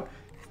Bellsprout!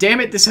 Damn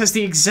it, this has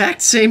the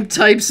exact same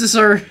types as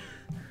our...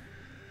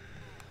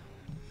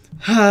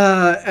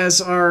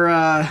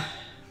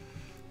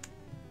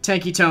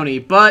 Tanky Tony,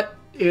 but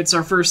it's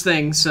our first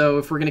thing, so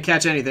if we're gonna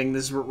catch anything,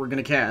 this is what we're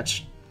gonna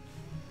catch.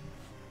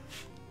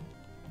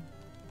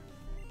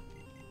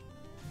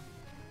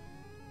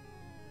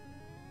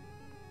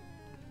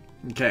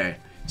 Okay,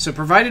 so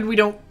provided we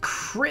don't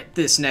crit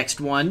this next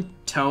one,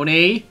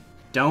 Tony,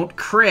 don't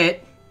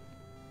crit.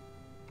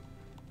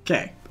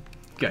 Okay,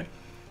 good.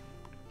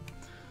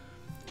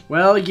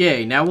 Well,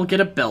 yay, now we'll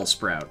get a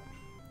Bellsprout.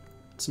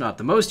 It's not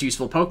the most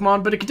useful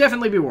Pokemon, but it could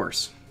definitely be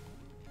worse.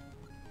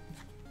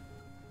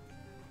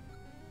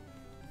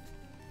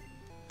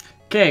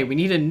 Okay, we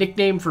need a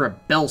nickname for a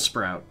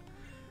Bellsprout.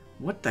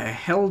 What the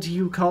hell do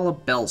you call a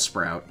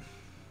Bellsprout?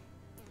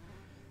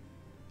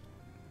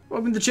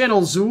 Welcome to the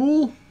channel,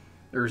 Zool.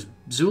 Or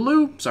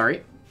Zulu?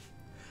 Sorry.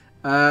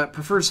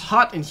 Prefers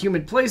hot and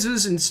humid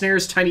places,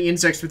 ensnares tiny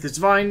insects with its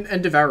vine,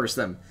 and devours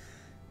them.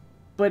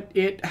 But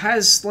it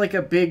has, like,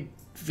 a big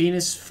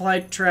Venus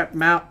flytrap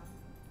mouth.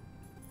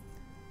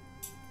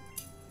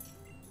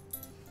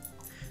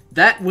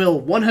 That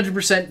will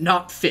 100%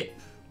 not fit.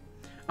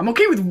 I'm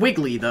okay with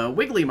Wiggly, though.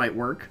 Wiggly might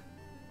work.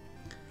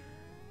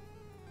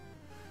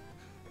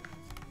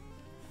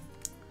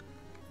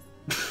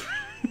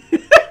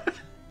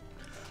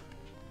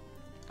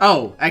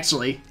 Oh,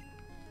 actually.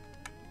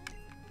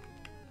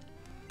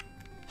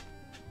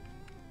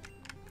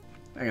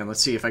 Hang on,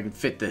 let's see if I can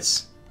fit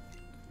this.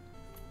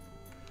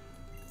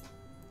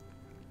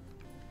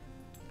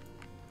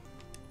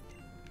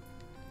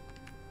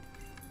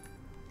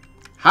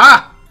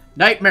 Ha!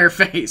 Nightmare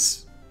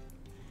Face!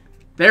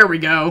 There we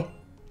go.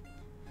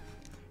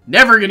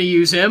 Never gonna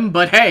use him,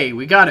 but hey,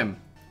 we got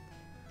him.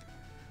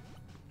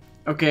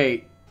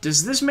 Okay,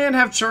 does this man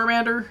have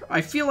Charmander?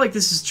 I feel like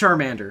this is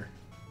Charmander.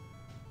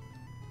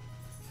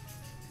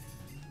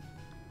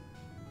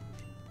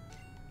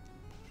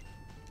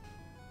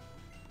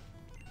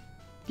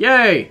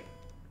 Yay!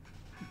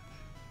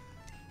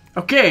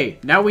 Okay,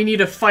 now we need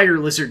a fire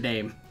lizard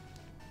name.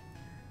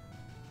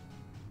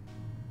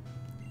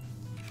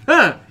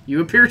 Huh!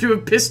 You appear to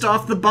have pissed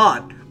off the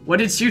bot. What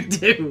did you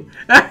do?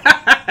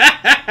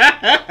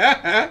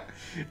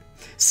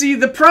 See,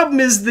 the problem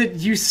is that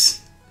you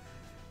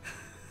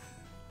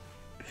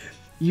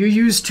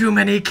use too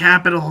many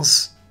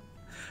capitals.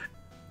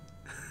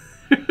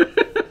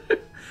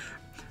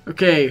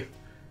 Okay.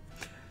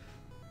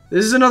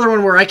 This is another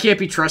one where I can't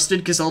be trusted,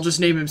 because I'll just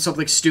name him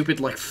something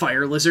stupid like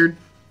Fire Lizard.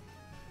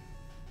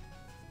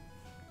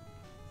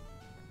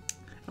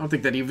 I don't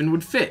think that even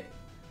would fit.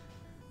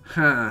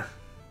 Huh.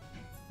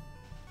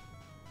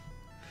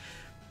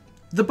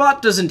 The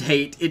bot doesn't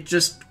hate, it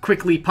just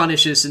quickly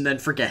punishes and then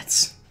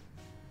forgets.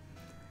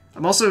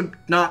 I'm also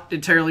not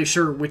entirely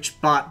sure which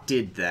bot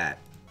did that.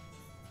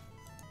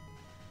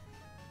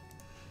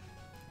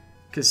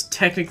 Because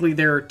technically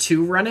there are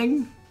two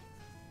running.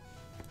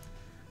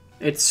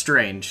 It's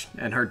strange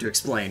and hard to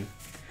explain.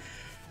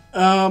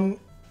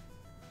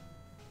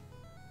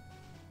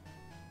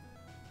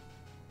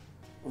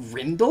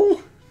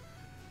 Rindle?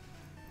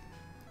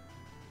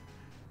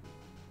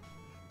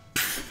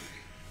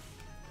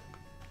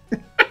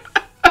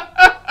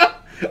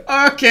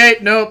 Okay,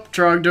 nope,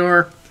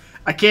 Trogdor.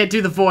 I can't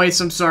do the voice,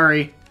 I'm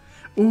sorry.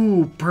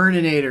 Ooh,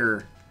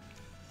 Burninator.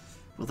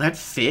 Will that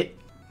fit?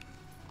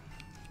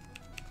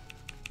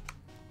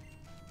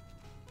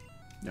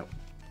 No.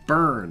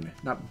 Burn,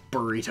 not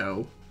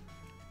burrito.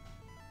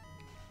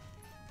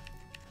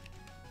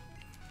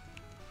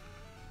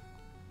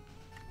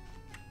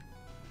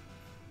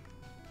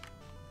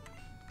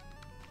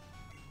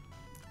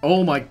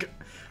 Oh my god.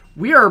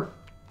 We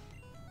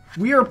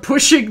are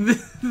pushing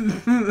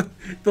the,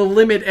 the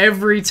limit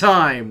every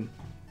time.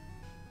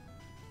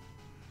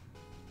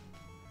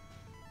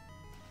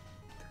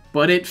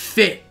 But it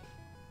fit.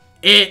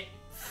 It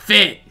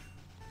fit.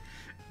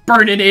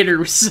 Burninator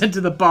was sent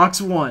to the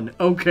box 1.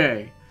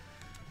 Okay.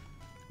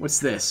 What's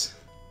this?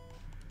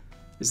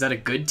 Is that a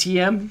good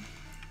TM?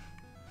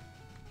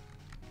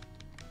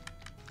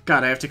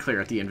 God, I have to clear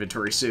out the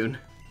inventory soon.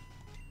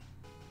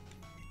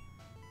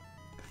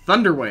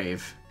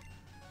 Thunderwave.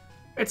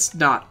 It's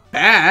not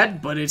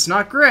bad, but it's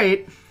not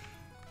great.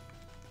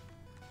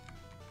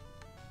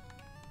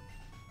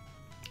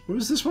 What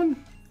was this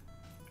one?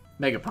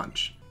 Mega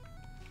Punch.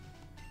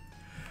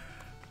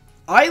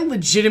 I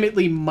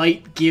legitimately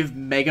might give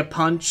Mega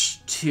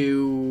Punch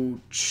to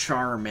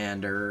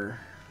Charmander.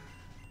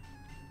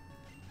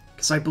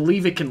 Because I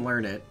believe it can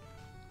learn it.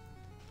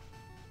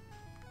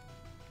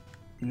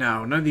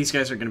 No, none of these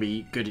guys are going to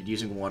be good at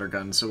using water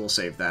guns, so we'll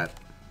save that.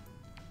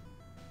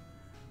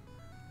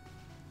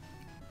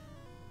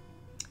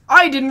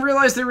 I didn't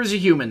realize there was a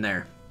human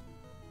there.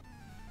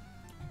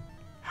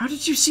 How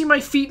did you see my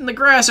feet in the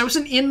grass? I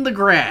wasn't in the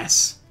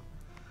grass.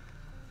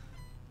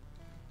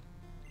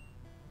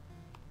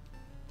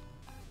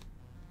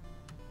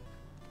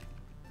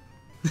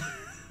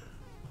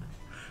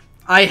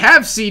 I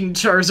have seen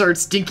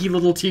Charizard's stinky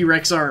little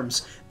T-Rex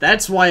arms.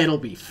 That's why it'll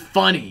be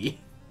funny.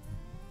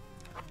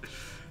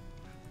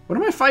 What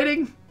am I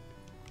fighting?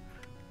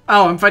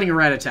 Oh, I'm fighting a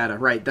Rattata.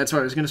 Right, that's why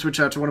I was going to switch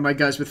out to one of my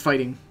guys with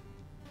fighting.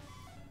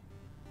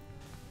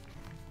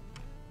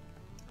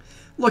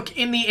 Look,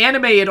 in the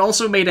anime, it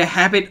also made a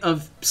habit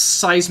of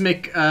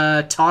seismic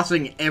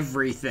tossing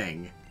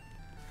everything.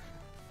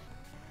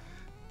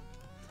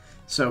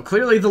 So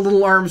clearly the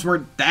little arms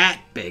weren't that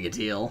big a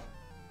deal.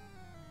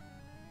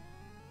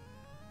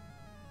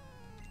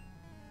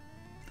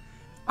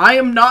 I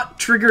am not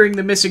triggering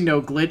the missing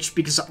no glitch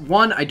because,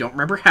 1, I don't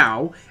remember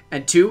how,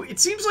 and 2, it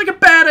seems like a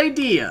bad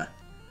idea.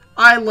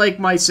 I like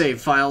my save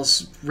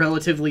files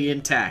relatively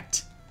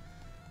intact.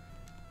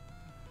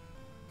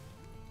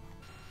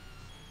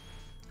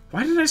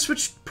 Why did I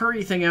switch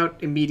Purry thing out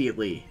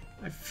immediately?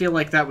 I feel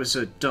like that was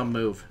a dumb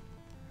move.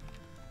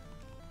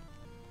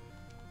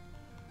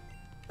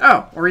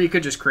 Oh, or you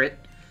could just crit.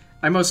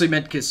 I mostly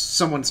meant because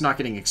someone's not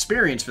getting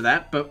experience for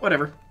that, but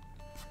whatever.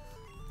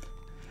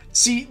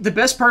 See, the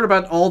best part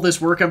about all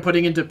this work I'm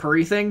putting into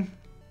Purry thing...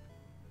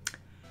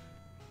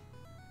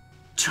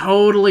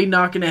 Totally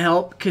not going to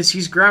help, because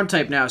he's ground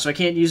type now, so I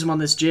can't use him on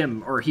this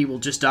gym, or he will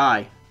just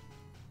die.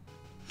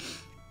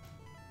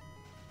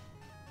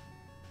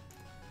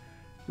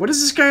 What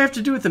does this guy have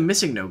to do with the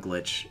missing no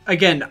glitch?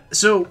 Again,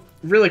 so,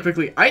 really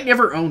quickly, I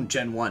never owned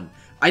Gen 1.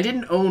 I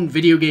didn't own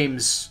video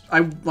games.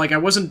 I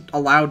wasn't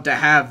allowed to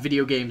have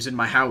video games in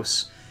my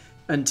house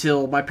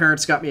until my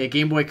parents got me a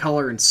Game Boy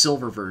Color and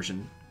Silver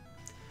version.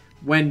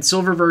 When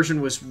Silver version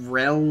was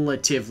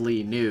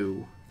relatively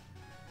new.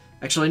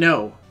 Actually,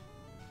 no.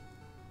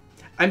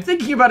 I'm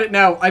thinking about it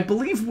now. I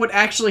believe what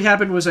actually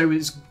happened was I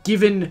was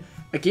given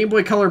a Game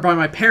Boy Color by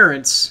my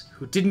parents,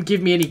 who didn't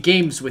give me any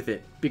games with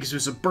it, because it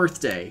was a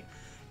birthday.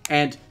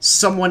 And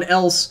someone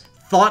else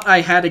thought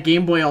I had a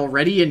Game Boy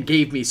already and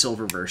gave me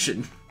Silver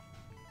version.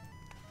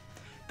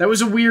 That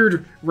was a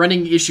weird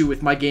running issue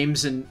with my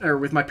games or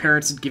with my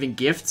parents and giving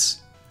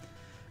gifts.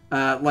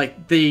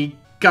 Like, they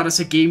got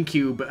us a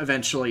GameCube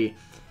eventually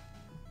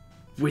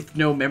with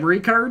no memory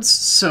cards,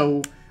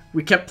 so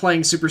we kept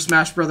playing Super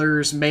Smash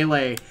Bros.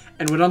 Melee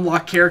and would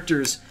unlock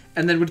characters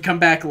and then would come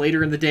back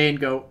later in the day and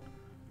go,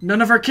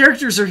 none of our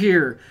characters are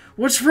here!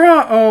 What's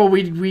wrong? Oh,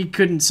 we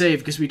couldn't save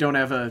because we don't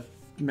have a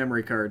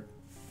memory card.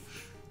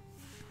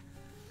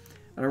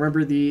 I don't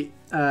remember the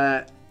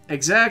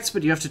exacts,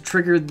 but you have to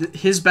trigger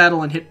his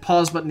battle and hit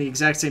pause button the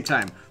exact same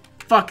time.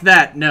 Fuck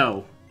that,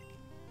 no.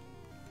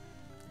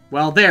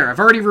 Well, there, I've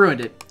already ruined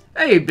it.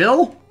 Hey,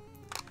 Bill!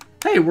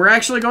 Hey, we're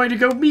actually going to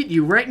go meet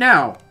you right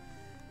now.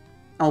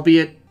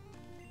 Albeit,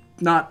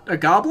 not a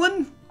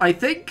goblin, I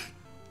think?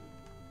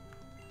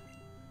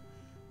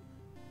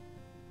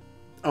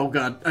 Oh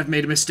god, I've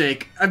made a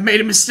mistake. I've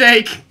made a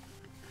mistake!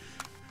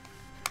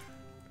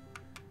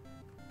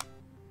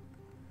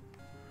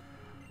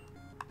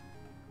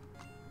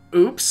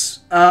 Oops.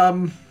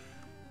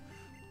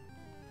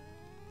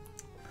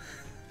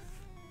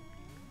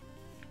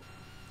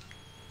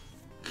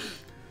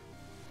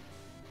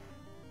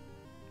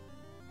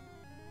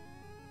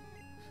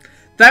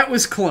 That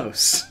was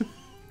close.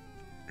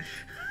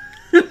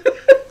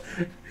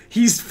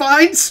 He's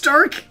fine,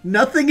 Stark.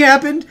 Nothing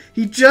happened.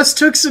 He just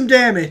took some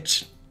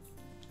damage.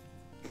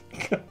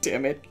 God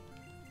damn it.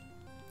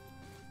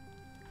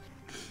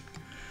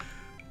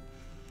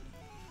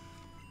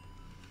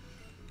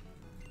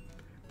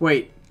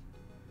 Wait.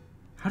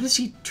 How does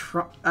he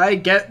try?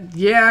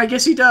 Yeah, I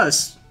guess he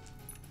does.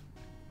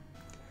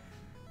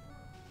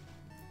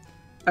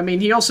 I mean,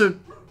 he also...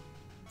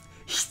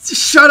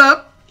 Shut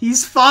up!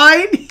 He's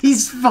fine!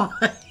 He's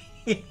fine!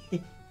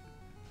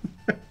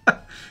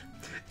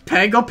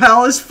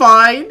 Pangopal is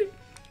fine!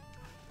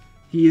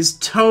 He is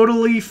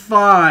totally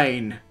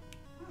fine.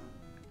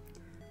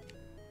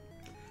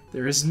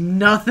 There is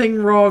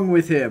nothing wrong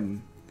with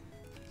him.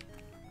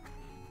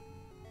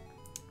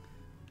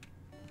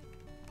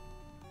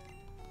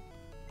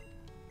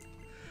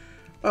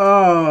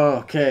 Oh,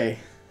 okay.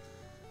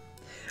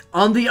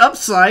 On the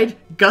upside,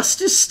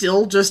 Gust is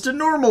still just a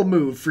normal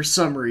move for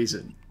some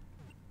reason.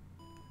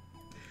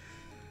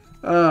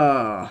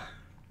 I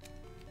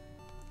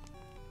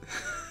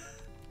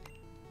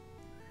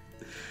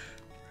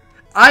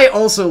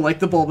also like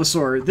the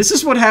Bulbasaur. This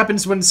is what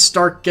happens when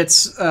Stark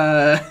gets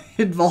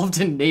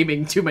involved in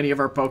naming too many of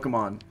our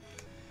Pokemon.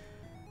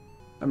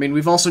 I mean,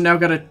 we've also now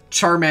got a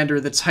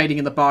Charmander that's hiding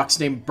in the box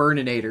named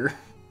Burninator.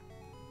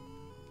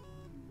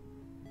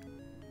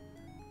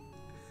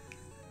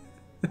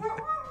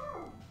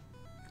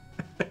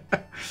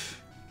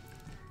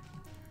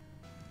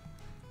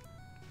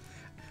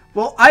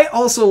 Well, I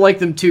also like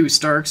them too,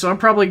 Stark, so I'm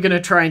probably going to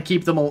try and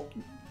keep them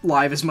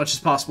alive as much as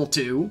possible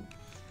too.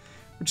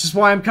 Which is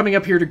why I'm coming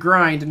up here to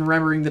grind and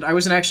remembering that I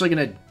wasn't actually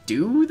going to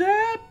do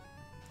that?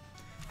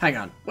 Hang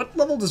on, what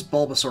level does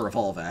Bulbasaur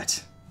evolve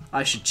at?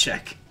 I should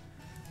check.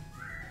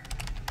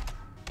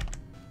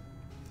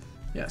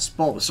 Yes,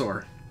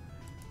 Bulbasaur.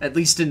 At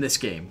least in this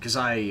game, because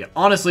I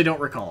honestly don't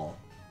recall.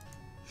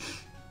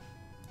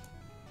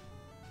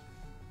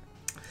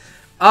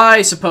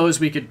 I suppose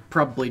we could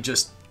probably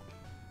just...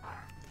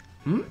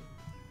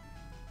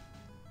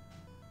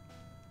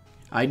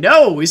 I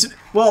know, isn't...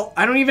 Well,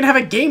 I don't even have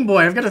a Game Boy.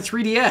 I've got a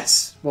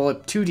 3DS. Well, a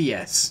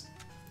 2DS.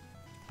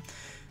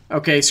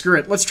 Okay, screw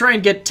it. Let's try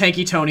and get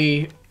Tanky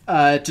Tony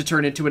to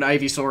turn into an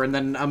Ivysaur, and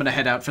then I'm gonna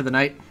head out for the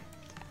night.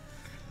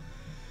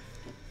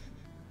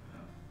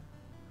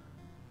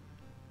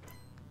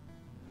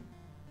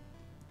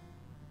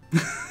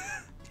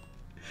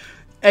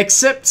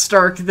 Except,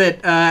 Stark,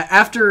 that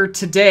after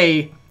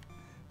today,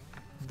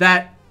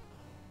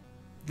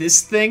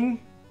 this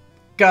thing,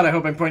 God, I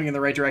hope I'm pointing in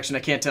the right direction, I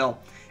can't tell,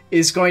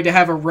 is going to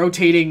have a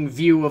rotating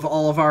view of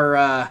all of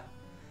our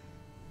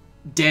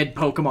dead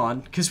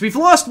Pokemon. Because we've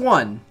lost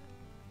one.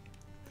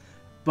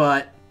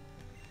 But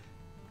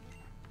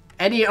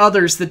any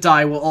others that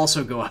die will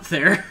also go up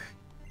there.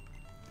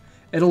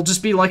 It'll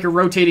just be like a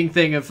rotating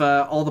thing of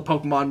all the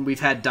Pokemon we've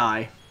had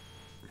die.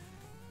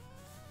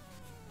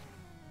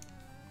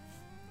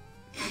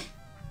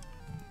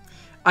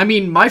 I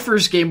mean, my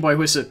first Game Boy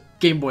was a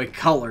Game Boy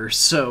Color,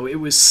 so it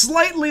was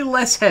slightly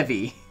less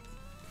heavy.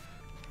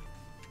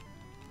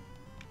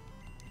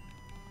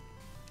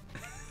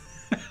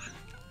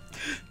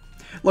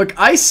 Look,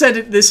 I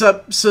set this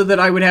up so that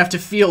I would have to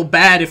feel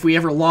bad if we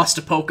ever lost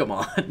a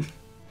Pokemon.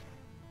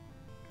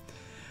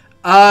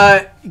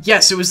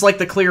 Yes, it was like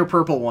the clear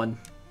purple one.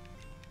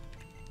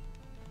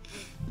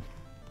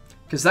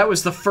 Because that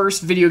was the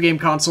first video game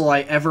console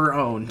I ever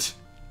owned.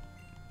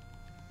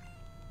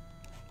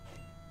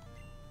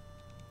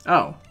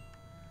 Oh.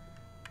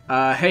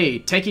 Hey,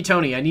 Tanky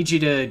Tony, I need you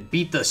to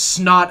beat the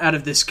snot out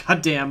of this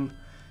goddamn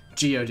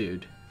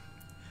Geodude.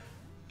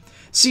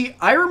 See,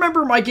 I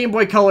remember my Game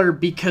Boy Color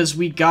because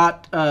we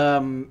got,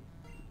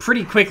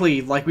 pretty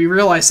quickly, like, we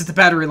realized that the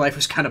battery life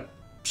was kind of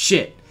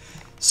shit.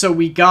 So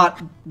we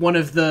got one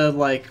of the,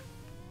 like,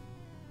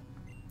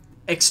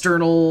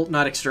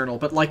 not external,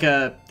 but like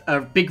a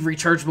big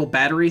rechargeable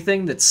battery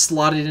thing that's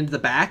slotted into the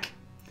back.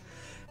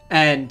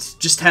 And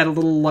just had a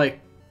little, like,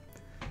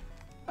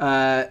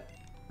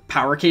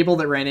 power cable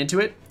that ran into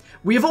it.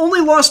 We have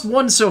only lost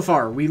one so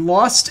far. We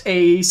lost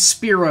a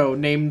Spearow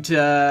named,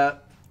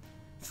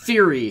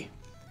 Fury,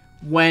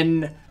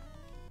 when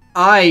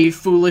I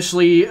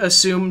foolishly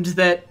assumed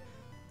that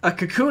a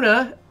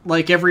Kakuna,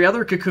 like every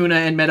other Kakuna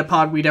and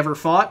Metapod we'd ever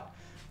fought,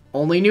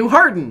 only knew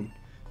Harden.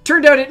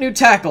 Turned out it knew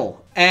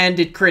Tackle, and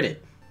it critted.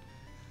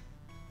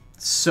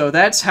 So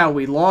that's how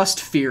we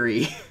lost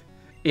Fury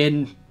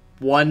in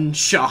one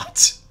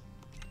shot.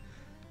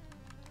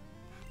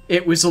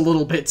 It was a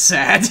little bit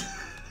sad.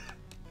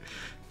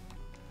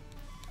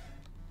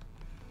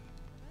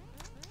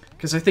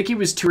 Because I think he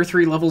was 2 or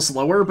 3 levels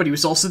lower, but he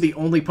was also the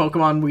only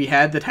Pokemon we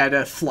had that had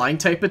a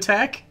flying-type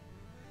attack.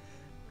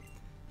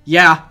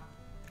 Yeah.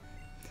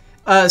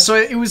 So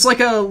it was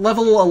like a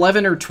level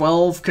 11 or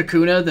 12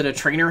 Kakuna that a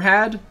trainer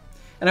had.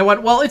 And I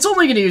went, well, it's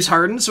only going to use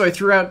Harden, so I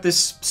threw out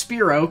this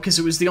Spearow, because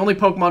it was the only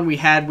Pokemon we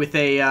had with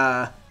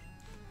a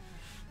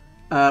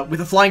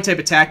flying-type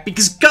attack,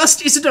 because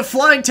Gust isn't a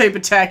flying-type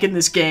attack in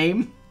this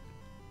game.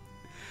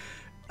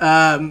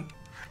 And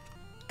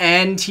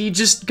he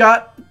just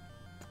got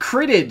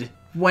critted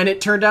when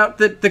it turned out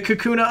that the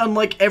Kakuna,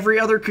 unlike every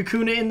other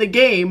Kakuna in the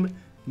game,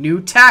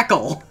 knew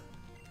Tackle.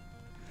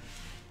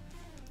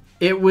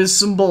 It was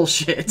some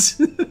bullshit.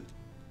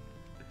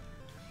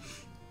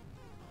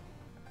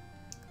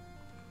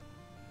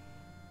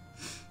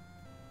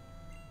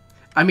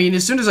 I mean,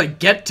 as soon as I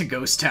get to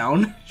Ghost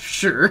Town,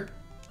 sure.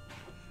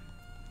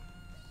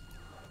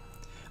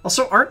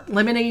 Also, aren't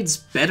lemonades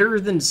better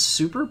than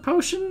super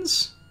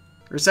potions?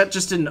 Or is that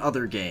just in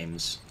other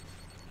games?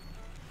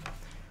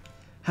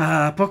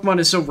 Pokemon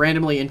is so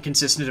randomly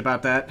inconsistent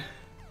about that.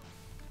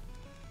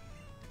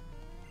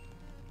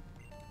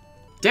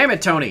 Damn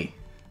it, Tony!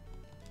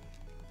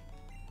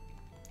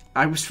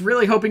 I was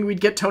really hoping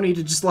we'd get Tony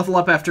to just level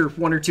up after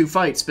 1 or 2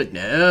 fights, but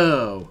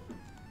no.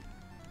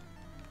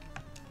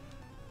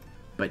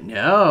 But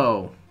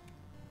no.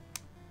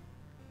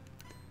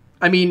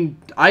 I mean,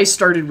 I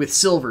started with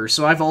Silver,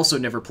 so I've also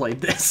never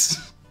played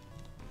this.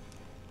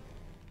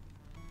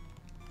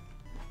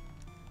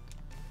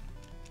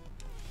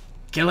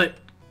 Kill it.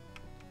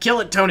 Kill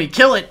it, Tony,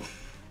 kill it!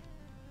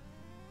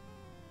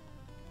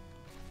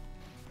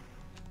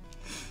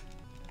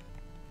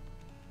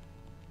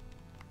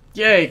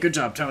 Yay, good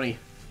job, Tony.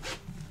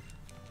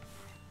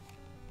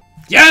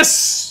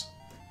 Yes!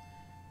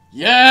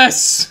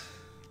 Yes!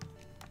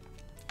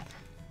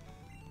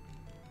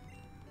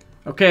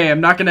 Okay,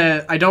 I'm not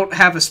gonna... I don't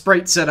have a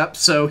sprite set up,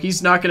 so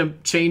he's not gonna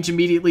change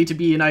immediately to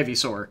be an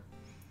Ivysaur.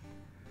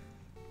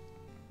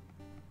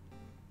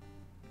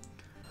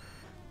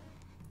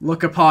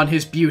 Look upon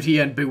his beauty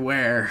and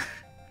beware.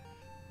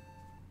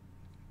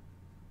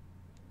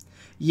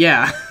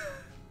 Yeah.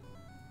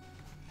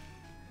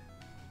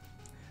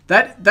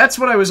 That's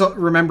what I was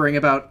remembering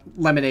about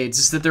lemonades,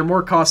 is that they're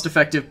more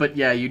cost-effective, but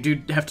yeah, you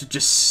do have to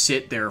just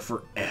sit there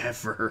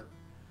forever.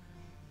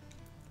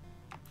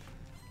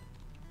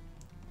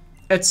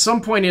 At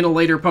some point in a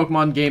later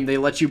Pokemon game, they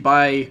let you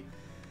buy...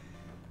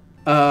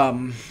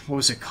 what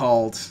was it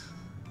called?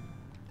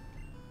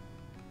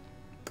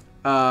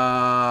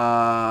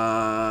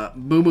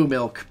 Moo Moo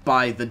Milk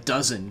by the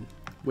dozen,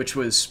 which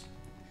was...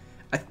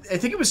 I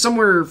think it was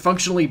somewhere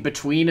functionally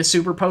between a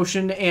Super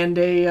Potion and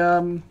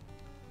a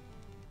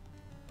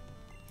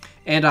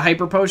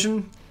Hyper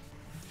Potion.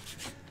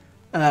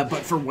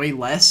 But for way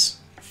less.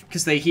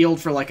 Because they healed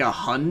for like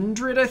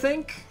 100, I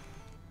think?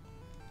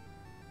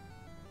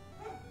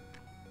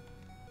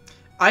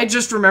 I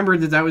just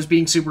remembered that was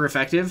being super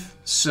effective,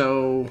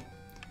 so...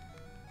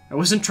 I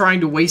wasn't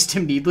trying to waste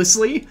him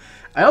needlessly.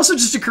 I also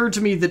just occurred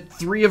to me that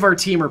 3 of our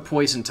team are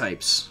poison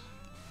types.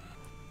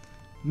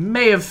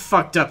 May have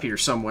fucked up here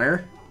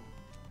somewhere.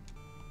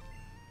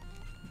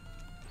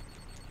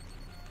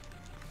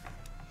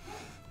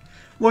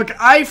 Look,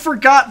 I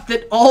forgot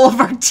that all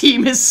of our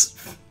team is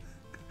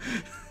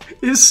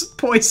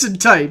poison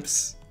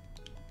types.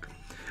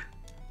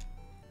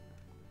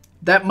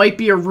 That might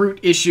be a root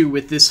issue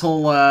with this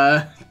whole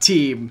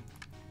team.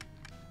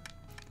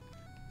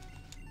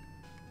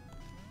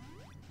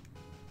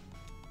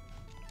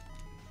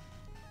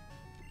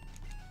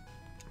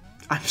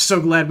 I'm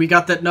so glad we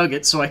got that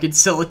nugget so I could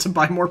sell it to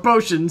buy more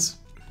potions.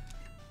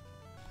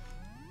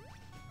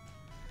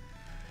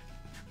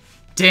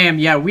 Damn,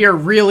 yeah, we are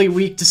really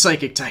weak to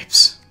psychic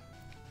types.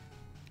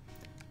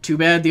 Too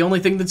bad the only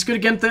thing that's good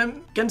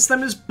against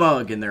them is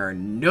bug, and there are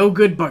no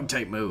good bug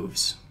type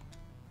moves.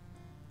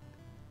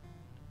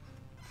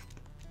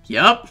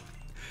 Yup.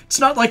 It's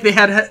not like they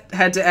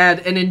had to add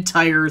an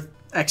entire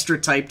extra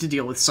type to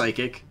deal with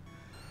psychic.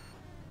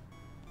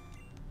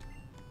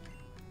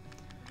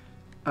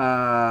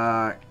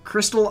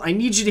 Crystal, I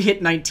need you to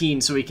hit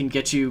 19 so we can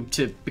get you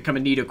to become a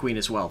Nidoqueen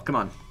as well. Come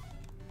on.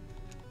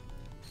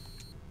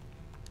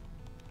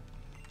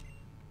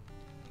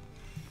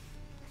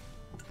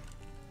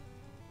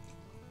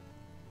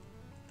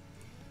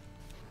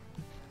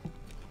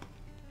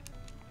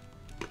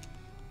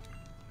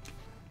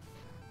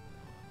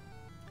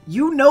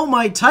 You know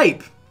my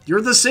type!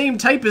 You're the same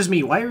type as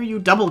me, why are you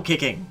double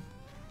kicking?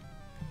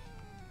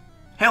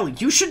 Hell,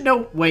 you should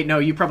know- wait, no,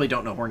 you probably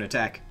don't know Horn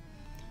Attack.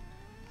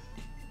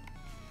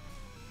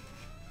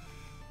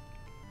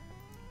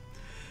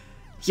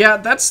 Yeah,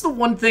 that's the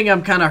one thing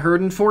I'm kind of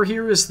hurting for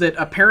here, is that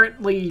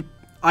apparently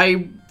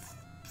I,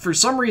 for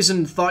some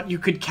reason, thought you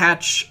could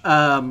catch,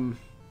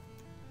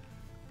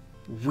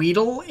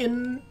 Weedle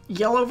in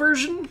Yellow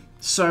version,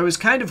 so I was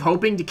kind of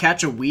hoping to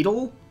catch a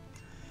Weedle,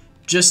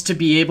 just to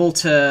be able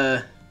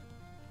to...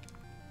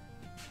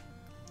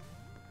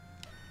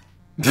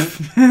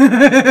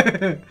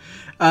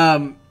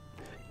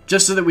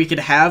 just so that we could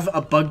have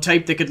a bug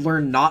type that could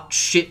learn not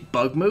shit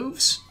bug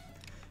moves.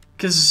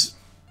 Because,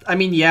 I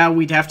mean, yeah,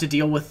 we'd have to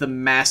deal with the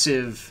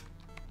massive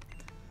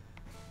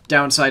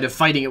downside of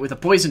fighting it with a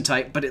poison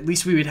type, but at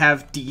least we would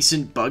have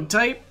decent bug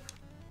type.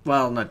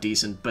 Well, not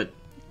decent, but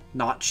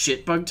not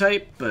shit bug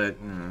type, but...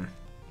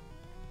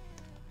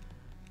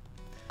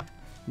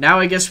 Now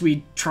I guess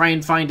we try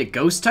and find a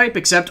ghost type,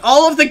 except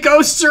all of the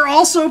ghosts are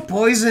also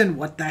poison!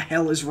 What the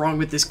hell is wrong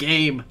with this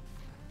game?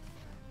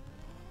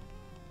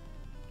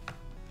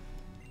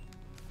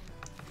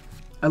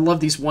 I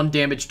love these 1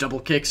 damage double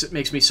kicks, it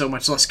makes me so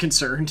much less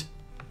concerned.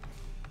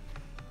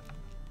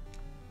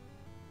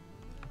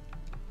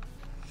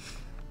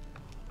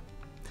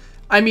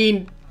 I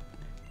mean,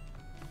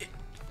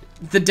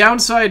 the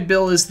downside,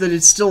 Bill, is that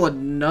it's still a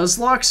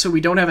Nuzlocke, so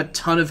we don't have a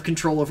ton of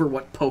control over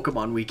what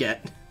Pokemon we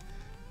get.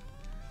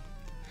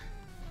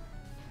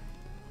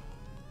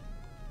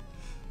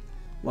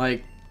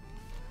 Like,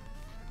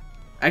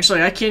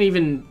 actually, I can't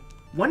even...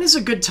 When is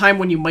a good time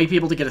when you might be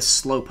able to get a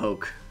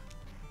Slowpoke?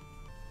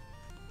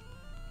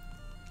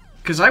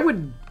 Because I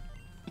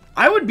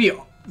would be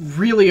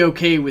really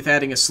okay with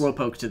adding a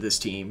Slowpoke to this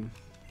team.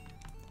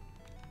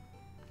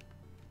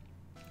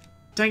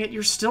 Dang it,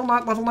 you're still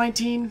not level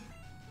 19?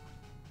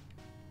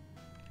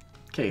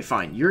 Okay,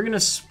 fine. You're gonna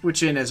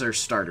switch in as our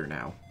starter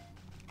now.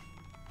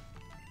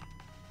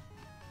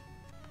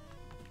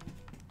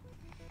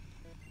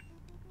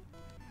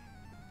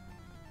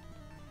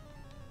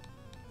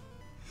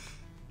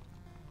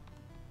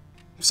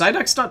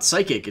 Psyduck's not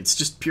psychic, it's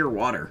just pure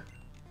water.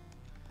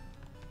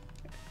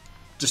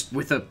 Just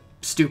with a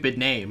stupid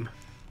name.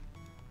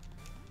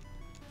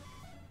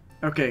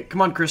 Okay,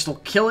 come on, Crystal.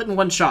 Kill it in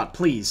one shot,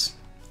 please.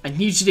 I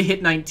need you to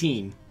hit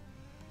 19.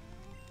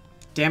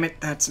 Damn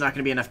it, that's not going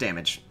to be enough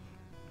damage.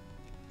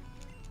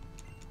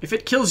 If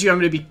it kills you, I'm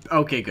going to be...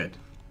 Okay, good.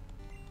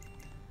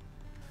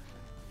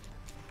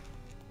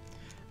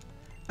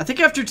 I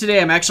think after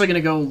today, I'm actually going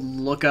to go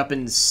look up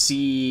and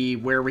see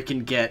where we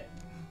can get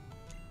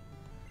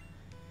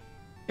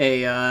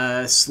a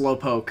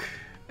Slowpoke.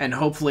 And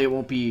hopefully it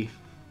won't be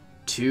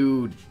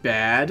too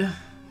bad.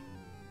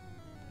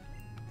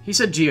 He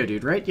said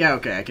Geodude, right? Yeah,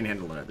 okay, I can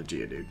handle another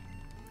Geodude.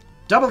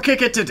 Double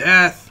kick it to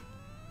death!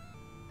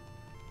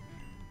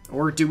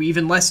 Or do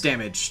even less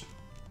damage.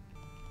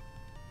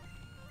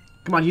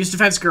 Come on, use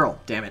Defense Girl.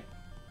 Damn it.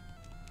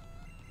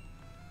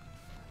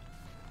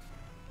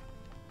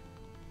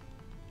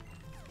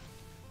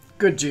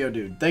 Good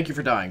Geodude. Thank you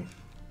for dying.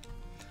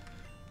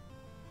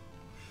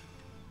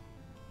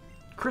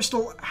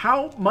 Crystal,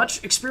 how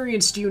much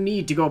experience do you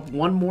need to go up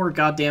one more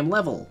goddamn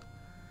level?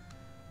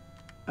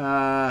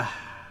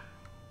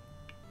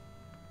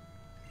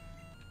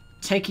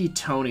 Tanky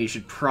Tony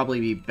should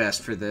probably be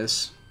best for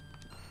this.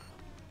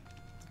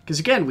 Because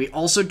again, we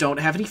also don't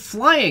have any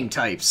flying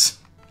types.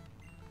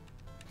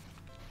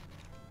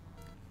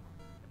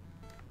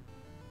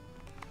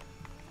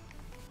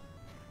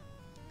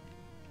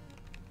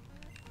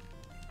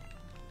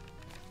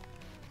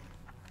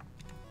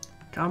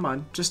 Come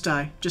on, just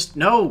die. Just,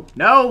 no!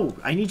 No!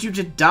 I need you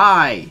to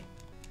die!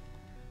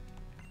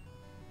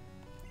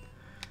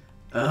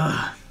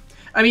 Ugh.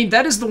 I mean,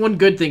 that is the one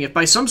good thing. If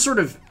by some sort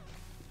of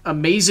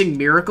amazing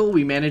miracle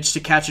we manage to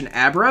catch an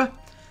Abra,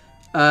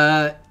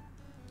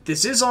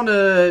 this is on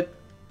a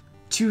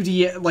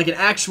 2D, like an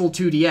actual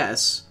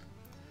 2DS,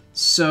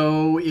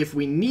 so if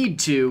we need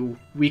to,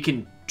 we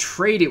can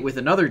trade it with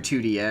another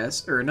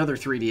 2DS, or another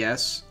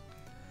 3DS,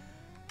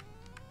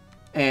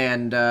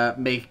 and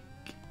make...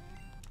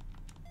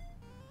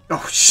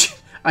 Oh, shit.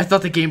 I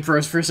thought the game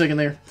froze for a second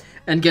there.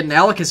 And get an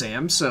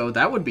Alakazam, so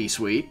that would be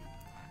sweet.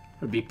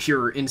 It would be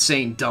pure,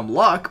 insane, dumb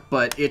luck,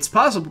 but it's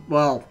possible...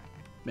 Well,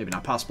 maybe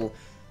not possible.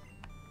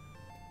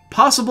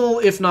 Possible,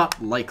 if not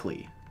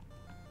likely.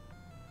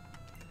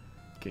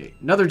 Okay,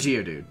 another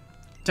Geodude.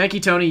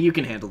 Tanky Tony, you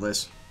can handle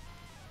this.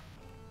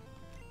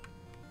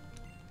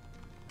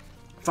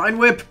 Fine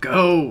Whip,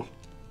 go!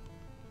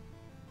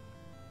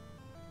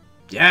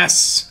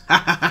 Yes!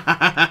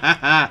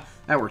 That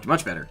worked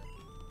much better.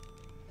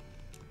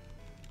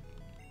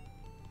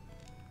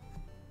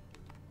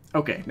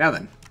 Okay, now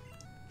then.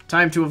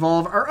 Time to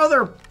evolve our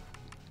other...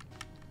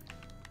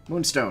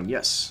 Moonstone,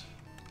 yes.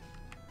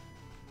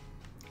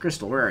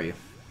 Crystal, where are you?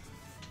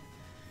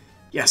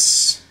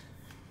 Yes!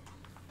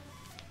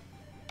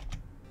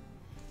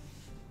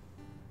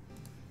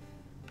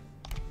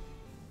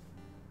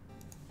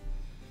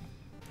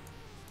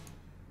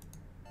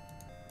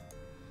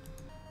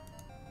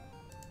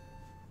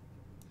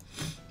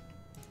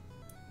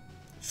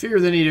 Fear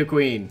the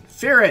Nidoqueen.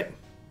 Fear it!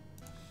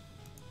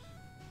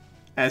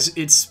 As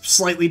it's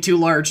slightly too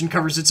large and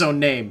covers its own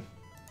name.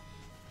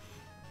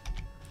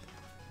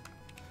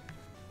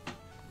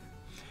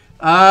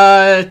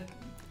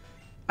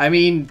 I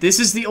mean, this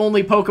is the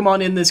only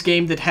Pokemon in this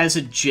game that has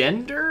a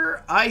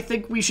gender. I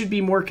think we should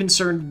be more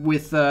concerned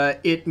with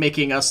it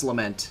making us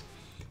lament.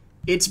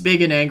 It's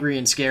big and angry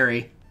and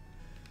scary.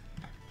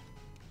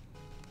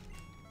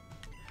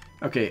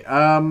 Okay,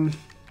 I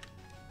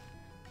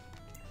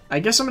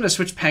guess I'm going to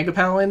switch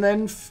Pangapal in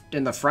then,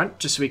 in the front,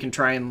 just so we can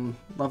try and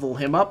level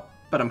him up.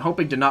 But I'm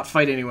hoping to not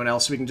fight anyone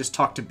else so we can just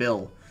talk to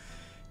Bill.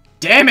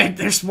 Damn it!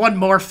 There's one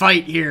more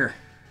fight here!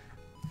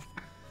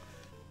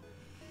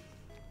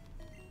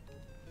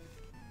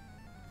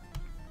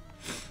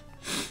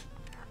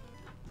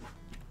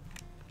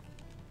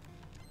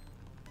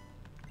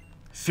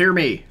 Fear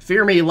me.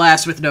 Fear me,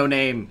 lass with no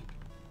name.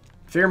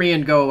 Fear me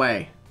and go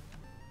away.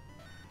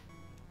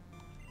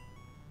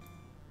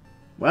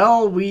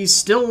 Well, we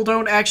still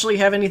don't actually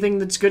have anything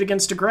that's good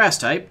against a grass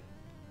type.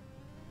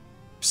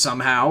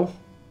 Somehow.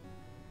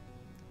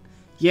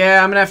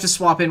 Yeah, I'm gonna have to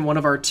swap in one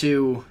of our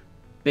two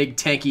big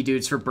tanky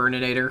dudes for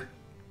Burninator.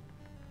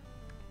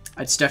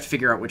 I just have to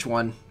figure out which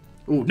one.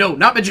 Ooh, no,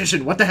 not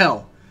Magician, what the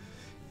hell?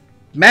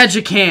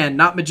 Magican,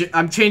 not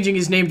I'm changing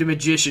his name to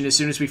Magician as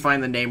soon as we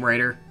find the name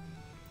writer.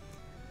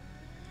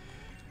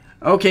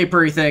 Okay,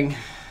 Purry Thing.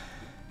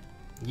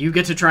 You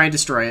get to try and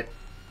destroy it.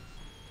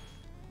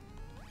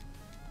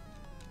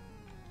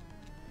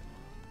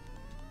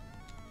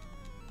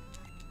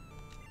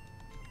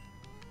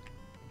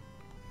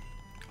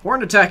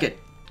 Horn attack it.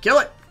 Kill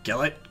it.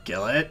 Kill it.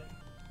 Kill it.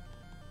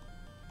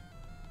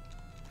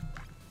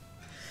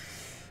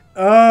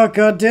 Oh,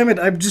 god damn it.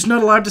 I'm just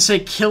not allowed to say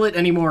kill it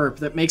anymore.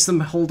 That makes them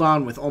hold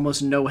on with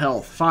almost no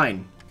health.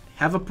 Fine.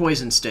 Have a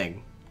poison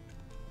sting.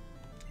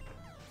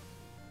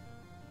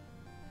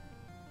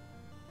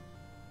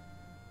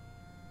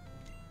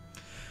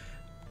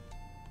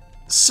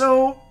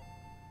 So,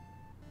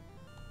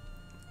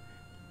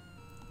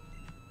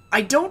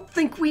 I don't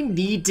think we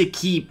need to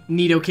keep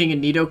Nidoking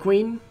and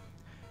Nidoqueen.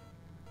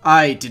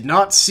 I did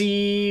not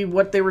see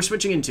what they were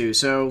switching into,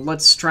 so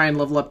let's try and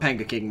level up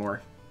Pangaking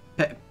more.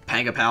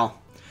 Pangapal.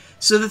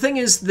 So the thing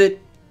is that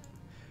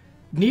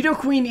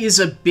Nidoqueen is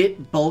a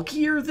bit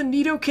bulkier than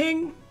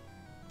Nidoking,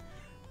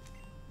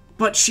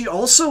 but she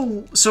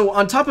also, so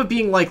on top of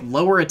being like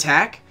lower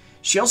attack,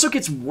 she also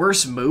gets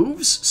worse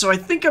moves, so I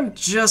think I'm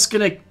just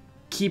gonna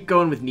keep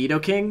going with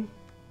Nidoking.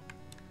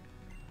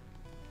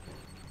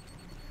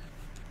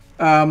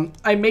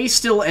 I may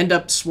still end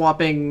up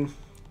swapping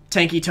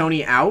Tanky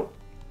Tony out,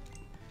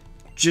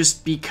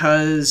 just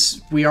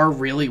because we are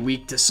really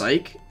weak to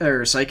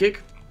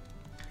Psychic.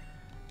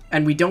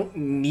 And we don't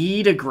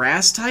need a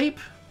grass type.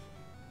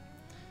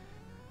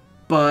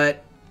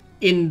 But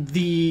in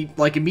the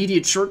like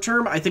immediate short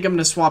term, I think I'm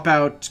gonna swap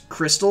out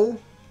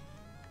Crystal.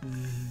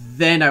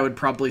 Then I would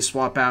probably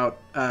swap out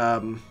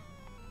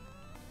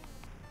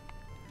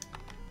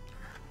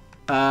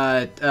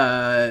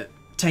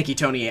Tanky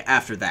Tony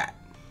after that.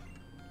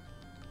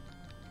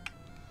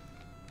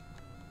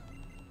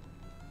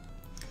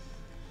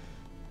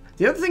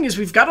 The other thing is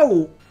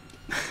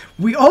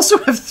we also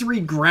have 3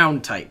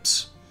 ground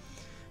types.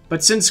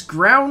 But since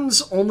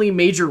ground's only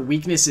major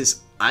weakness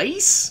is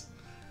ice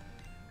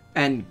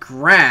and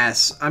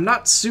grass, I'm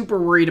not super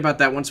worried about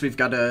that once we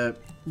move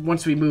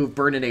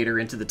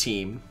Burninator into the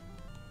team.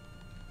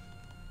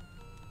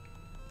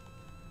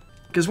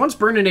 Because once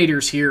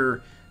Burninator's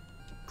here,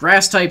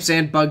 grass types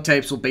and bug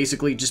types will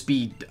basically just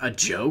be a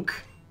joke.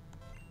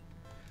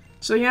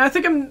 So yeah, I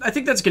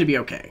think that's gonna be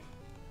okay.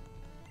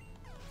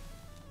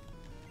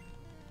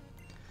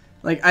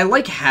 Like, I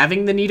like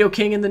having the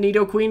Nidoking and the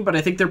Nidoqueen, but I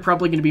think they're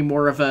probably going to be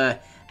more of a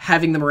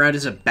having them around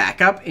as a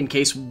backup in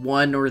case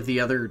one or the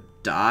other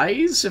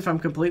dies, if I'm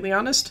completely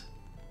honest.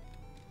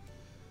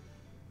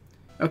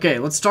 Okay,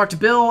 let's talk to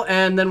Bill,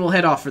 and then we'll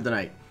head off for the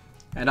night.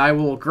 And I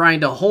will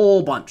grind a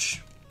whole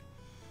bunch.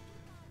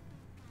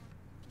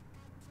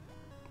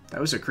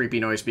 That was a creepy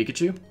noise,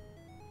 Pikachu.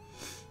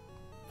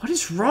 What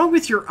is wrong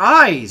with your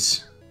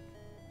eyes?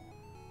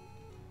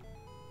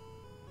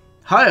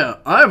 Hiya,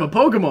 I am a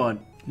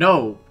Pokemon.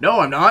 No,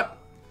 I'm not.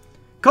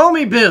 Call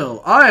me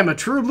Bill. I am a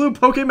true blue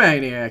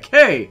Pokemaniac.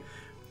 Hey!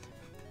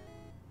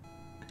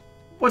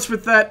 What's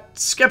with that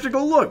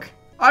skeptical look?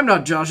 I'm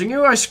not joshing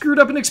you. I screwed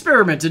up an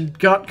experiment and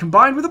got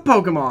combined with a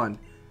Pokemon.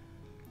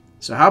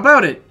 So how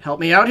about it? Help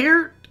me out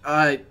here?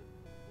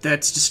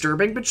 That's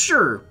disturbing, but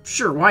sure,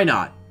 why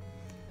not?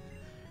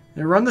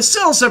 They run the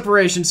cell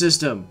separation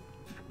system.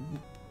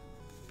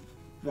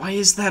 Why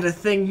is that a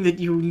thing that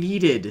you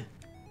needed?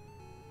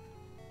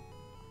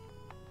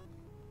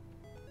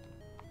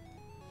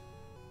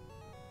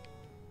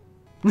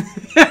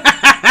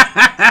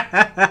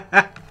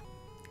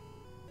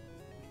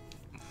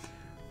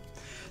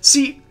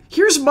 See,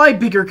 here's my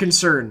bigger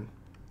concern.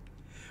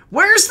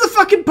 Where's the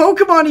fucking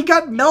Pokemon he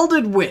got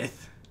melded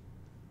with?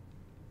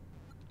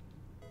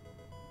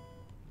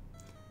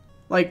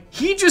 Like,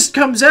 he just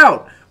comes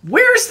out.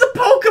 Where's the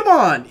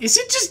Pokemon? Is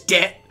it just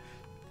dead?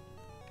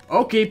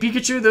 Okay,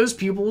 Pikachu, those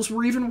pupils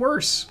were even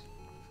worse.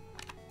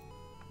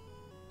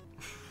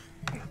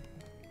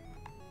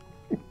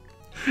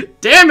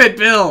 Damn it,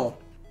 Bill!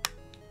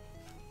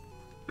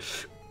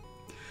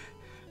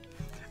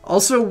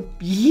 Also,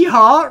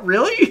 yeehaw?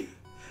 Really?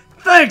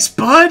 Thanks,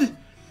 bud!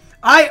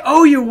 I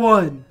owe you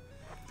one!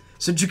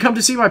 So did you come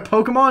to see my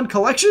Pokemon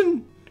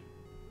collection?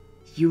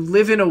 You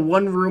live in a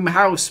one-room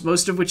house,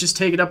 most of which is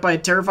taken up by a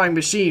terrifying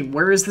machine.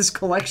 Where is this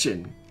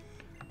collection?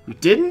 You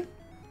didn't?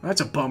 That's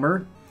a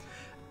bummer.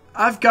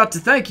 I've got to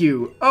thank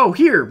you. Oh,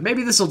 here,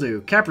 maybe this'll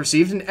do. Cap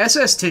received an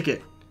SS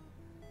ticket.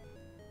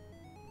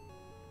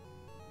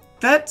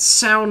 That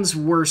sounds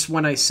worse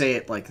when I say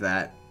it like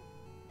that.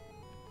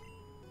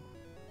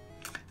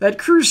 That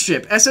cruise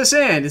ship, SS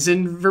Anne, is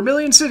in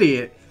Vermilion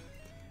City.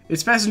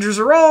 Its passengers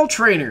are all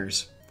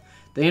trainers.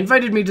 They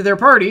invited me to their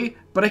party,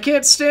 but I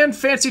can't stand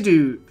fancy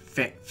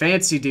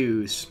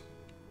dues.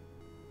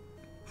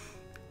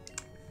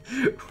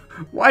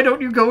 Why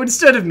don't you go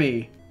instead of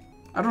me?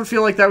 I don't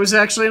feel like that was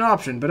actually an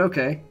option, but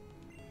okay.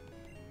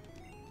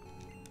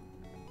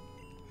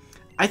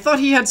 I thought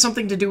he had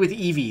something to do with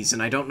EVs,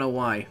 and I don't know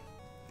why.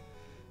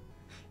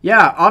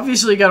 Yeah,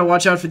 obviously you gotta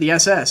watch out for the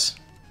SS.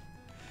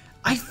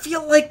 I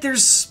feel like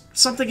there's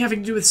something having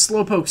to do with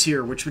Slowpokes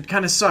here, which would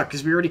kind of suck,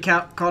 because we already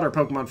caught our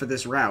Pokemon for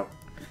this route.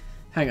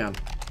 Hang on.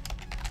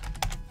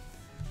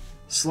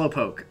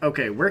 Slowpoke.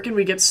 Okay, where can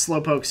we get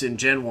Slowpokes in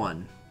Gen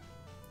 1?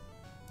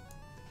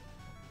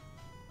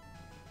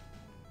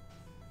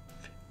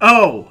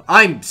 Oh,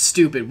 I'm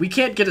stupid. We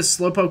can't get a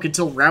Slowpoke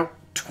until Route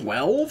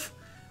 12?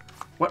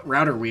 What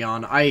route are we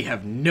on? I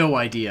have no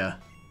idea.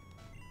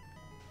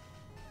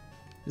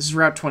 This is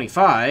Route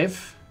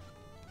 25.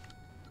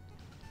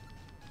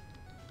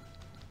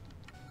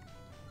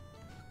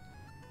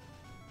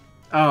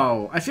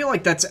 Oh, I feel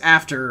like that's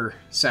after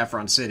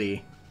Saffron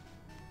City.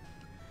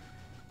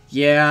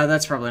 Yeah,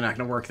 that's probably not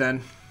going to work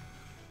then.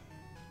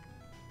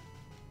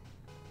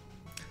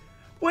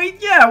 Wait,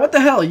 yeah, what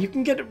the hell? You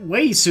can get it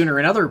way sooner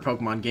in other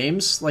Pokemon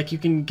games. Like, you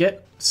can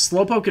get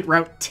Slowpoke at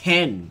Route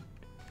 10.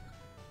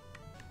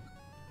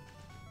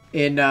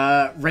 In,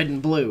 Red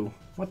and Blue.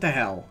 What the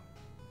hell?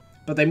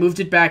 But they moved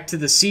it back to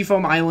the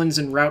Seafoam Islands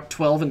in Route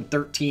 12 and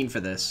 13 for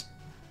this.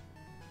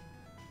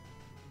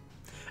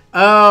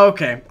 Oh,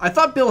 okay. I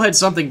thought Bill had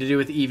something to do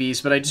with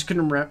EVs, but I just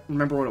couldn't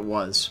remember what it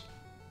was.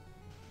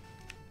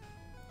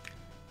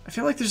 I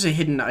feel like there's a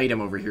hidden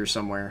item over here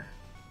somewhere.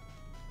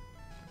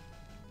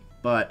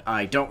 But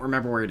I don't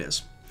remember where it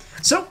is.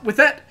 So, with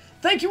that,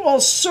 thank you all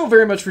so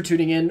very much for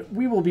tuning in.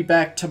 We will be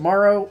back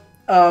tomorrow.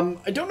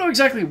 I don't know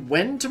exactly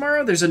when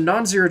tomorrow. There's a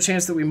non-zero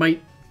chance that we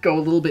might go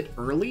a little bit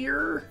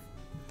earlier.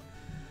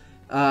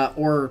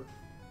 Or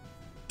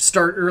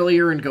start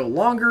earlier and go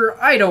longer.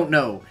 I don't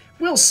know.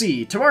 We'll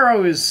see.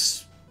 Tomorrow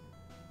is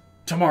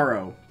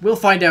tomorrow. We'll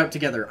find out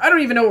together. I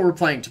don't even know what we're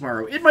playing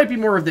tomorrow. It might be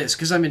more of this,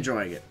 because I'm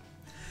enjoying it.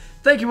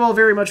 Thank you all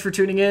very much for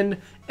tuning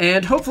in,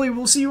 and hopefully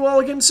we'll see you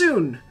all again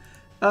soon.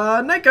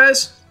 Night,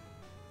 guys.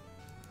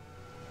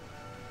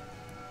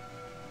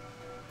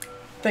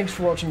 Thanks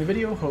for watching the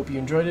video. Hope you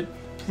enjoyed it.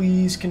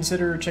 Please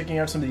consider checking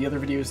out some of the other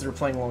videos that are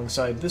playing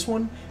alongside this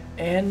one,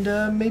 and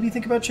maybe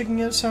think about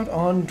checking us out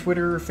on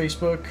Twitter,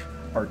 Facebook,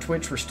 our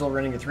Twitch. We're still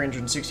running a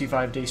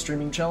 365-day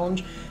streaming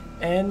challenge,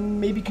 and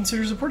maybe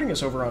consider supporting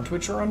us over on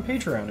Twitch or on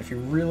Patreon if you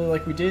really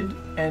like we did,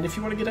 and if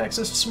you want to get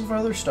access to some of our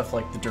other stuff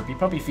like the Derpy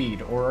Puppy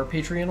feed or our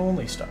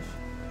Patreon-only stuff.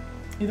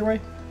 Either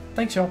way,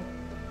 thanks, y'all.